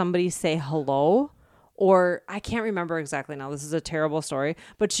heard somebody say hello, or I can't remember exactly now. This is a terrible story,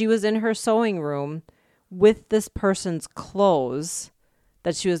 but she was in her sewing room with this person's clothes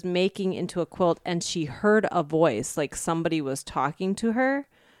that she was making into a quilt, and she heard a voice, like somebody was talking to her.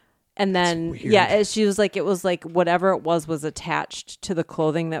 And then, she was like, it was like whatever it was attached to the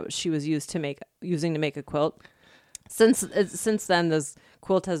clothing that she was using to make a quilt. Since then, this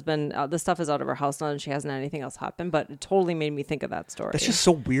quilt has been, this stuff is out of her house now, and she hasn't had anything else happen. But it totally made me think of that story. That's just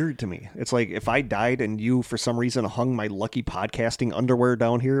so weird to me. It's like if I died and you, for some reason, hung my lucky podcasting underwear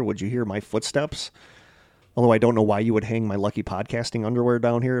down here, would you hear my footsteps? Although I don't know why you would hang my lucky podcasting underwear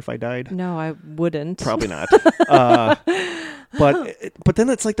down here if I died. No, I wouldn't. Probably not. But then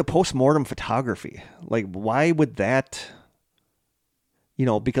it's like the post-mortem photography. Like, why would that,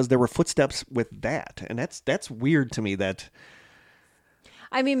 because there were footsteps with that. And that's weird to me that.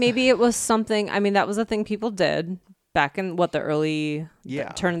 I mean, maybe it was something, that was a thing people did back in the early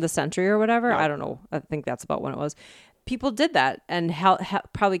turn of the century or whatever. Yeah. I don't know. I think that's about when it was. People did that and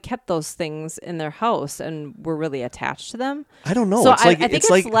probably kept those things in their house and were really attached to them. I don't know. So I think it's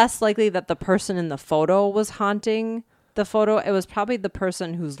less likely that the person in the photo was haunting the photo. It was probably the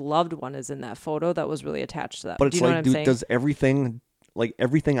person whose loved one is in that photo that was really attached to that. But it's does everything like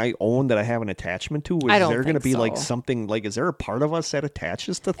everything I own that I have an attachment to? Is there going to be like something like, is there a part of us that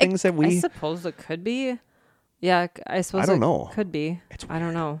attaches to things that we? I suppose it could be. Yeah, I suppose. I don't know. Could be. I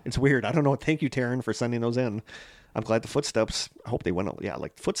don't know. It's weird. I don't know. Thank you, Taryn, for sending those in. I'm glad the footsteps. I hope they went out. Yeah,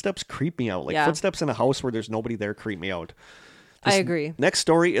 like footsteps creep me out. Like footsteps in a house where there's nobody there creep me out. I agree. Next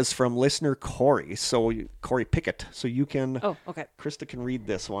story is from listener Corey. So Corey Pickett. So you can. Oh, okay. Krista can read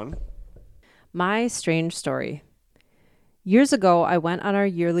this one. My strange story. Years ago, I went on our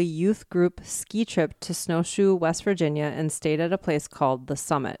yearly youth group ski trip to Snowshoe, West Virginia, and stayed at a place called The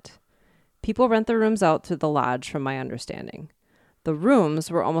Summit. People rent the rooms out through the lodge, from my understanding. The rooms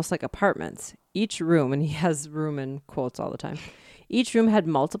were almost like apartments. Each room, and he has room in quotes all the time, each room had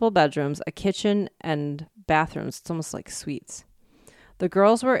multiple bedrooms, a kitchen, and bathrooms. It's almost like suites. The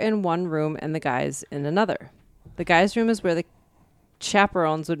girls were in one room and the guys in another. The guys' room is where the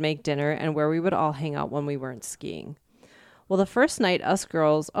chaperones would make dinner and where we would all hang out when we weren't skiing. Well, the first night, us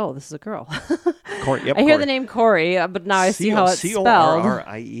girls... Oh, this is a girl. Corey, yep, I hear the name Corey, but now I see how it's spelled. Corrie.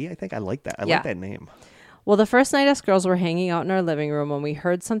 I think I like that. I like that name. Well, the first night, us girls were hanging out in our living room when we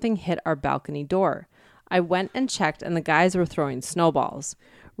heard something hit our balcony door. I went and checked, and the guys were throwing snowballs.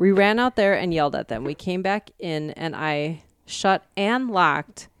 We ran out there and yelled at them. We came back in, and I shut and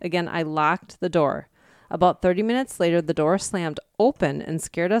locked. Again, I locked the door. About 30 minutes later, the door slammed open and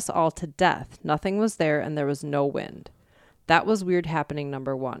scared us all to death. Nothing was there, and there was no wind. That was weird happening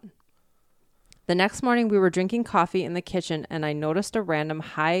number one. The next morning, we were drinking coffee in the kitchen, and I noticed a random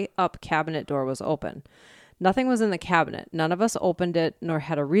high-up cabinet door was open. Nothing was in the cabinet. None of us opened it, nor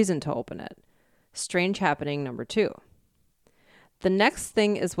had a reason to open it. Strange happening number two. The next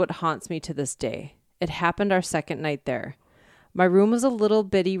thing is what haunts me to this day. It happened our second night there. My room was a little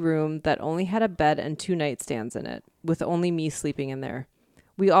bitty room that only had a bed and 2 nightstands in it, with only me sleeping in there.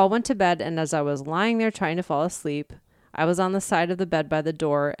 We all went to bed, and as I was lying there trying to fall asleep, I was on the side of the bed by the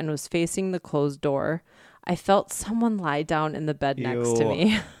door and was facing the closed door. I felt someone lie down in the bed next to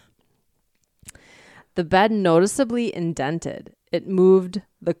me. The bed noticeably indented. It moved.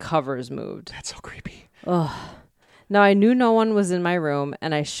 The covers moved. That's so creepy. Ugh. Now, I knew no one was in my room,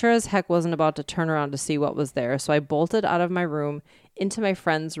 and I sure as heck wasn't about to turn around to see what was there, so I bolted out of my room into my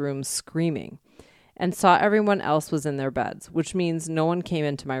friend's room screaming, and saw everyone else was in their beds, which means no one came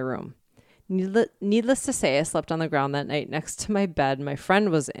into my room. Needless to say, I slept on the ground that night next to my bed my friend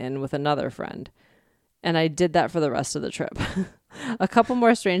was in with another friend, and I did that for the rest of the trip. A couple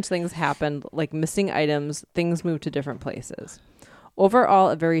more strange things happened, like missing items, things moved to different places. Overall,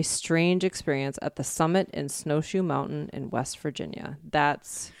 a very strange experience at the Summit in Snowshoe Mountain in West Virginia.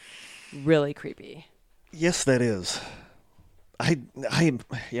 That's really creepy. Yes, that is.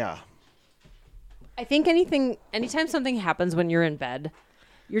 Yeah. I think anytime something happens when you're in bed,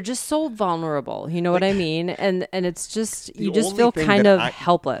 you're just so vulnerable. You know what I mean? And it's just, you just feel kind of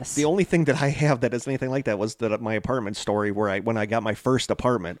helpless. The only thing that I have that is anything like that was my apartment story when I got my first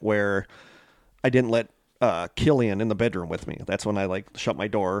apartment, where I didn't let Killian in the bedroom with me. That's when I shut my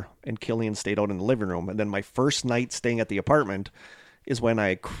door and Killian stayed out in the living room. And then my first night staying at the apartment is when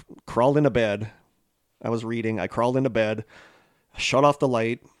I crawled into bed. I was reading. I crawled into bed, shut off the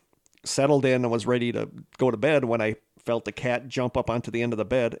light, settled in, and was ready to go to bed when I felt the cat jump up onto the end of the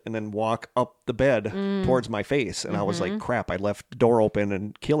bed and then walk up the bed towards my face. And I was like, crap, I left the door open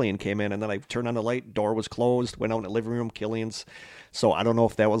and Killian came in, and then I turned on the light, door was closed, went out in the living room, Killian's. So I don't know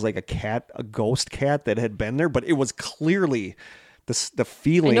if that was like a ghost cat that had been there, but it was clearly the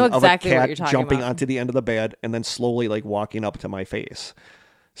feeling of a cat jumping onto the end of the bed and then slowly walking up to my face.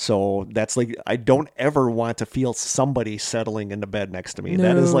 So that's I don't ever want to feel somebody settling into bed next to me.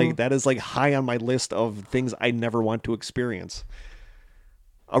 No. That is high on my list of things I never want to experience.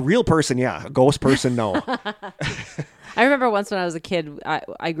 A real person, yeah. A ghost person, no. I remember once when I was a kid,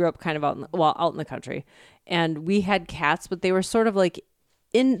 I grew up kind of out in the country, and we had cats, but they were sort of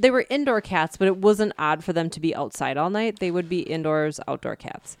they were indoor cats, but it wasn't odd for them to be outside all night. They would be indoors, outdoor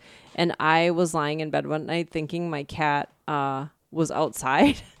cats. And I was lying in bed one night thinking my cat was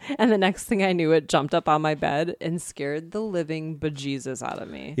outside, and the next thing I knew, it jumped up on my bed and scared the living bejesus out of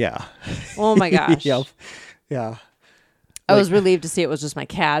me. Yeah. Oh my gosh. Yep. Yeah. I was relieved to see it was just my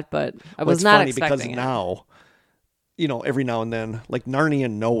cat, but I was not expecting it. Because now, every now and then, Narnia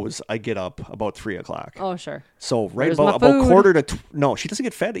knows I get up about 3:00. Oh, sure. So about quarter to... No, she doesn't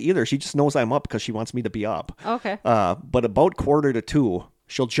get fed either. She just knows I'm up because she wants me to be up. Okay. But about 1:45,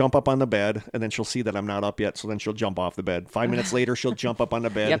 she'll jump up on the bed, and then she'll see that I'm not up yet, so then she'll jump off the bed. 5 minutes later, she'll jump up on the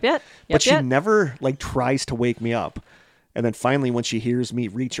bed. Yep. But she never, tries to wake me up. And then finally, when she hears me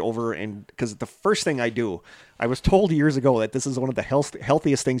reach over and, because the first thing I do, I was told years ago that this is one of the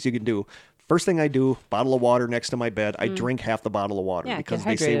healthiest things you can do. First thing I do, bottle of water next to my bed. I drink half the bottle of water because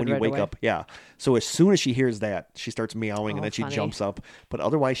they say when you wake up. Yeah. So as soon as she hears that, she starts meowing and then she jumps up. But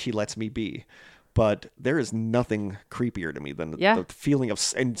otherwise, she lets me be. But there is nothing creepier to me than the feeling of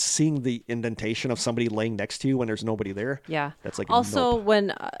and seeing the indentation of somebody laying next to you when there's nobody there. Yeah. That's like also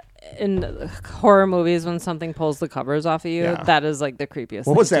when in horror movies when something pulls the covers off of you, that is like the creepiest.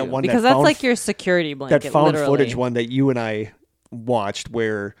 What was that one? Because that's like your security blanket. That found footage one that you and I watched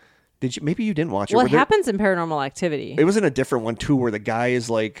where. Maybe you didn't watch it. Well, it happens in Paranormal Activity. It was in a different one too, where the guy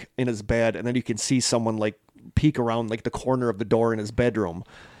is like in his bed, and then you can see someone like peek around like the corner of the door in his bedroom,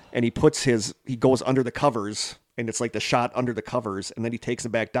 and he goes under the covers, and it's like the shot under the covers, and then he takes it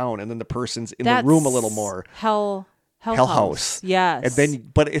back down, and then the person's in the room a little more. Hell House. Yes. And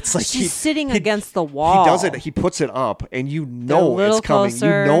then, but it's like she's sitting against the wall. He does it. He puts it up, and you know it's coming.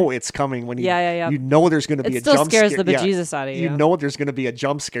 Closer. You know it's coming when he. Yeah. You know there's going to be a jump scare. It still scares the bejesus out of you. You know there's going to be a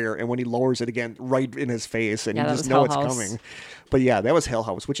jump scare, and when he lowers it again, right in his face, and you just know it's coming. But yeah, that was Hell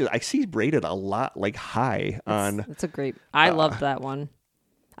House, which is I see rated a lot like high on. It's a great. I loved that one.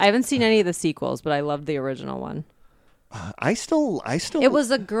 I haven't seen any of the sequels, but I loved the original one. I still. It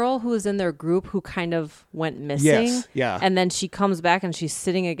was a girl who was in their group who kind of went missing. Yes, yeah. And then she comes back and she's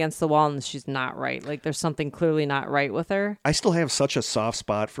sitting against the wall and she's not right. Like there's something clearly not right with her. I still have such a soft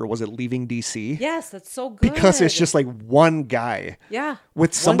spot for, was it Leaving DC? Yes, that's so good. Because it's just like one guy. Yeah.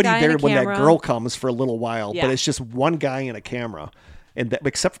 With somebody there when that girl comes for a little while. Yeah. But it's just one guy and a camera. And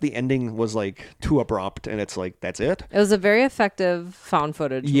except for the ending was like too abrupt, and it's like, that's it? It was a very effective found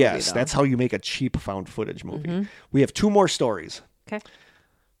footage movie. Yes, that's how you make a cheap found footage movie. Mm-hmm. We have 2 more stories. Okay.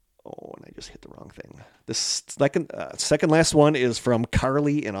 Oh, and I just hit the wrong thing. The second last one is from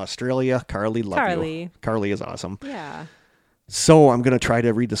Carly in Australia. Carly, love you. Carly is awesome. Yeah. So I'm going to try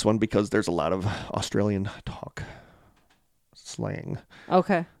to read this one because there's a lot of Australian talk. Slang.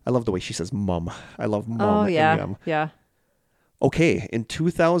 Okay. I love the way she says mum. I love mum. Oh, yeah. Yeah. Okay, in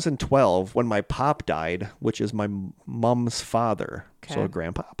 2012, when my pop died, which is my mom's father, so a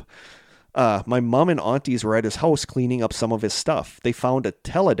grandpop, my mom and aunties were at his house cleaning up some of his stuff. They found a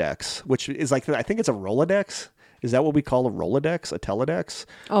teledex, which is like, I think it's a Rolodex. Is that what we call a Rolodex? A teledex?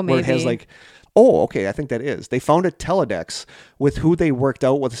 Oh, maybe. Where it has like, oh, okay, I think that is. They found a teledex with who they worked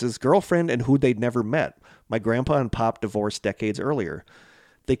out with his girlfriend and who they'd never met. My grandpa and pop divorced decades earlier.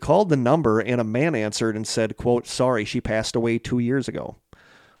 They called the number and a man answered and said, quote, sorry, she passed away 2 years ago.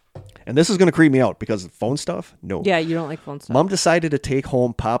 And this is going to creep me out because phone stuff? No. Yeah, you don't like phone stuff. Mom decided to take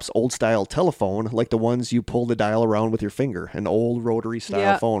home Pop's old style telephone, like the ones you pull the dial around with your finger, an old rotary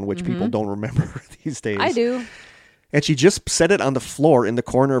style phone, which people don't remember these days. I do. And she just set it on the floor in the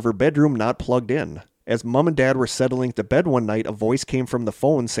corner of her bedroom, not plugged in. As Mom and Dad were settling to bed one night, a voice came from the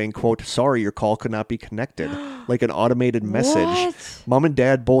phone saying, quote, sorry, your call could not be connected, like an automated message. What? Mom and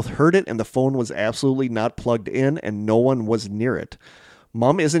Dad both heard it, and the phone was absolutely not plugged in, and no one was near it.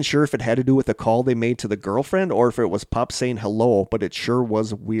 Mom isn't sure if it had to do with the call they made to the girlfriend or if it was Pop saying hello, but it sure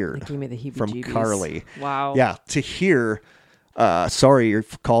was weird. That gave me the heebie-jeebies. From Carly. Wow. Yeah, to hear... sorry, your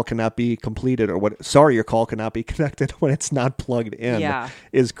call cannot be completed, or what? Sorry, your call cannot be connected when it's not plugged in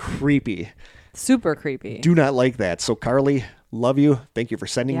is creepy. Super creepy. Do not like that. So Carly, love you. Thank you for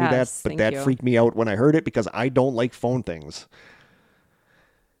sending me that. But that freaked me out when I heard it because I don't like phone things.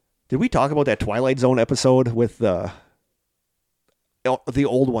 Did we talk about that Twilight Zone episode with the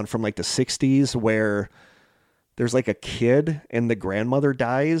old one from like the 60s where there's like a kid and the grandmother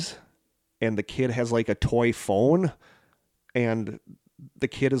dies and the kid has like a toy phone and the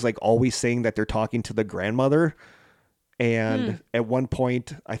kid is like always saying that they're talking to the grandmother? And at one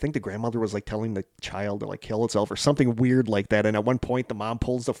point, I think the grandmother was like telling the child to like kill itself or something weird like that. And at one point, the mom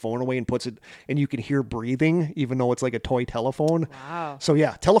pulls the phone away and puts it, and you can hear breathing, even though it's like a toy telephone. Wow. So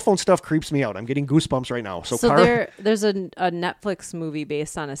yeah, telephone stuff creeps me out. I'm getting goosebumps right now. So there's a Netflix movie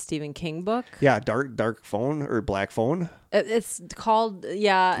based on a Stephen King book. Yeah, dark phone or black phone. It's called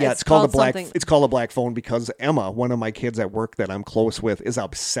it's called a black phone because Emma, one of my kids at work that I'm close with, is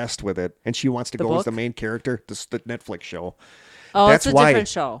obsessed with it, and she wants to go as the main character. The Netflix show. Oh, it's a different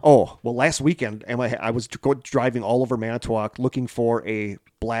show. Oh, well, last weekend, Emma, I was driving all over Manitowoc looking for a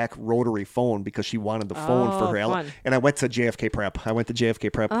black rotary phone because she wanted the phone for her. Fun. And I went to JFK Prep.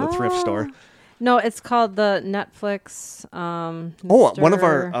 The thrift store. No, it's called the Netflix. One of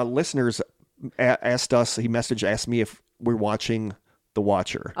our listeners asked me if we're watching The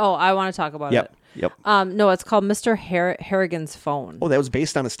Watcher. Oh, I want to talk about it. Yep. No, it's called Mr. Harrigan's Phone. Oh, that was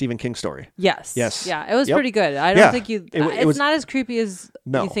based on a Stephen King story. Yes. Yes. Yeah, it was pretty good. I don't think you... It's was, not as creepy as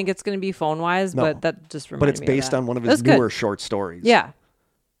you think it's going to be phone-wise, but that just reminded me But it's based on one of his newer short stories. Yeah.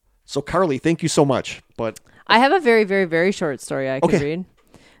 So, Carly, thank you so much. But I have a very, very, very short story I could read.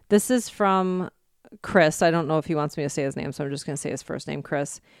 This is from Chris. I don't know if he wants me to say his name, so I'm just going to say his first name,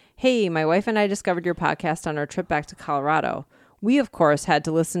 Chris. Hey, my wife and I discovered your podcast on our trip back to Colorado. We, of course, had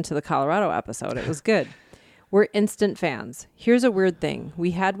to listen to the Colorado episode. It was good. We're instant fans. Here's a weird thing.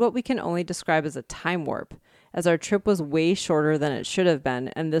 We had what we can only describe as a time warp, as our trip was way shorter than it should have been,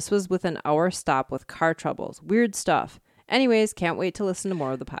 and this was with an hour stop with car troubles. Weird stuff. Anyways, can't wait to listen to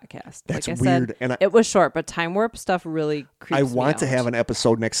more of the podcast. That's like I weird. Said, and it was short, but time warp stuff really creeps me out. I want to have an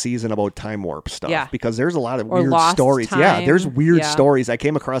episode next season about time warp stuff because there's a lot of or weird lost stories. Time. Yeah, there's weird stories. I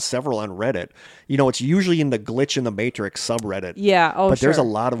came across several on Reddit. You know, it's usually in the Glitch in the Matrix subreddit. Yeah, but there's a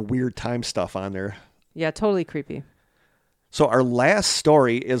lot of weird time stuff on there. Yeah, totally creepy. So our last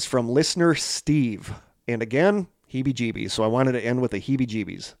story is from listener Steve. And heebie-jeebies. So I wanted to end with the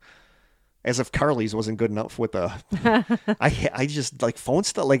heebie-jeebies. As if Carly's wasn't good enough with the... I just like phone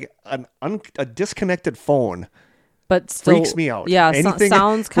stuff, like a disconnected phone but still, freaks me out. Yeah,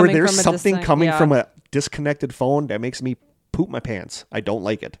 sounds coming where there's from something coming from a disconnected phone that makes me poop my pants. I don't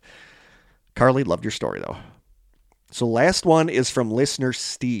like it. Carly, loved your story though. So last one is from listener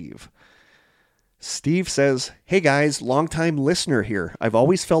Steve. Steve says, hey guys, longtime listener here. I've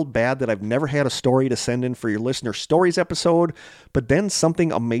always felt bad that I've never had a story to send in for your listener stories episode, but then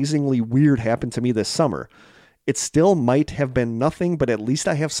something amazingly weird happened to me this summer. It still might have been nothing, but at least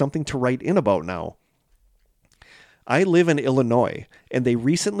I have something to write in about now. I live in Illinois, and they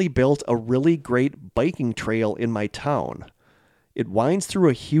recently built a really great biking trail in my town. It winds through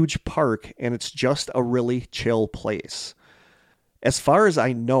a huge park, and it's just a really chill place. As far as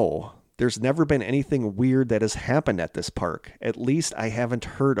I know, there's never been anything weird that has happened at this park. At least I haven't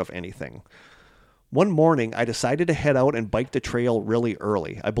heard of anything. One morning, I decided to head out and bike the trail really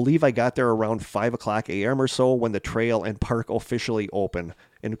early. I believe I got there around 5 o'clock a.m. or so when the trail and park officially open.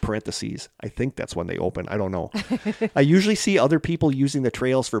 In parentheses, I think that's when they open. I don't know. I usually see other people using the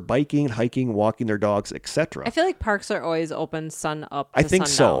trails for biking, hiking, walking their dogs, etc. I feel like parks are always open sun up to I think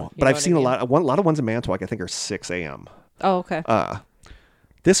sundown, so, but I've seen a lot of ones in Manitowoc I think are 6 a.m. Oh, okay.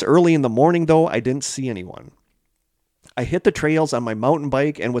 This early in the morning, though, I didn't see anyone. I hit the trails on my mountain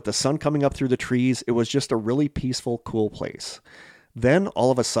bike, and with the sun coming up through the trees, it was just a really peaceful, cool place. Then,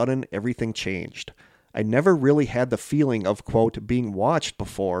 all of a sudden, everything changed. I never really had the feeling of, quote, being watched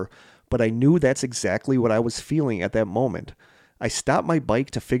before, but I knew that's exactly what I was feeling at that moment. I stopped my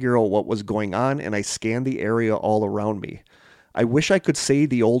bike to figure out what was going on, and I scanned the area all around me. I wish I could say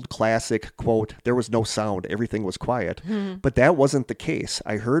the old classic, quote, there was no sound, everything was quiet, but that wasn't the case.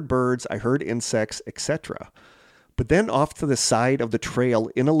 I heard birds, I heard insects, etc. But then off to the side of the trail,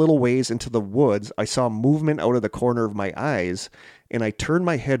 in a little ways into the woods, I saw movement out of the corner of my eyes, and I turned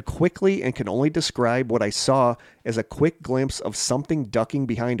my head quickly and can only describe what I saw as a quick glimpse of something ducking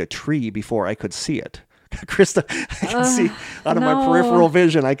behind a tree before I could see it. Krista, I can see out of my peripheral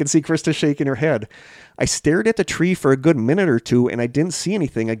vision, I can see Krista shaking her head. I stared at the tree for a good minute or two and I didn't see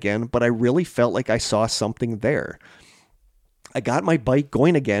anything again, but I really felt like I saw something there. I got my bike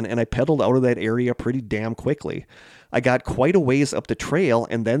going again and I pedaled out of that area pretty damn quickly. I got quite a ways up the trail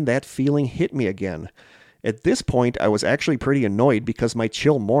and then that feeling hit me again. At this point, I was actually pretty annoyed because my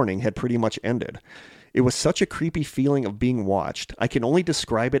chill morning had pretty much ended. It was such a creepy feeling of being watched. I can only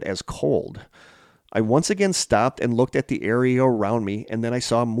describe it as cold. I once again stopped and looked at the area around me, and then I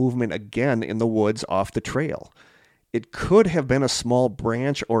saw movement again in the woods off the trail. It could have been a small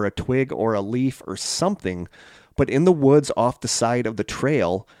branch or a twig or a leaf or something, but in the woods off the side of the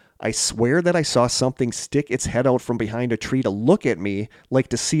trail, I swear that I saw something stick its head out from behind a tree to look at me, like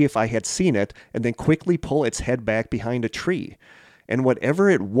to see if I had seen it, and then quickly pull its head back behind a tree. And whatever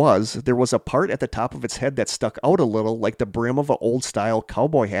it was, there was a part at the top of its head that stuck out a little, like the brim of an old-style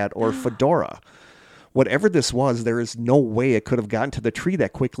cowboy hat or fedora. Whatever this was, there is no way it could have gotten to the tree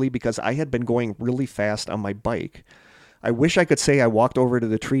that quickly because I had been going really fast on my bike. I wish I could say I walked over to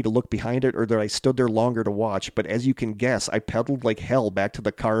the tree to look behind it or that I stood there longer to watch, but as you can guess, I pedaled like hell back to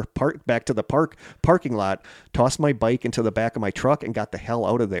the parking lot, tossed my bike into the back of my truck, and got the hell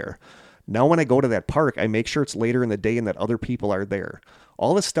out of there. Now when I go to that park, I make sure it's later in the day and that other people are there.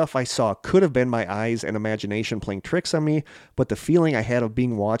 All the stuff I saw could have been my eyes and imagination playing tricks on me, but the feeling I had of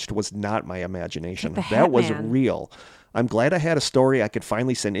being watched was not my imagination. That was real. I'm glad I had a story I could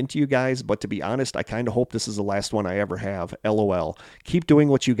finally send in to you guys, but to be honest, I kind of hope this is the last one I ever have. LOL. Keep doing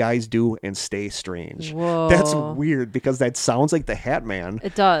what you guys do and stay strange. Whoa. That's weird because that sounds like the Hat Man.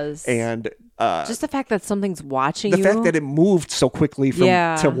 It does. And just the fact that something's watching you. The fact that it moved so quickly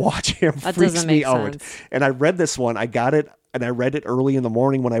to watch him freaks me out. And I read this one. I got it. And I read it early in the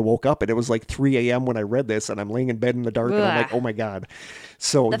morning when I woke up, and it was like 3 a.m. when I read this, and I'm laying in bed in the dark, and I'm like, oh my God.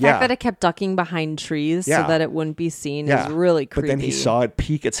 So the fact that it kept ducking behind trees so that it wouldn't be seen is really creepy. But then he saw it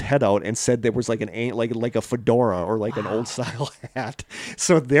peek its head out and said there was like like a fedora or like an old style hat.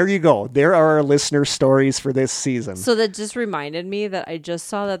 So there you go. There are our listener stories for this season. So that just reminded me that I just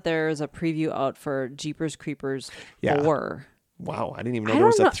saw that there's a preview out for Jeepers Creepers 4. Wow, I didn't even know there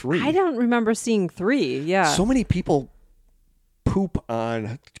was a 3. I don't remember seeing 3. Yeah. So many people poop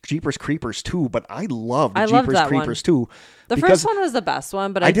on Jeepers Creepers 2, but I loved Jeepers Creepers 2. The first one was the best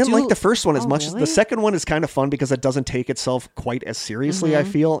one, but I didn't like the first one as much as the second one is kind of fun because it doesn't take itself quite as seriously, I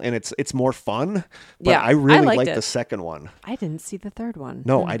feel, and it's more fun. But I really liked the second one. I didn't see the third one.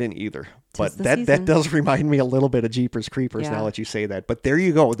 No, I didn't either. But that does remind me a little bit of Jeepers Creepers now that you say that. But there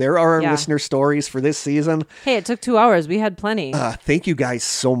you go. There are our listener stories for this season. Hey, it took 2 hours. We had plenty. Thank you guys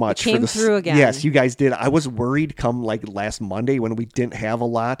so much for this. Through again. Yes, you guys did. I was worried come like last Monday when we didn't have a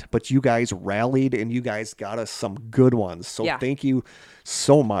lot, but you guys rallied and you guys got us some good ones. So thank you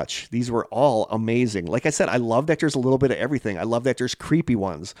so much. These were all amazing. Like I said, I love that there's a little bit of everything. I love that there's creepy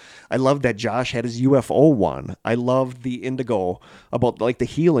ones. I love that Josh had his UFO one. I loved the Indigo about like the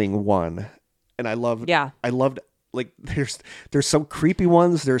healing one. And I loved like there's some creepy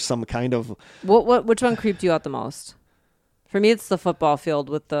ones. There's some kind of which one creeped you out the most? For me, it's the football field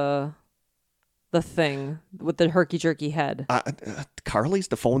with the thing with the herky jerky head. Carly's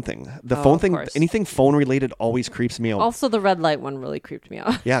the phone thing. The phone thing. Anything phone related always creeps me out. Also, the red light one really creeped me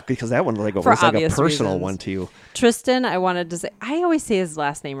out. Yeah, because that one was like a personal reasons. One to you. Tristan, I wanted to say. I always say his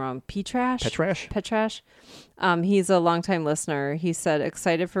last name wrong. Petrash. He's a longtime listener. He said,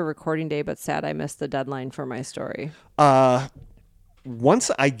 excited for recording day, but sad I missed the deadline for my story. Once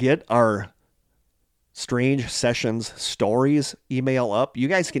I get our Strange Sessions stories email up, you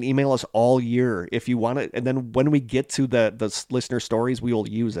guys can email us all year if you want it. And then when we get to the listener stories, we will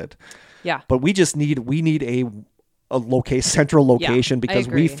use it. Yeah. But we need a central location because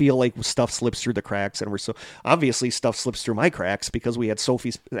we feel like stuff slips through the cracks, and we're so obviously stuff slips through my cracks because we had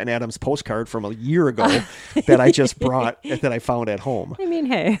Sophie's and Adam's postcard from a year ago that I just brought that I found at home. I mean,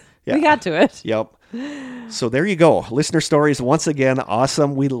 hey, we got to it. Yep. So there you go. Listener stories once again,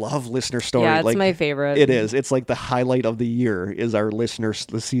 awesome. We love listener stories. Yeah, it's my favorite. It is. It's like the highlight of the year is our listeners.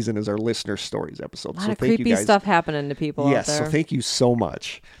 The season is our listener stories episode. A lot of creepy stuff happening to people. Yes. Out there. So thank you so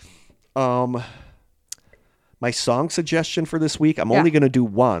much. My song suggestion for this week, I'm only going to do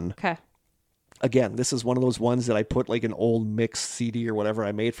one. Okay. Again, this is one of those ones that I put like an old mix CD or whatever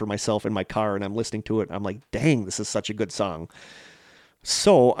I made for myself in my car, and I'm listening to it. I'm like, dang, this is such a good song.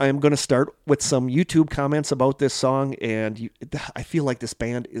 So I'm going to start with some YouTube comments about this song, and I feel like this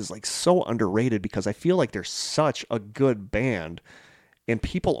band is like so underrated because I feel like they're such a good band, and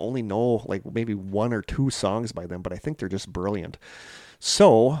people only know like maybe 1 or 2 songs by them, but I think they're just brilliant.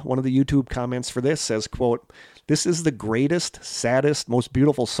 So one of the YouTube comments for this says, quote, "This is the greatest, saddest, most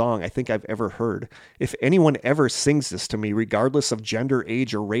beautiful song I think I've ever heard. If anyone ever sings this to me, regardless of gender,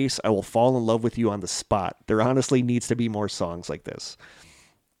 age, or race, I will fall in love with you on the spot. There honestly needs to be more songs like this."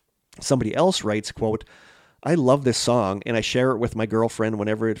 Somebody else writes, quote, "I love this song and I share it with my girlfriend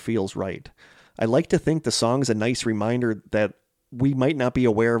whenever it feels right. I like to think the song is a nice reminder that we might not be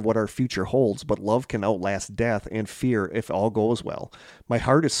aware of what our future holds, but love can outlast death and fear if all goes well. My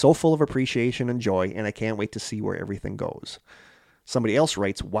heart is so full of appreciation and joy, and I can't wait to see where everything goes." Somebody else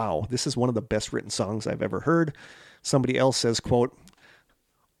writes, "Wow, this is one of the best written songs I've ever heard." Somebody else says, quote,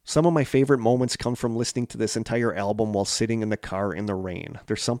 "Some of my favorite moments come from listening to this entire album while sitting in the car in the rain.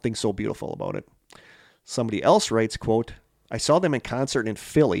 There's something so beautiful about it." Somebody else writes, quote, "I saw them in concert in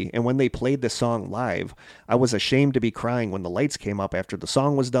Philly, and when they played the song live, I was ashamed to be crying when the lights came up after the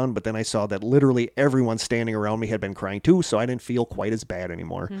song was done, but then I saw that literally everyone standing around me had been crying too, so I didn't feel quite as bad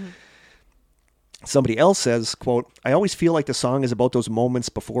anymore." Mm-hmm. Somebody else says, quote, "I always feel like the song is about those moments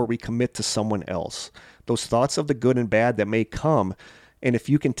before we commit to someone else, those thoughts of the good and bad that may come, and if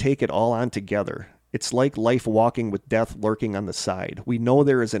you can take it all on together. It's like life walking with death lurking on the side. We know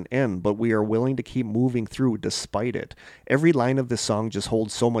there is an end, but we are willing to keep moving through despite it. Every line of this song just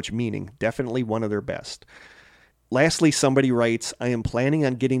holds so much meaning. Definitely one of their best." Lastly, somebody writes, "I am planning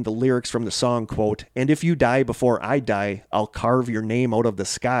on getting the lyrics from the song, quote, and if you die before I die, I'll carve your name out of the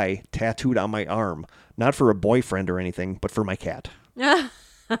sky, tattooed on my arm. Not for a boyfriend or anything, but for my cat."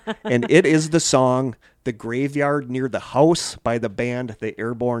 And it is the song "The Graveyard Near the House" by the band The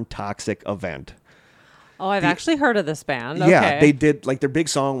Airborne Toxic Event. Oh, I've actually heard of this band. Yeah, okay. They did, like, their big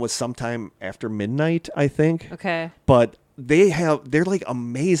song was Sometime After Midnight, I think. Okay. But they're like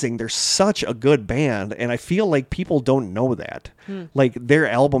amazing. They're such a good band, and I feel like people don't know that. Like, their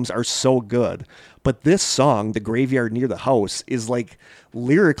albums are so good. But this song, "The Graveyard Near the House," is like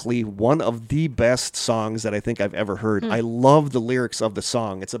lyrically one of the best songs that I think I've ever heard. I love the lyrics of the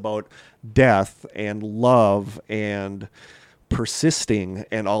song. It's about death and love and persisting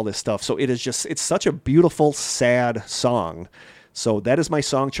and all this stuff. So it's such a beautiful, sad song. So that is my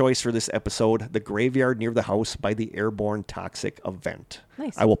song choice for this episode, "The Graveyard Near the House" by the Airborne Toxic Event.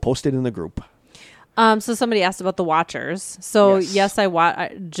 Nice. I will post it in the group. So somebody asked about The Watchers. So yes,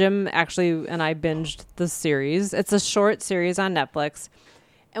 Jim actually and I binged the series. It's a short series on Netflix.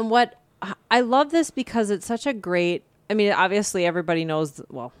 And I love this because it's such a great, I mean, obviously everybody knows,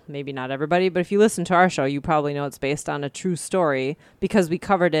 well, maybe not everybody, but if you listen to our show, you probably know it's based on a true story because we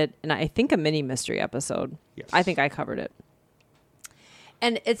covered it in, I think, a mini mystery episode. Yes. I think I covered it.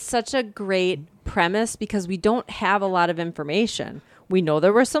 And it's such a great premise because we don't have a lot of information. We know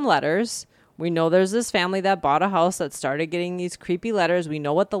there were some letters. We know there's this family that bought a house that started getting these creepy letters. We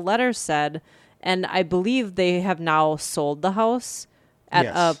know what the letters said. And I believe they have now sold the house at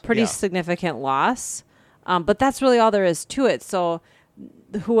a pretty significant loss. But that's really all there is to it. So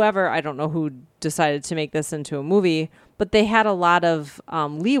whoever, I don't know who decided to make this into a movie, but they had a lot of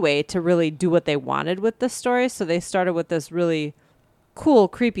leeway to really do what they wanted with this story. So they started with this really cool,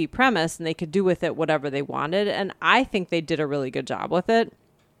 creepy premise, and they could do with it whatever they wanted. And I think they did a really good job with it.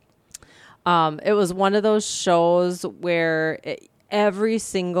 It was one of those shows where every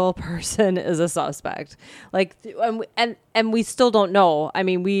single person is a suspect. Like, and we still don't know. I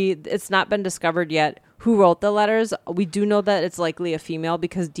mean, it's not been discovered yet who wrote the letters. We do know that it's likely a female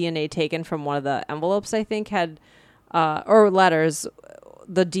because DNA taken from one of the envelopes, I think, had, or letters,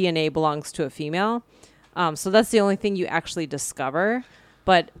 the DNA belongs to a female. So that's the only thing you actually discover.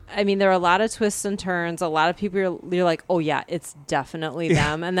 But, I mean, there are a lot of twists and turns. A lot of people, you're like, oh, yeah, it's definitely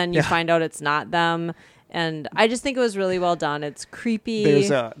them. And then you find out it's not them. And I just think it was really well done. It's creepy.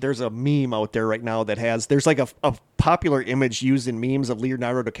 There's a meme out there right now that there's like a popular image used in memes of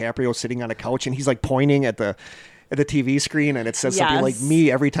Leonardo DiCaprio sitting on a couch, and he's like pointing at the TV screen, and it says something like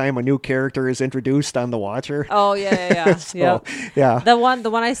 "me" every time a new character is introduced on The Watcher. Oh yeah. So, yeah. The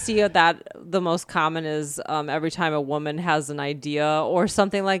one I see of that the most common is every time a woman has an idea or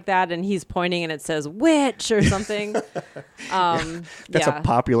something like that, and he's pointing and it says "witch" or something. That's a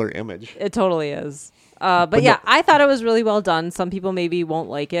popular image. It totally is. But yeah, I thought it was really well done. Some people maybe won't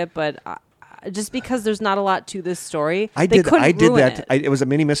like it, but just because there's not a lot to this story, I did that. It was a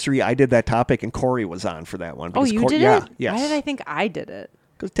mini mystery. I did that topic, and Corey was on for that one. Oh, you did it? Yeah. Yes. Why did I think I did it?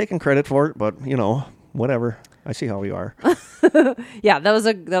 Because taking credit for it, but whatever. I see how you are. Yeah, that was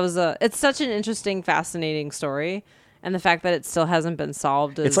a. It's such an interesting, fascinating story, and the fact that it still hasn't been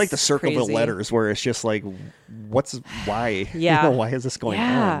solved is it's like the Circleville crazy. letters, where it's just like, why? Yeah. Why is this going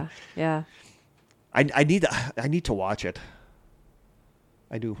on? Yeah. I need to watch it.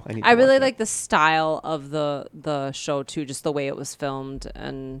 I do. I really like the style of the show too, just the way it was filmed,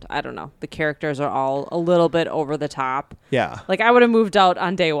 and I don't know, the characters are all a little bit over the top. Yeah. Like I would have moved out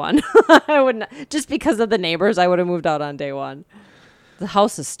on day one. I wouldn't, just because of the neighbors. I would have moved out on day one. The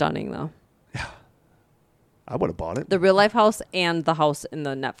house is stunning though. Yeah. I would have bought it. The real life house and the house in the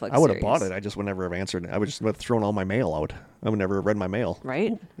Netflix I would have series. bought it. I just would never have answered it. I would just have thrown all my mail out. I would never have read my mail.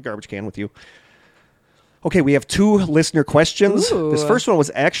 Right. The garbage can with you. Okay, we have 2 listener questions. Ooh. This first one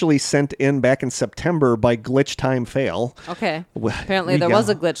was actually sent in back in September by Glitch Time Fail. Okay. Apparently there was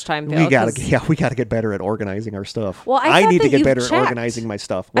a Glitch Time Fail. We gotta get better at organizing our stuff. Well, I need to get better at organizing my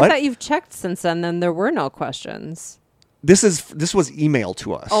stuff. What? I thought you've checked since then there were no questions. This was emailed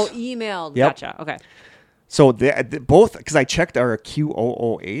to us. Oh, emailed. Yep. Gotcha. Okay. So both, because I checked our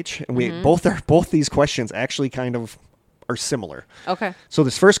QOOH, and we both these questions actually kind of are similar. Okay. So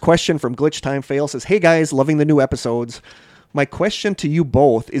this first question from Glitch Time Fail says, "Hey guys, loving the new episodes. My question to you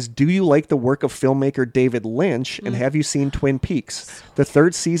both is, do you like the work of filmmaker David Lynch, and have you seen Twin Peaks? The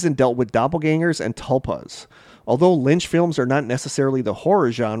 3rd season dealt with doppelgangers and tulpas. Although Lynch films are not necessarily the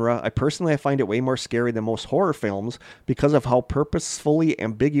horror genre, I find it way more scary than most horror films because of how purposefully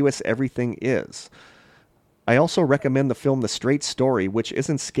ambiguous everything is. I also recommend the film The Straight Story, which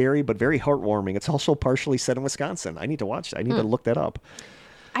isn't scary but very heartwarming. It's also partially set in Wisconsin. I need to watch it. I need to look that up."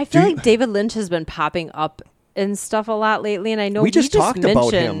 I feel like David Lynch has been popping up in stuff a lot lately, and I know we just talked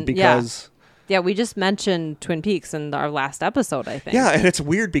about him because... Yeah, we just mentioned Twin Peaks in our last episode, I think. Yeah, and it's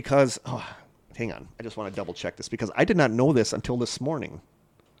weird because... hang on. I just want to double check this because I did not know this until this morning.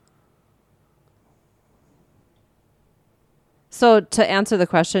 So to answer the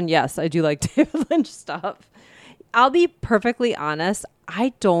question, yes, I do like David Lynch stuff. I'll be perfectly honest.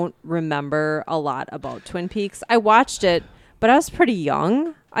 I don't remember a lot about Twin Peaks. I watched it, but I was pretty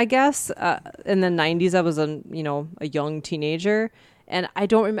young, I guess. In the 90s, I was a young teenager. And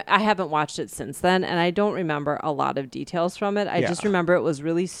I haven't watched it since then, and I don't remember a lot of details from it. I just remember it was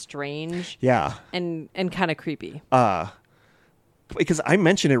really strange. Yeah. And kind of creepy. Because I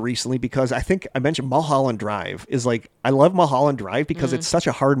mentioned it recently because I think I mentioned Mulholland Drive is like, I love Mulholland Drive because it's such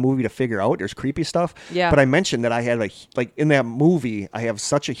a hard movie to figure out. There's creepy stuff. Yeah. But I mentioned that I had in that movie, I have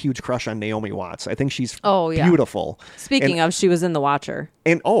such a huge crush on Naomi Watts. I think she's beautiful. Speaking of, she was in The Watcher.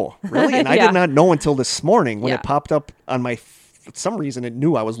 And really? And I did not know until this morning when it popped up on my for some reason it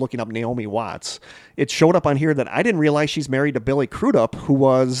knew I was looking up Naomi Watts. It showed up on here that I didn't realize she's married to Billy Crudup, who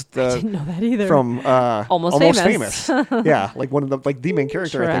was I didn't know that either. From Almost Famous. Yeah, like one of the main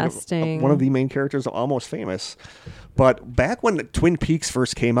character. I think one of the main characters of Almost Famous. But back when Twin Peaks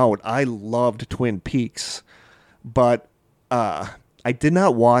first came out, I loved Twin Peaks, but I did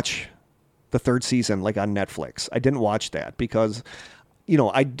not watch the third season like on Netflix. I didn't watch that because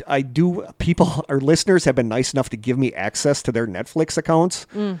our listeners have been nice enough to give me access to their Netflix accounts,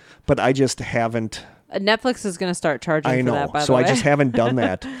 but I just haven't. Netflix is going to start charging for that, by the way. So I just haven't done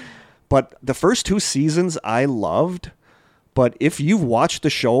that. But the first 2 seasons I loved, but if you've watched the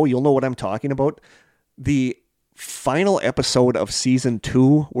show, you'll know what I'm talking about. The final episode of season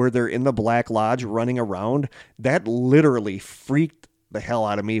 2 where they're in the Black Lodge running around, that literally freaked the hell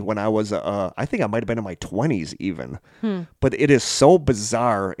out of me when I was, I think I might have been in my 20s even. But it is so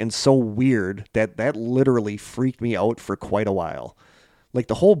bizarre and so weird that literally freaked me out for quite a while. Like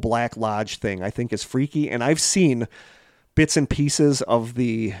the whole Black Lodge thing, I think is freaky. And I've seen bits and pieces of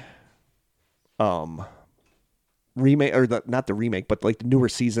the remake, or not the remake, but like the newer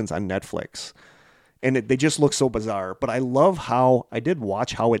seasons on Netflix. And they just look so bizarre. But I did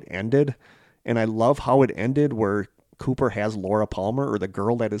watch how it ended. And I love how it ended where Cooper has Laura Palmer, or the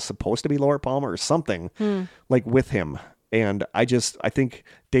girl that is supposed to be Laura Palmer or something like with him. And I think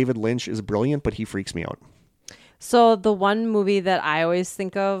David Lynch is brilliant, but he freaks me out. So the one movie that I always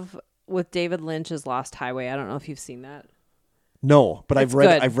think of with David Lynch is Lost Highway. I don't know if you've seen that. No, but I've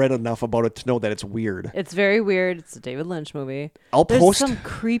read enough about it to know that it's weird. It's very weird. It's a David Lynch movie. There's some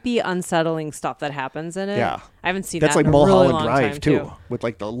creepy, unsettling stuff that happens in it. Yeah. I haven't seen that in a Mulholland really long Drive time, too, with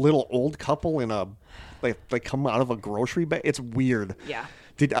like the little old couple in a like come out of a grocery bag. It's weird. Yeah.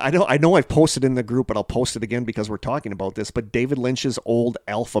 I know I've posted in the group, but I'll post it again because we're talking about this. But David Lynch's old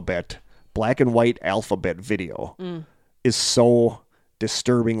Alphabet, black and white Alphabet video is so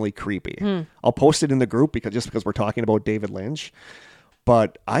disturbingly creepy. I'll post it in the group because we're talking about David Lynch.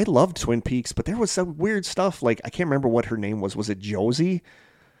 But I loved Twin Peaks, but there was some weird stuff. Like, I can't remember what her name was. Was it Josie?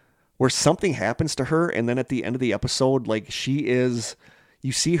 Where something happens to her, and then at the end of the episode, like,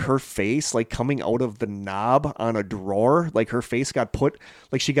 you see her face, like, coming out of the knob on a drawer. Like, her face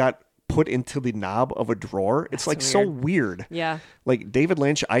she got put into the knob of a drawer. It's like weird. So weird. Yeah. Like, David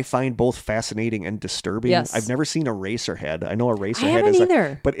Lynch, I find both fascinating and disturbing. Yes. I've never seen Eraserhead. I know Eraserhead I haven't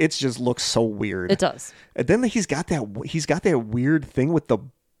either. but it just looks so weird. It does. And then he's got that weird thing with the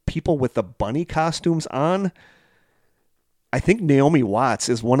people with the bunny costumes on. I think Naomi Watts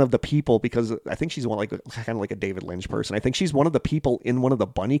is one of the people, because I think she's kind of like a David Lynch person. I think she's one of the people in one of the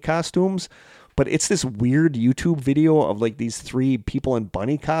bunny costumes, but it's this weird YouTube video of like these 3 people in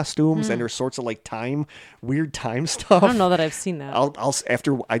bunny costumes and there's sorts of like weird time stuff. I don't know that I've seen that.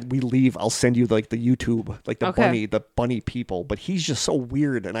 After we leave, I'll send you like the YouTube, like the bunny people, but he's just so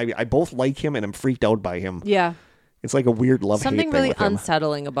weird. And I both like him and I'm freaked out by him. Yeah. It's like a weird love-hate thing Something really with him.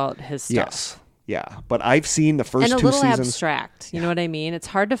 Unsettling about his stuff. Yes. Yeah, but I've seen the first 2 seasons. And a little abstract, you know what I mean? It's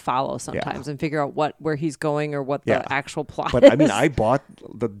hard to follow sometimes and figure out where he's going or what the actual plot is. But I mean, I bought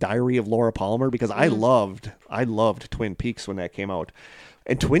the Diary of Laura Palmer because I loved Twin Peaks when that came out.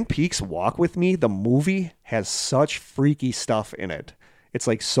 And Twin Peaks Walk With Me, the movie, has such freaky stuff in it. It's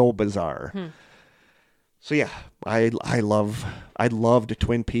like so bizarre. So yeah, I loved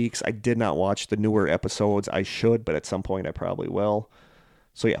Twin Peaks. I did not watch the newer episodes. I should, but at some point I probably will.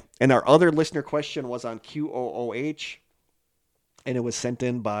 So yeah, and our other listener question was on QOOH, and it was sent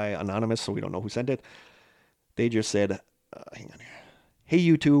in by Anonymous, so we don't know who sent it. They just said, hang on here. Hey,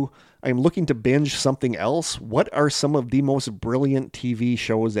 you two, I'm looking to binge something else. What are some of the most brilliant TV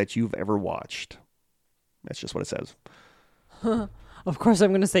shows that you've ever watched? That's just what it says. Of course,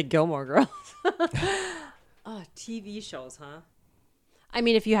 I'm going to say Gilmore Girls. TV shows, huh? I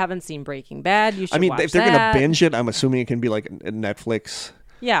mean, if you haven't seen Breaking Bad, you should watch that. If they're going to binge it, I'm assuming it can be like a Netflix.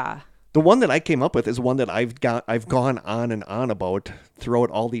 Yeah. The one that I came up with is one that I've gone on and on about throughout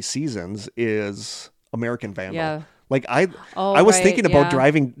all these seasons is American Vandal. Yeah. Like I was thinking about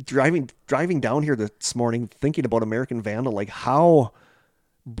driving down here this morning, thinking about American Vandal, like how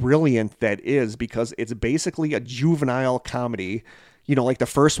brilliant that is, because it's basically a juvenile comedy. You know, like the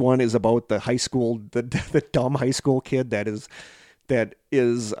first one is about the high school, the dumb high school kid that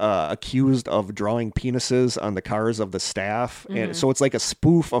is accused of drawing penises on the cars of the staff. And so it's like a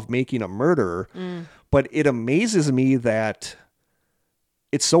spoof of making a murderer. But it amazes me that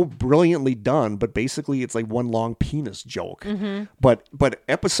it's so brilliantly done, but basically it's like one long penis joke. But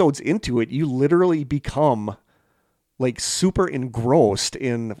episodes into it, you literally become like super engrossed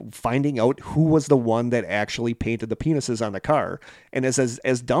in finding out who was the one that actually painted the penises on the car. And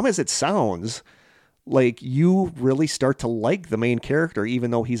as dumb as it sounds, like you really start to like the main character,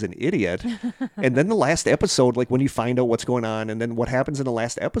 even though he's an idiot. And then the last episode, like when you find out what's going on and then what happens in the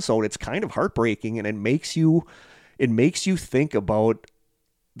last episode, it's kind of heartbreaking, and it makes you think about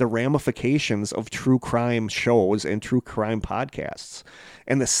the ramifications of true crime shows and true crime podcasts.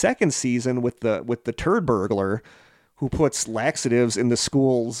 And the second season with the turd burglar who puts laxatives in the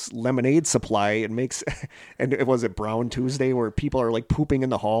school's lemonade supply and makes, and it was Brown Tuesday where people are like pooping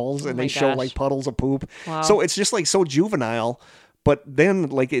in the halls and they show like puddles of poop. Wow. So it's just like so juvenile, but then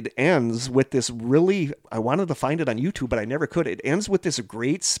like it ends with this really, I wanted to find it on YouTube, but I never could. It ends with this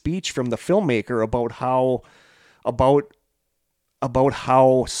great speech from the filmmaker about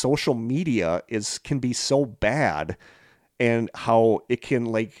how social media can be so bad, and how it can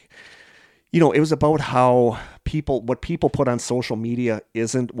like, you know, it was about how what people put on social media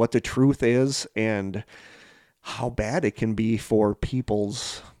isn't what the truth is, and how bad it can be for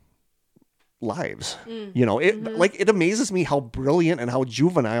people's lives. You know, it amazes me how brilliant and how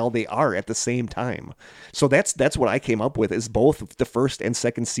juvenile they are at the same time. So that's what I came up with, is both the first and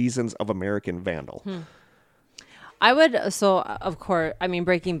second seasons of American Vandal. I would, so of course, I mean,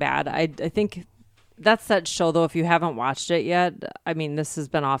 Breaking Bad, I think that's that show, though, if you haven't watched it yet. I mean, this has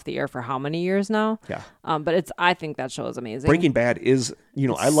been off the air for how many years now? Yeah. But I think that show is amazing. Breaking Bad is, you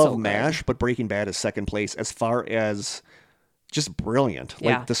know, I love MASH, but Breaking Bad is second place as far as just brilliant.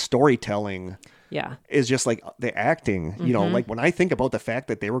 Like the storytelling is just like the acting, you know, like when I think about the fact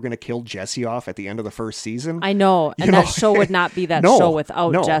that they were going to kill Jesse off at the end of the first season. I know. And that show would not be that show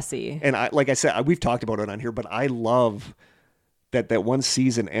without Jesse. And like I said, we've talked about it on here, but I love that one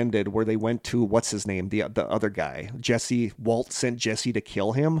season ended where they went to, what's his name? The other guy, Jesse. Walt sent Jesse to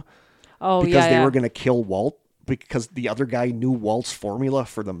kill him. Oh, because they were going to kill Walt because the other guy knew Walt's formula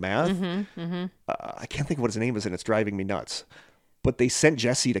for the meth. I can't think of what his name is, and it's driving me nuts. But they sent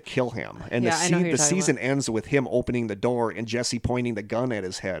Jesse to kill him. And the season ends with him opening the door and Jesse pointing the gun at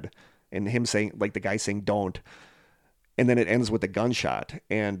his head and him saying, like the guy saying, "Don't." And then it ends with a gunshot.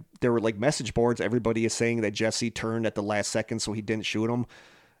 And there were like message boards. Everybody is saying that Jesse turned at the last second so he didn't shoot him.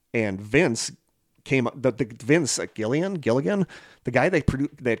 And Vince came, Vince Gilligan, the guy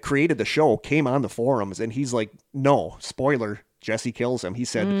that created the show, came on the forums and he's like, no, spoiler, Jesse kills him. He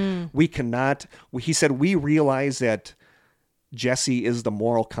said, we realize that Jesse is the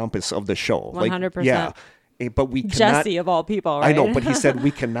moral compass of the show. 100%. Like, yeah. But we cannot, Jesse of all people, right? I know, but he said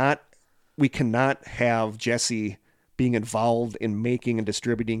we cannot have Jesse being involved in making and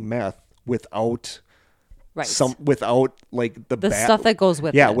distributing meth without like the stuff that goes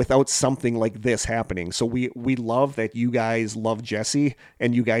with it. Without something like this happening. So we love that you guys love Jesse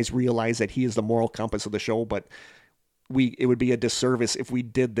and you guys realize that he is the moral compass of the show, but it would be a disservice if we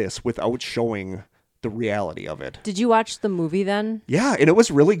did this without showing the reality of it. Did you watch the movie then? Yeah, and it was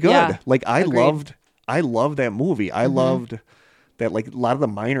really good. Yeah, like I agreed. loved that movie. I loved that, like, a lot of the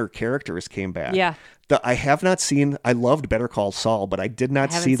minor characters came back. Yeah. I loved Better Call Saul, but I did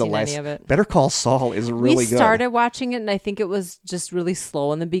not see the last. Better Call Saul is really good. We started watching it, and I think it was just really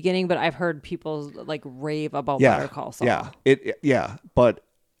slow in the beginning, but I've heard people like rave about Better Call Saul. Yeah. But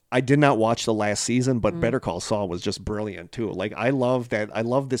I did not watch the last season, but Better Call Saul was just brilliant too. Like, I love that. I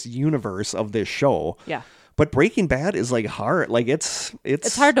love this universe of this show. Yeah. But Breaking Bad is like hard. Like it's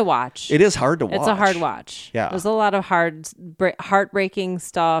hard to watch. It is hard to watch. It's a hard watch. Yeah. There's a lot of heartbreaking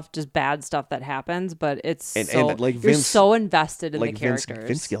stuff, just bad stuff that happens, but you're so invested in the characters.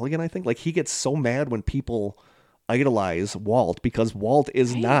 Vince Gilligan, I think, like, he gets so mad when people idolize Walt because Walt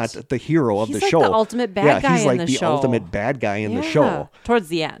is not the hero of the show. He's like the ultimate bad guy in the show. Yeah, he's like the ultimate bad guy in the show. Towards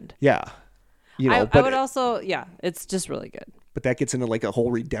the end. Yeah. You know, I would also, it's just really good. But that gets into like a whole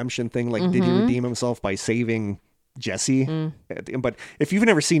redemption thing. Like, did he redeem himself by saving Jesse? But if you've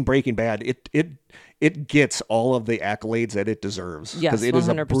never seen Breaking Bad, it gets all of the accolades that it deserves because it is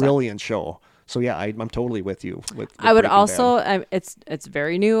a brilliant show. So yeah, I'm totally with you. With I would also, it's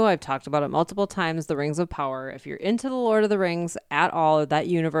very new. I've talked about it multiple times. The Rings of Power. If you're into the Lord of the Rings at all, that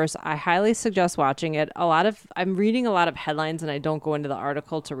universe, I highly suggest watching it. I'm reading a lot of headlines, and I don't go into the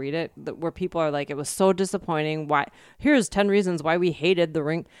article to read it, where people are like, "It was so disappointing. Why? Here's 10 reasons why we hated the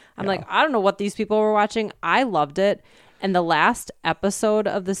Ring." I'm like, I don't know what these people were watching. I loved it, and the last episode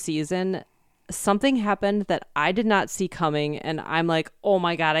of the season, something happened that I did not see coming, and I'm like, oh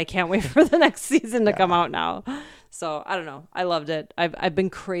my God, I can't wait for the next season to come out now. So I don't know. I loved it. I've been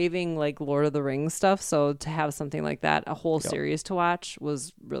craving like Lord of the Rings stuff. So to have something like that, a whole series to watch,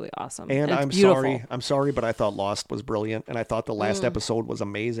 was really awesome. And I'm sorry, but I thought Lost was brilliant, and I thought the last episode was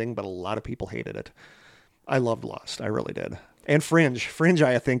amazing, but a lot of people hated it. I loved Lost. I really did. And Fringe,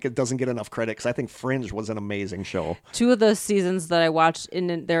 I think it doesn't get enough credit because I think Fringe was an amazing show. 2 of the seasons that I watched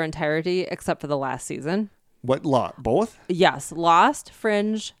in their entirety, except for the last season. What, both? Yes. Lost,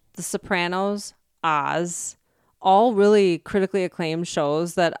 Fringe, The Sopranos, Oz, all really critically acclaimed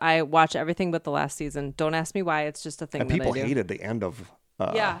shows that I watch everything but the last season. Don't ask me why. It's just a thing and that people I do. hated the end of...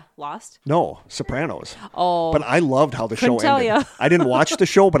 Lost? No, Sopranos. Oh. But I loved how the show ended. I didn't watch the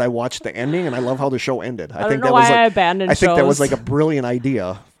show, but I watched the ending, and I love how the show ended. I think I abandoned shows. I think that was like a brilliant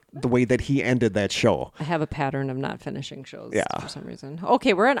idea, the way that he ended that show. I have a pattern of not finishing shows for some reason.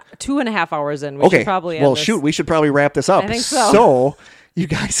 Okay, we're 2.5 hours in. We should probably end this. We should probably wrap this up. I think so. So you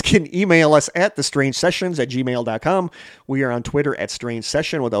guys can email us at thestrangesessions@gmail.com. We are on Twitter at Strange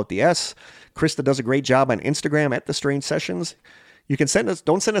Session without the S. Krista does a great job on Instagram at The Strange Sessions. You can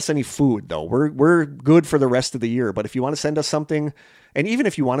don't send us any food though. We're good for the rest of the year. But if you want to send us something, and even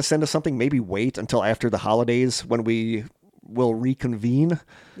if you want to send us something, maybe wait until after the holidays when we will reconvene.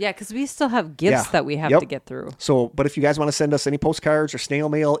 Yeah, because we still have gifts that we have to get through. So, but if you guys want to send us any postcards or snail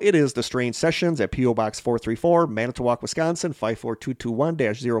mail, it is The Strange Sessions at P.O. Box 434, Manitowoc, Wisconsin,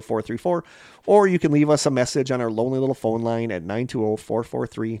 54221-0434. Or you can leave us a message on our lonely little phone line at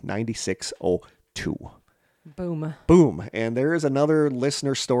 920-443-9602. Boom. And there is another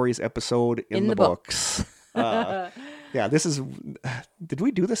listener stories episode in the books. This is... Did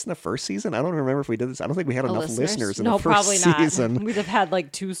we do this in the first season? I don't remember if we did this. I don't think we had enough listeners in the first season. We'd have had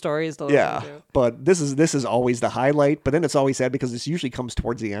like 2 stories to listen to. But this is always the highlight. But then it's always sad because this usually comes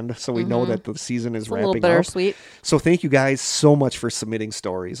towards the end. So we know that the season is wrapping up. A little bittersweet. So thank you guys so much for submitting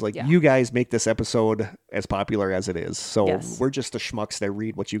stories. You guys make this episode as popular as it is. So we're just the schmucks that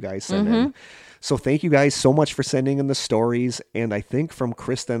read what you guys send in. So thank you guys so much for sending in the stories. And I think from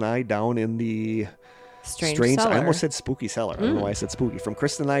Krista and I down in the Strange Cellar. I almost said spooky cellar. I don't know why I said spooky. From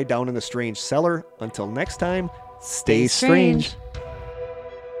Krista and I down in the Strange Cellar. Until next time, stay strange.